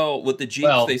sell with the Jeeps.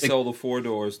 Well, they sell the four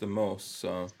doors the most.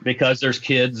 So because there's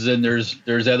kids and there's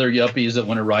other yuppies that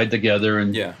want to ride together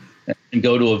and yeah. and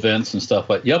go to events and stuff.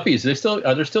 But yuppies,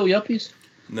 are there still yuppies?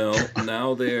 No,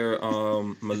 now they're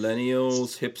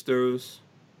millennials, hipsters.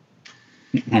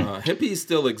 Hippies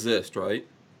still exist, right?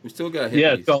 We still got hippies.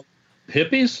 Yeah, so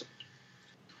hippies.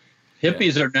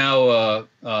 Hippies are now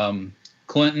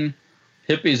Clinton.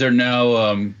 Hippies are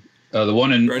now the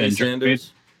one in Bernie Germany,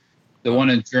 Sanders. the one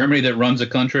in Germany that runs the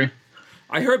country.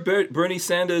 I heard Bernie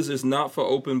Sanders is not for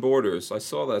open borders. I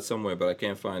saw that somewhere, but I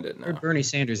can't find it now. Bernie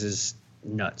Sanders is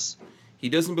nuts. He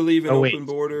doesn't believe in Oh, wait. open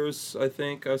borders. I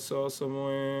think I saw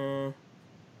somewhere.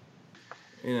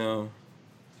 You know.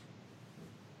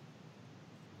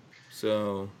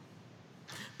 So.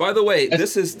 By the way,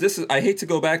 this is. I hate to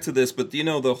go back to this, but you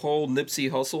know the whole Nipsey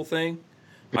Hussle thing.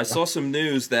 I saw some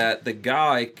news that the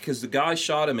guy, because the guy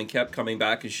shot him and kept coming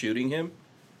back and shooting him.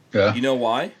 Yeah. You know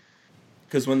why?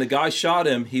 Because when the guy shot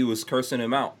him, he was cursing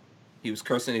him out. He was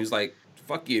cursing. He was like,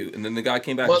 "Fuck you," and then the guy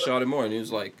came back and shot him more, and he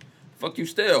was like, "Fuck you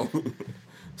still."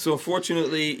 So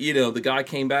unfortunately, you know, the guy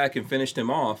came back and finished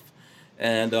him off,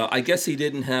 and I guess he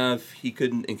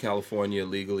couldn't in California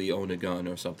legally own a gun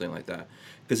or something like that.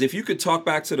 Because if you could talk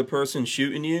back to the person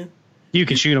shooting you, You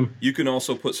can shoot him. you can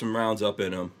also put some rounds up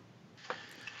in him.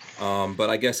 But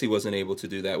I guess he wasn't able to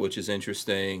do that, which is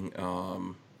interesting.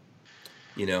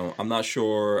 You know, I'm not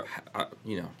sure.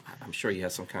 I'm sure he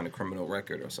has some kind of criminal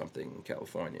record or something in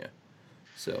California.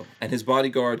 So, and his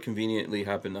bodyguard conveniently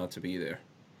happened not to be there.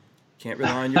 Can't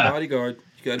rely on your bodyguard.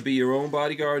 You got to be your own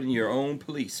bodyguard and your own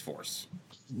police force.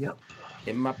 Yep.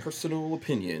 In my personal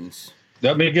opinions.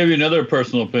 Let me give you another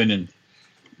personal opinion.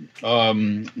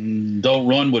 Don't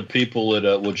run with people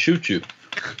that would shoot you.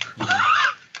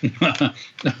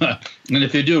 And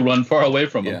if you do, run far away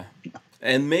from them. Yeah.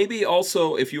 And maybe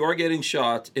also, if you are getting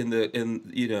shot and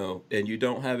you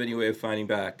don't have any way of fighting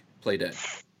back, play dead.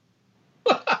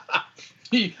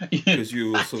 Because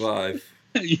you will survive.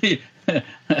 You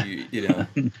know.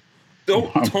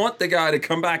 Don't taunt the guy to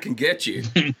come back and get you.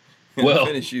 And Well.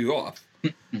 finish you off.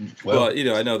 Well, But, you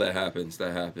know, I know that happens.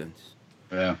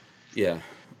 yeah. Yeah.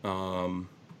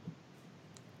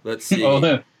 Let's see.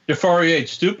 Oh, Defariate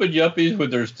stupid yuppies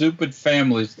with their stupid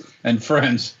families and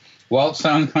friends. Walt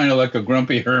sounds kind of like a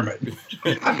grumpy hermit.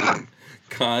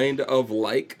 Kind of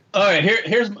like. All right,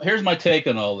 here's my take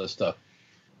on all this stuff.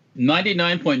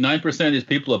 99.9% of these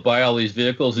people that buy all these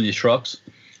vehicles and these trucks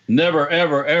never,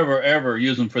 ever, ever, ever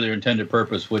use them for their intended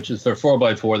purpose, which is their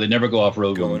 4x4. They never go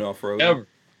off-road. Going off-roading.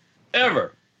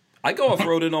 Ever. I go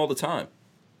off-roading all the time.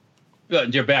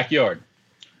 In your backyard.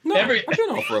 No, Every- I've been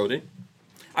off-roading.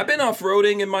 I've been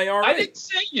off-roading in my R8. I didn't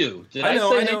say you. Did I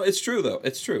know. say I know. It's true though.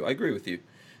 It's true. I agree with you.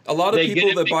 A lot of They get people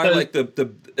it that buy because- like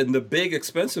the big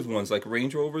expensive ones, like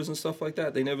Range Rovers and stuff like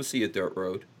that, they never see a dirt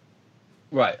road.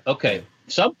 Right. Okay.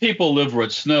 Some people live where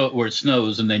it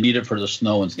snows, and they need it for the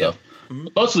snow and stuff. Mhm.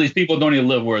 Most of these people don't even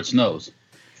live where it snows.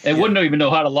 They Yeah. wouldn't even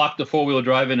know how to lock the four-wheel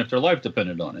drive in if their life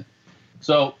depended on it.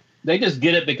 So they just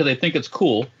get it because they think it's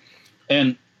cool,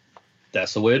 and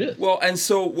that's the way it is. Well, and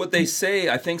so what they say,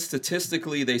 I think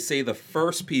statistically, they say the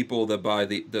first people that buy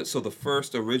the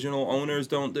first original owners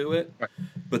don't do it, Right.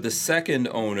 but the second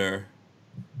owner,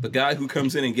 the guy who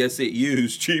comes in and gets it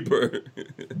used cheaper.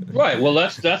 Right. Well,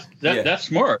 that's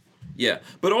smart. Yeah,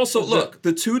 but also look,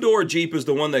 the 2-door Jeep is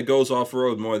the one that goes off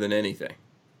road more than anything.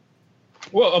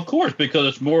 Well, of course, because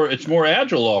it's more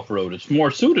agile off-road. It's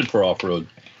more suited for off-road.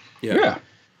 Yeah.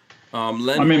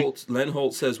 Len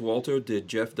Holt says, Walter, did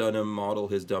Jeff Dunham model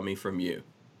his dummy from you?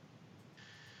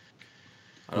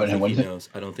 I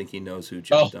don't think he knows who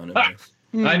Jeff Dunham is.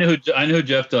 I know who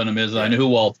Jeff Dunham is. I know who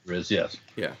Walter is. Yes.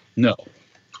 Yeah. No.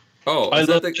 Oh, is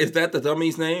that the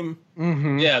dummy's name?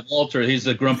 Mm-hmm. Yeah, Walter. He's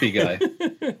a grumpy guy.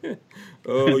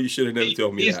 Oh, you should have never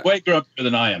told me He's that. way grumpier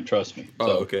than I am. Trust me. Oh,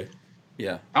 So, okay.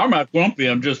 Yeah. I'm not grumpy.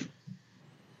 I'm just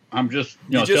You're just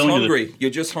telling hungry.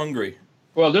 You're just hungry.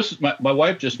 Well, this is my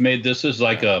wife just made this. Is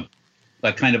like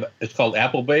it's called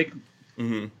apple bake.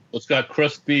 Mm-hmm. It's got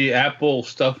crispy apple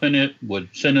stuff in it with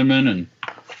cinnamon and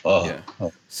Yeah.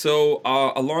 So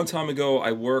a long time ago,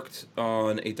 I worked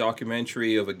on a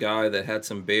documentary of a guy that had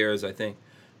some bears. I think,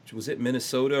 was it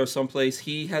Minnesota or someplace?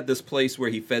 He had this place where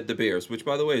he fed the bears, which,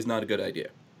 by the way, is not a good idea.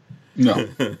 No.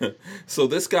 So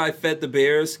this guy fed the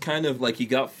bears, kind of like he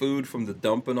got food from the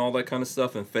dump and all that kind of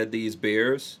stuff, and fed these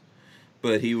bears.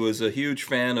 But he was a huge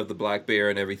fan of the black bear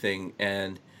and everything,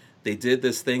 and they did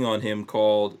this thing on him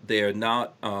called they're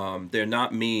not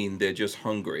mean, they're just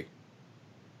hungry.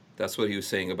 That's what he was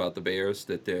saying about the bears,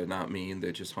 that they're not mean,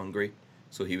 they're just hungry.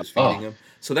 So he was feeding them.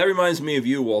 So that reminds me of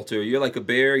you, Walter. You're like a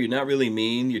bear, you're not really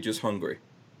mean, you're just hungry.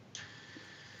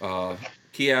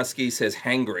 Kioski says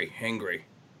hangry.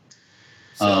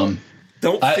 So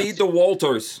don't feed the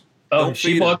Walters. Don't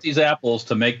She feed bought them. these apples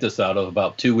to make this out of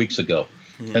about 2 weeks ago.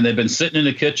 And they've been sitting in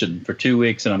the kitchen for 2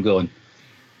 weeks, and I'm going,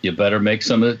 you better make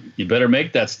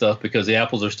that stuff because the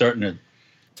apples are starting to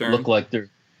Turn. look like they're,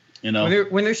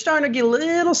 When they're starting to get a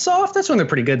little soft, that's when they're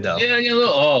pretty good, though.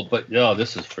 Yeah,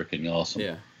 this is freaking awesome.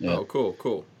 Yeah. Yeah. Oh,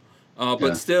 cool. But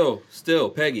Yeah. still,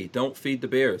 Peggy, don't feed the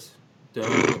bears.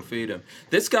 Don't feed them.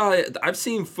 This guy, I've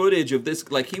seen footage of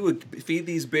this. Like, he would feed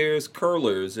these bears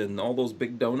curlers and all those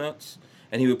big donuts,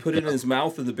 and he would put it in his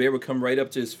mouth, and the bear would come right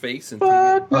up to his face and take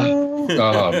it.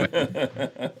 Oh,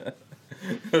 man.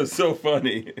 It was so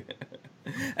funny.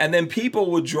 And then people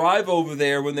would drive over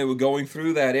there when they were going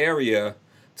through that area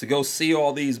to go see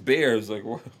all these bears. Like,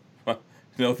 what?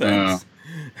 No thanks.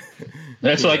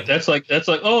 That's like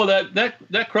oh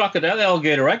that crocodile, that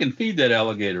alligator, I can feed that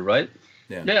alligator, right?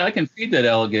 Yeah, I can feed that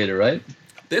alligator, right?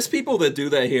 There's people that do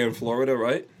that here in Florida,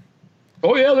 right?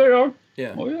 Oh yeah, there are.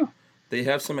 Yeah. Oh yeah. They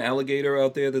have some alligator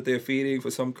out there that they're feeding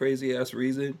for some crazy ass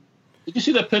reason. Did you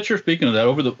see that picture? Speaking of that,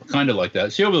 over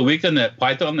the weekend that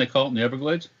python they call it in the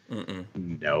Everglades? Mm-mm.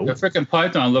 No. The freaking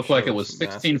python looked like it Sure, was it's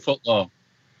 16 massive. foot long.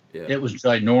 Yeah. It was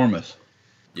ginormous.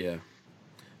 Yeah.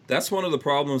 That's one of the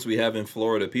problems we have in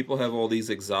Florida. People have all these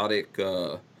exotic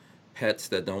pets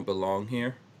that don't belong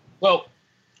here. Well,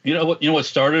 you know what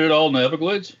started it all in the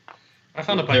Everglades? I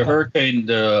found a The hurricane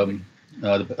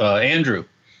Andrew.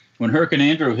 When Hurricane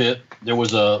Andrew hit, there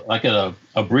was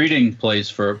a breeding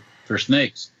place for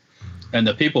snakes, and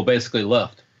the people basically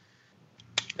left.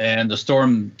 And the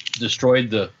storm destroyed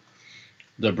the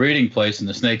breeding place, and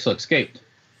the snakes escaped.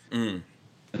 Mm.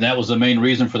 And that was the main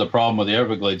reason for the problem with the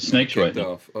Everglades snakes right Kicked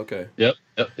now. off. Okay. Yep.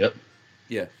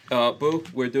 Yeah. Boo,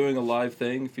 we're doing a live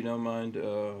thing. If you don't mind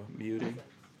muting.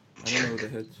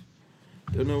 I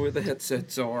don't know where the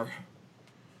headsets are.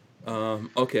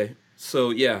 Okay. So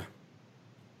yeah.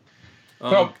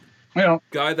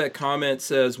 Guy that comment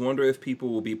says, wonder if people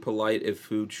will be polite if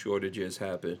food shortages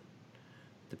happen.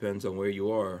 Depends on where you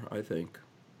are, I think.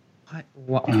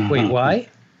 Wait, why?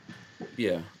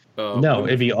 Yeah. No,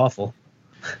 it'd be awful.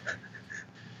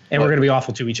 And we're going to be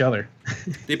awful to each other.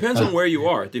 Depends on where you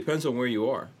are. Depends on where you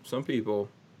are. Some people,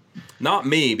 not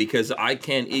me, because I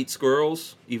can't eat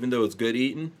squirrels, even though it's good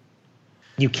eating.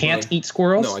 You can't eat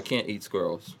squirrels? No, I can't eat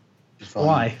squirrels.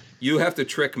 Why? You have to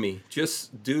trick me.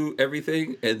 Just do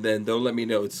everything, and then don't let me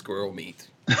know it's squirrel meat.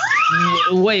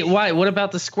 Wait, why? What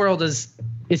about the squirrel?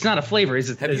 It's not a flavor. Is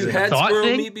it? Have is you it a had thought squirrel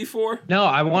thing? meat before? No,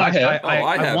 I want. I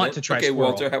want haven't. to try Okay, squirrel.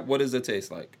 Walter, what does it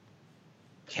taste like?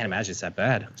 Can't imagine it's that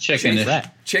bad. Chicken. What's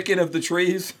that? Chicken of the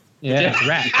trees? Yeah, it's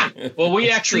rat. Well, we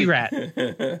Tree actually rat.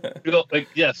 like,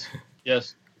 yes,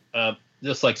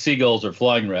 just like seagulls or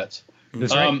flying rats.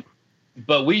 That's right.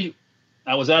 But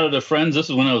I was out at a friend's. This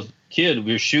is when I was a kid.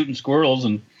 We were shooting squirrels,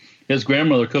 and his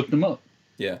grandmother cooked them up.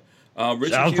 Yeah.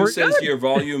 Richard Sounds Hughes pretty says good. your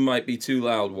volume might be too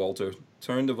loud, Walter.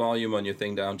 Turn the volume on your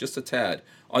thing down just a tad.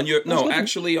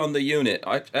 Actually on the unit.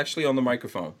 Actually on the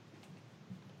microphone.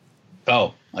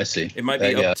 Oh, I see. It might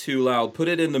be up too loud. Put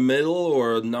it in the middle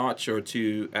or a notch or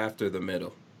two after the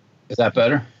middle. Is that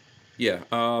better? Yeah.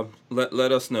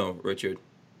 Let us know, Richard.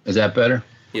 Is that better?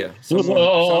 Yeah. Sounds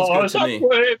good to me.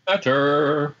 Way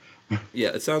better. Yeah,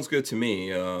 it sounds good to me.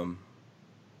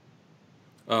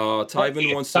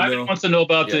 Tyven wants to know.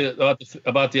 About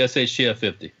the SHTF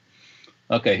 50.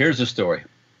 Okay, here's the story.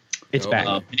 It's back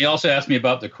He also asked me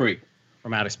about the creek.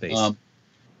 from outer space.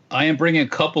 I am bringing a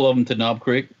couple of them to Knob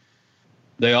Creek.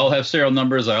 They all have serial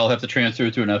numbers. I all have to transfer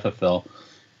through an FFL.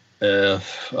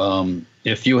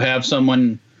 If you have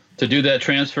someone to do that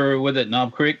transfer with at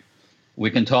Knob Creek, we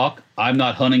can talk. I'm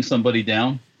not hunting somebody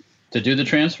down to do the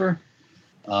transfer.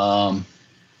 That's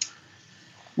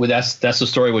the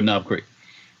story with Knob Creek.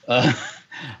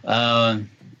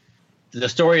 The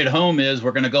story at home is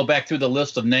we're going to go back through the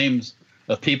list of names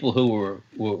of people who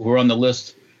were on the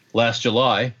list last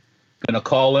July. Going to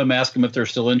call them, ask them if they're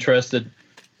still interested,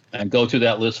 and go through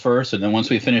that list first. And then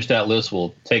once we finish that list,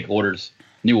 we'll take orders,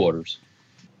 new orders.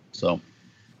 So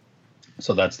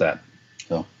that's that.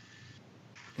 So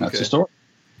that's the story.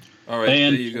 All right,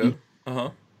 and, there you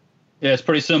go. Yeah, it's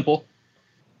pretty simple.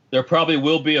 There probably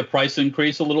will be a price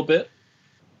increase a little bit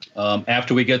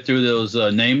after we get through those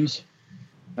names.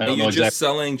 I don't know exactly. Just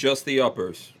selling just the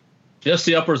uppers? Just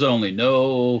the uppers only.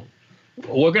 No,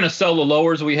 we're going to sell the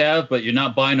lowers we have, but you're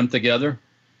not buying them together.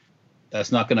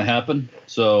 That's not going to happen.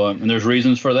 So, and there's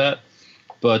reasons for that.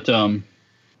 But and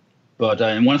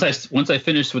once I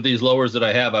finish with these lowers that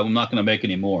I have, I'm not going to make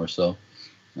any more. So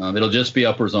it'll just be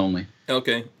uppers only.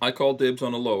 Okay, I call dibs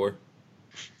on a lower.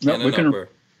 No, and an upper.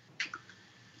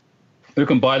 We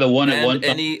can buy the one and at one time.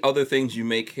 Any other things you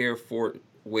make here Fort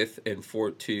with and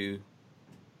Fort 2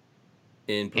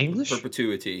 in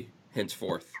perpetuity,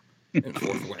 henceforth. And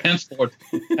forthwith. Henceforth.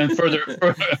 And further.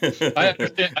 I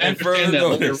understand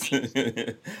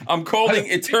that. I'm calling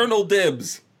eternal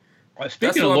dibs. Speaking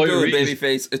That's of what I'm lawyer doing,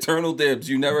 babyface. Eternal dibs.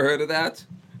 You never heard of that?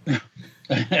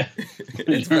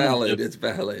 It's valid. It's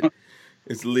valid.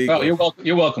 It's legal. Oh,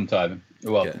 you're welcome, Tyven.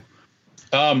 You're welcome.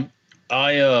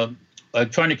 Yeah. I'm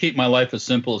trying to keep my life as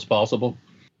simple as possible,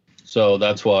 so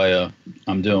that's why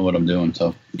I'm doing what I'm doing.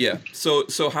 So yeah. So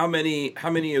how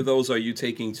many of those are you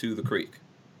taking to the creek?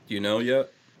 Do you know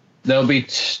yet? There'll be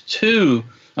two.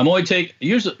 I'm only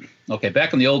usually. Okay,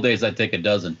 back in the old days, I'd take a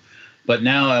dozen, but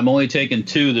now I'm only taking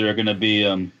two that are going to be,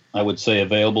 I would say,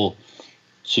 available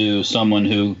to someone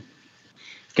who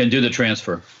can do the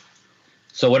transfer.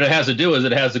 So what it has to do is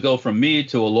it has to go from me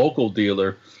to a local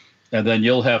dealer, and then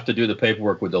you'll have to do the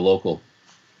paperwork with the local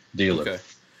dealer. Okay.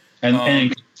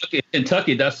 And in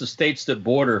Kentucky, that's the states that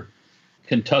border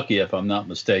Kentucky, if I'm not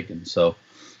mistaken. So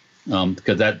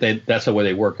because that's the way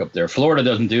they work up there. Florida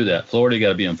doesn't do that. Florida, you got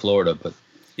to be in Florida. But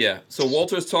yeah. So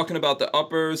Walter's talking about the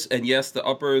uppers, and yes, the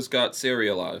uppers got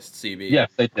serialized. CB. Yes,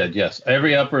 they did. Yes,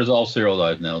 every upper is all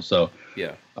serialized now. So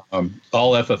yeah.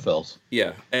 All FFLs.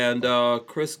 Yeah, and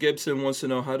Chris Gibson wants to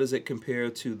know, how does it compare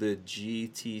to the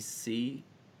GTC?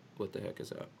 What the heck is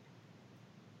that?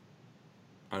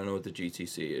 I don't know what the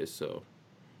GTC is, so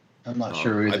I'm not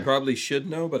sure either. I probably should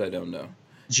know, but I don't know.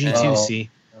 G2C.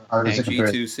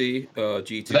 G2C,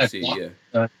 G2C,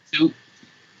 yeah.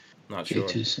 Not sure.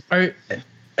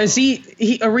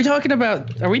 Are we talking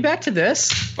about? Are we back to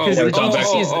this? Okay. Is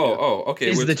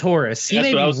the Taurus? He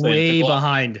may be way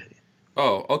behind.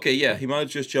 Oh, okay, yeah. He might have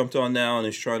just jumped on now and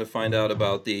is trying to find out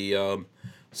about the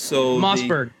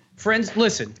Mossberg. Friends,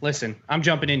 listen. I'm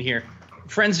jumping in here.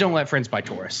 Friends don't let friends buy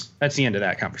Taurus. That's the end of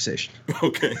that conversation.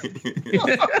 Okay.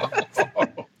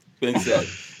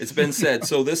 It's been said.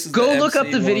 So this is Go look up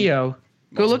the video.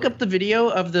 Go look up the video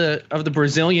of the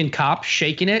Brazilian cop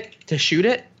shaking it to shoot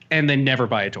it, and then never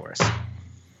buy a Taurus.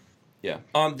 Yeah.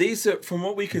 These are, from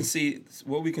what we can see, the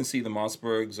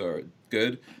Mossbergs are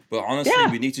good, but honestly,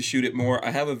 we need to shoot it more. I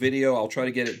have a video. I'll try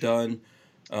to get it done.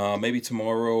 Maybe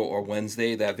tomorrow or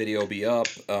Wednesday. That video will be up.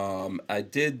 I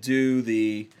did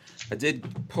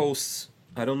post.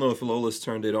 I don't know if Lola's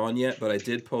turned it on yet, but I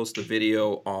did post a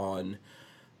video on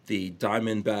the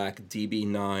Diamondback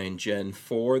DB9 Gen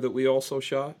 4 that we also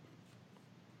shot.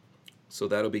 So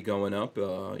that'll be going up.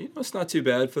 It's not too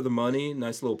bad for the money.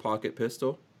 Nice little pocket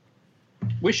pistol.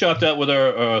 We shot that with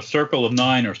our Circle of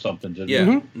 9 or something, didn't we?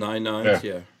 Yeah, 9 9s,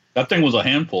 yeah. That thing was a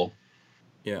handful.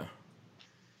 Yeah.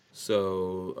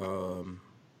 So,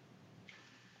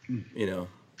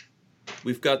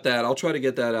 we've got that. I'll try to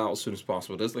get that out as soon as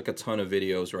possible. There's like a ton of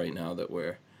videos right now that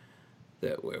we're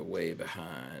way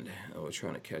behind. And we're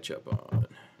trying to catch up on.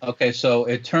 Okay, so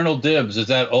Eternal Dibs, is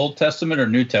that Old Testament or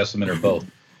New Testament or both?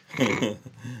 Or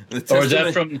is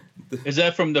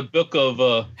that from the book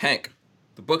of Hank?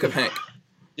 The book of Hank.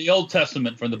 The Old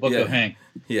Testament from the book of Hank.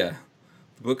 Yeah.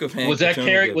 The book of Hank. Was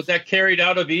that carried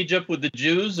out of Egypt with the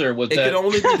Jews, or was it that? It could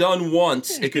only be done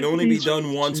once. It could only be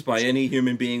done once by any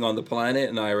human being on the planet,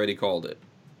 and I already called it.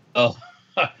 Oh,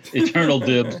 Eternal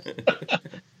Dibs.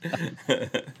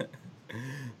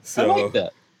 So, I like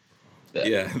that.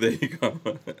 Yeah, there you go.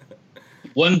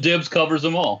 One dibs covers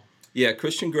them all. Yeah,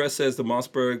 Christian Gress says the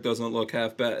Mossberg doesn't look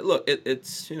half bad. Look,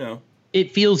 it's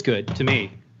It feels good to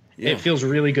me. Yeah. It feels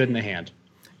really good in the hand.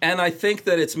 And I think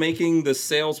that it's making the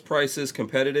sales prices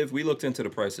competitive. We looked into the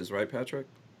prices, right, Patrick?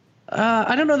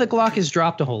 I don't know that Glock has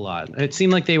dropped a whole lot. It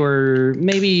seemed like they were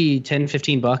maybe $10,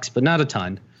 $15, but not a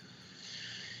ton.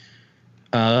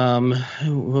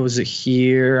 What was it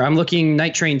here?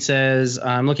 Night Train says,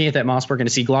 I'm looking at that Mossberg and I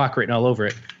see Glock written all over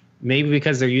it. Maybe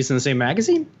because they're using the same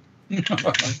magazine?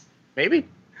 Maybe.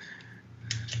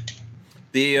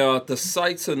 The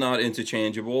sights are not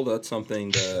interchangeable. That's something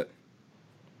that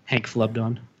Hank flubbed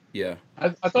on. Yeah. I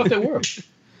thought they were.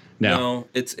 No,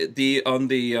 it's on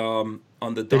the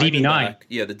DB9.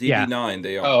 Yeah, the DB9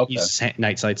 they are. Oh, okay. Uses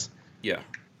night sights. Yeah.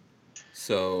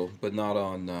 So, but not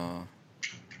on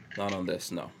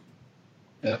this, no.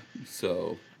 Yeah.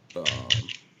 So,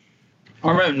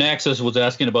 Armament Naxos was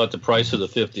asking about the price of the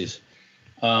 50s.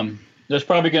 There's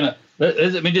probably gonna.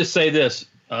 Let me just say this: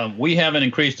 we haven't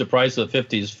increased the price of the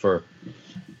 50s for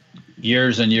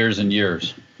years and years and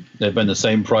years. They've been the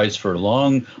same price for a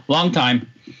long time.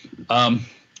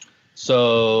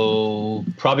 So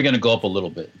probably going to go up a little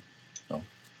bit. So.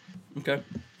 Okay.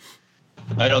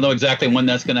 I don't know exactly when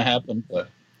that's going to happen, but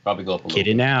probably go up a little. Get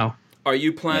it now. Are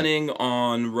you planning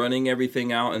on running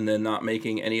everything out and then not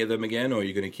making any of them again, or are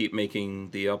you going to keep making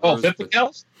the uppers? Oh, 50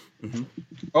 cals? Mm-hmm.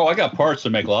 Oh, I got parts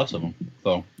to make lots of them.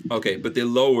 So. Okay, but the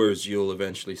lowers you'll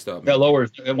eventually stop. Yeah,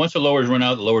 lowers. Once the lowers run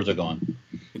out, the lowers are gone.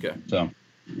 Okay. So.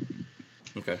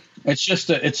 Okay. It's just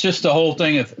the whole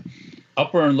thing of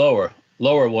upper and lower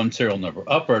one serial number,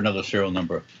 upper another serial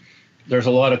number. There's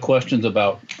a lot of questions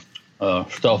about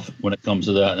stuff when it comes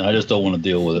to that, and I just don't want to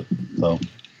deal with it. So,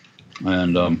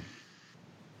 and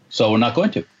so we're not going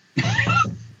to.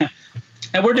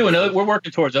 And we're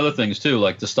working towards other things too,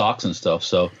 like the stocks and stuff.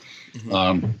 So,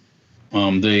 the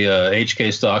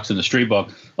HK stocks and the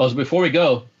Streetbog. Also, before we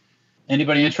go,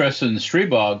 anybody interested in the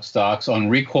Streetbog stocks on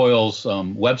Recoil's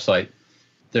website?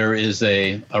 There is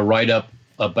a write-up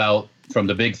from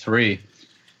the big three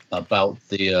about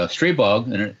the Streetbog,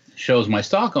 and it shows my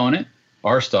stock on it,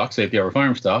 our stock, Safety Harbor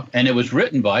Firearm stock, and it was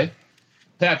written by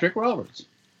Patrick Roberts.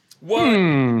 What?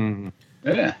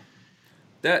 Yeah.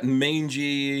 That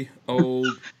mangy old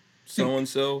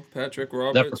so-and-so, Patrick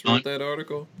Roberts, wrote that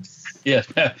article? Yes,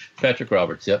 Patrick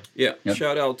Roberts, yep. Yeah,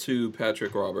 shout out to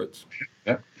Patrick Roberts.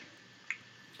 Yep.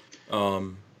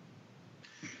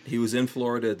 He was in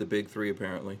Florida at the Big Three,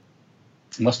 apparently.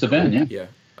 Must have been, yeah. Yeah.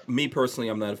 Me, personally,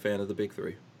 I'm not a fan of the Big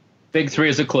Three. Big Three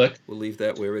is a clique. We'll leave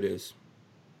that where it is.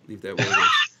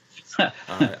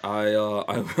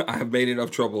 I've made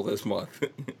enough trouble this month.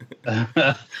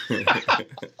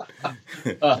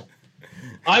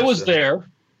 I was there,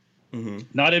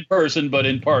 not in person, but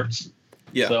in parts.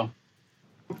 Yeah. So.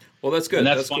 Well, that's good. And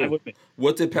that's fine cool. with me.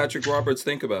 What did Patrick Roberts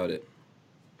think about it?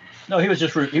 No, he was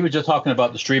just talking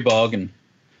about the Streetbog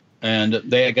and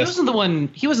they, I guess,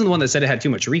 He wasn't the one that said it had too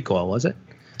much recoil, was it?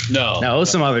 No, it was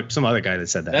some other guy that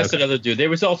said that. That's another dude. They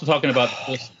was also talking about the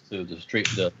pistols too,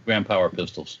 the Grand Power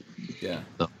pistols. Yeah.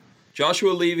 So.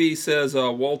 Joshua Levy says,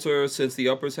 Walter, since the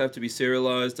uppers have to be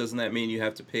serialized, doesn't that mean you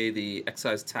have to pay the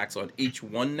excise tax on each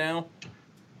one now?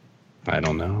 I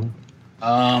don't know.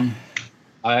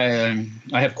 I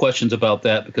have questions about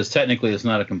that because technically it's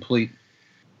not a complete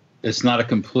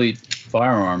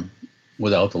firearm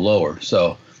without the lower.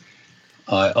 So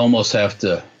I almost have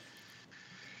to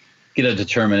get a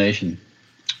determination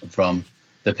from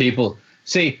the people.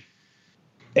 See,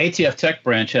 ATF Tech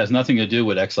Branch has nothing to do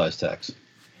with excise tax.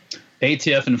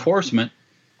 ATF Enforcement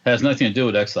has nothing to do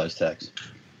with excise tax.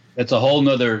 It's a whole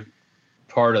nother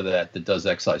part of that does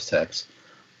excise tax.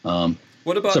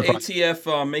 What about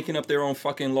ATF making up their own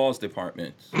fucking laws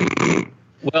department?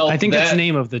 Well, I think that's the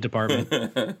name of the department.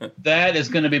 That is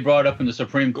going to be brought up in the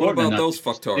Supreme Court. What about those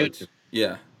fucktards?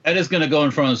 Yeah. That is going to go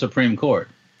in front of the Supreme Court.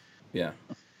 Yeah.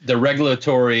 The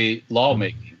regulatory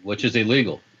lawmaking, which is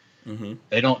illegal. Mm-hmm.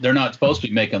 They're not supposed to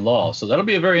be making law. So that'll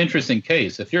be a very interesting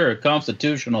case. If you're a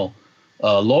constitutional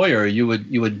lawyer, you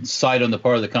would cite on the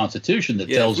part of the Constitution that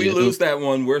tells you. If we lose that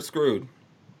one, we're screwed.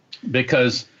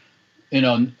 Because,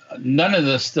 none of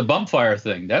this, the bump fire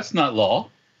thing, that's not law.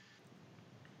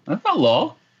 That's not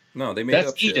law. No, they made That's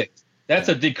up shit. edict. That's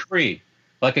a decree,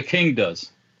 like a king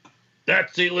does.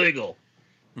 That's illegal.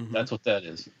 Mm-hmm. That's what that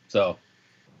is. So,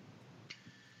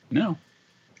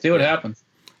 see what happens.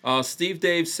 Steve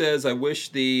Dave says, I wish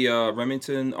the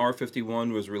Remington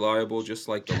R51 was reliable, just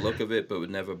like the look of it, but would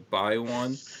never buy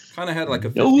one. Kind of had like a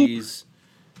 50s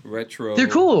retro. They're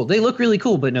cool. They look really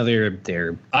cool, but no,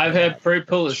 they're. I've had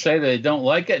people that say they don't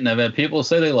like it, and I've had people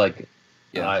say they like it.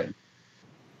 Yeah.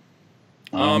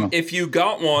 If you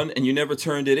got one and you never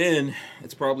turned it in,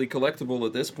 it's probably collectible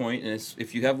at this point. And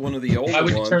if you have one of the older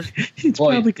ones, It's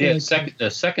probably the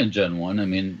second gen one. I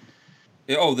mean,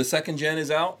 the second gen is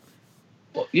out.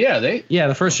 well, yeah,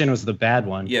 the first gen was the bad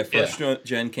one. Yeah, first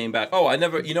gen came back. Oh, I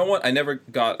never. You know what? I never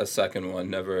got a second one.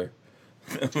 Never.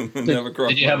 Never crossed.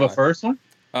 Did you my have a mind. first one?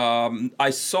 I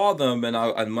saw them,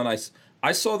 and when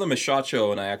I saw them at SHOT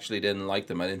Show, and I actually didn't like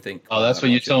them. I didn't think. Oh, that's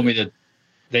when you told me that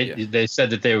Yeah. they said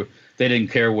that they didn't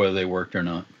care whether they worked or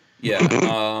not. Yeah.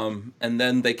 And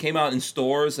then they came out in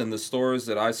stores, and the stores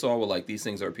that I saw were like, these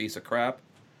things are a piece of crap.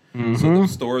 Mm-hmm. So the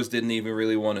stores didn't even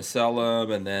really want to sell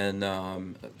them, and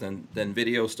then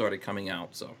video started coming out.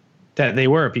 So That they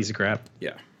were a piece of crap.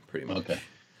 yeah, pretty much. Okay.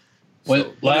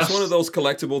 So, but it's one of those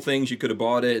collectible things. You could have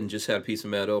bought it and just had a piece of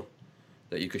metal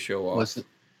that you could show off.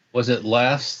 Was it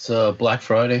last Black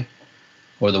Friday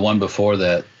or the one before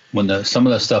that when some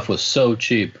of that stuff was so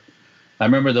cheap? I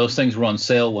remember those things were on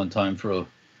sale one time for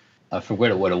I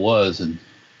forget what it was, and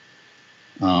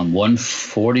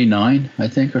 $149 I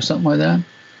think or something like that.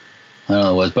 I don't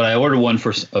know what it was, but I ordered one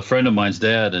for a friend of mine's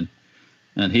dad, and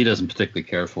he doesn't particularly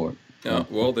care for it. Yeah,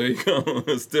 well, there you go.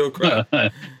 It's still crap.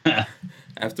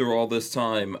 After all this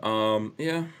time,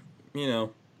 yeah,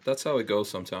 that's how it goes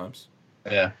sometimes.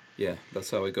 Yeah. Yeah, that's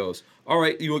how it goes. All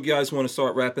right, you guys want to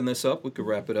start wrapping this up? We could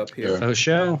wrap it up here. Oh,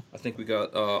 show. I think we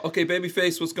got. Okay,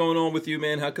 Babyface, what's going on with you,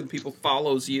 man? How can people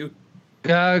follows you?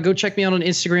 Go check me out on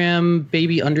Instagram,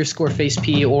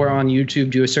 baby_faceP, or on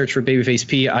YouTube. Do a search for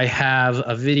babyfaceP. I have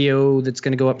a video that's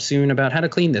going to go up soon about how to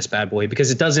clean this bad boy because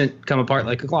it doesn't come apart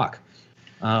like a clock.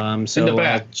 So in the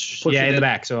back. In the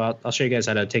back. So I'll show you guys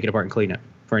how to take it apart and clean it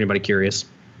for anybody curious.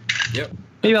 Yep.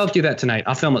 Maybe I'll do that tonight.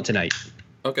 I'll film it tonight.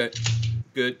 Okay.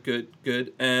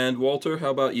 Good. And Walter, how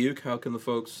about you? How can the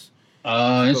folks?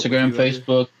 Instagram,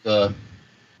 Facebook,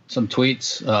 some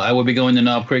tweets. I will be going to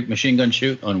Knob Creek Machine Gun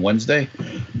Shoot on Wednesday.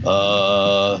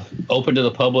 Open to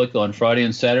the public on Friday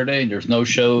and Saturday. There's no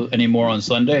show anymore on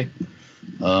Sunday.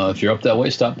 If you're up that way,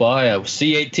 stop by.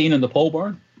 C18 in the pole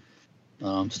barn.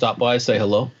 Stop by, say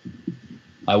hello.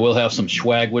 I will have some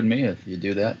swag with me if you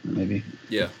do that, maybe.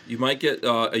 Yeah, you might get.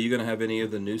 Are you going to have any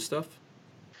of the new stuff?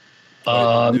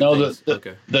 No,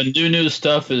 Okay. the new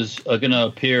stuff is going to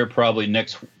appear probably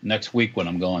next week when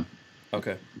I'm going.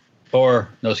 Okay. Or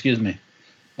no, excuse me.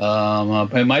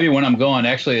 It might be when I'm going.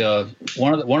 Actually,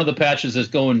 one of the patches is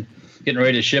getting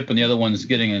ready to ship, and the other one's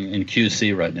getting in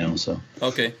QC right now. So.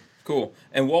 Okay. Cool.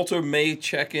 And Walter may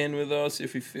check in with us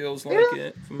if he feels like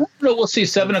it. No, we'll see.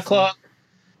 7 o'clock.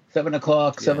 7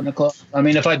 o'clock. 7 o'clock. I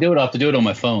mean, if I do it, I'll have to do it on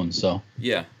my phone. So.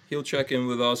 Yeah, he'll check in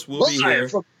with us. We'll be here.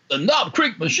 From the Knob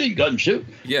Creek Machine Gun Shoot.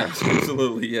 Yeah,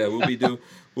 absolutely. Yeah,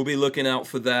 we'll be looking out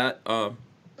for that.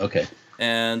 Okay.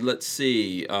 And let's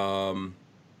see.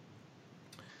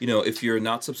 If you're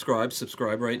not subscribed,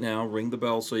 subscribe right now. Ring the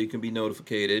bell so you can be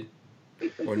notified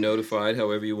or notified,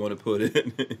 however you want to put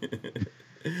it.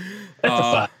 That's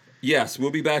a fact. Yes,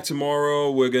 we'll be back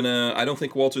tomorrow. I don't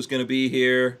think Walter's gonna be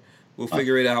here. We'll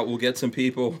figure it out. We'll get some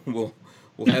people. We'll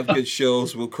have good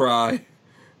shows. We'll cry.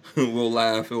 We'll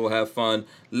laugh. We'll have fun.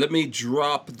 Let me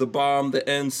drop the bomb, the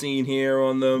end scene here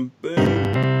on them. Boom.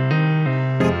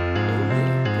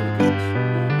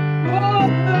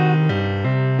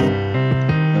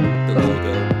 The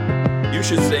logo. You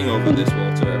should sing over this,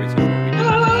 Walter, every time we do it.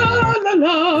 La la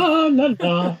la la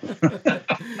la.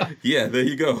 Yeah, there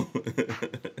you go.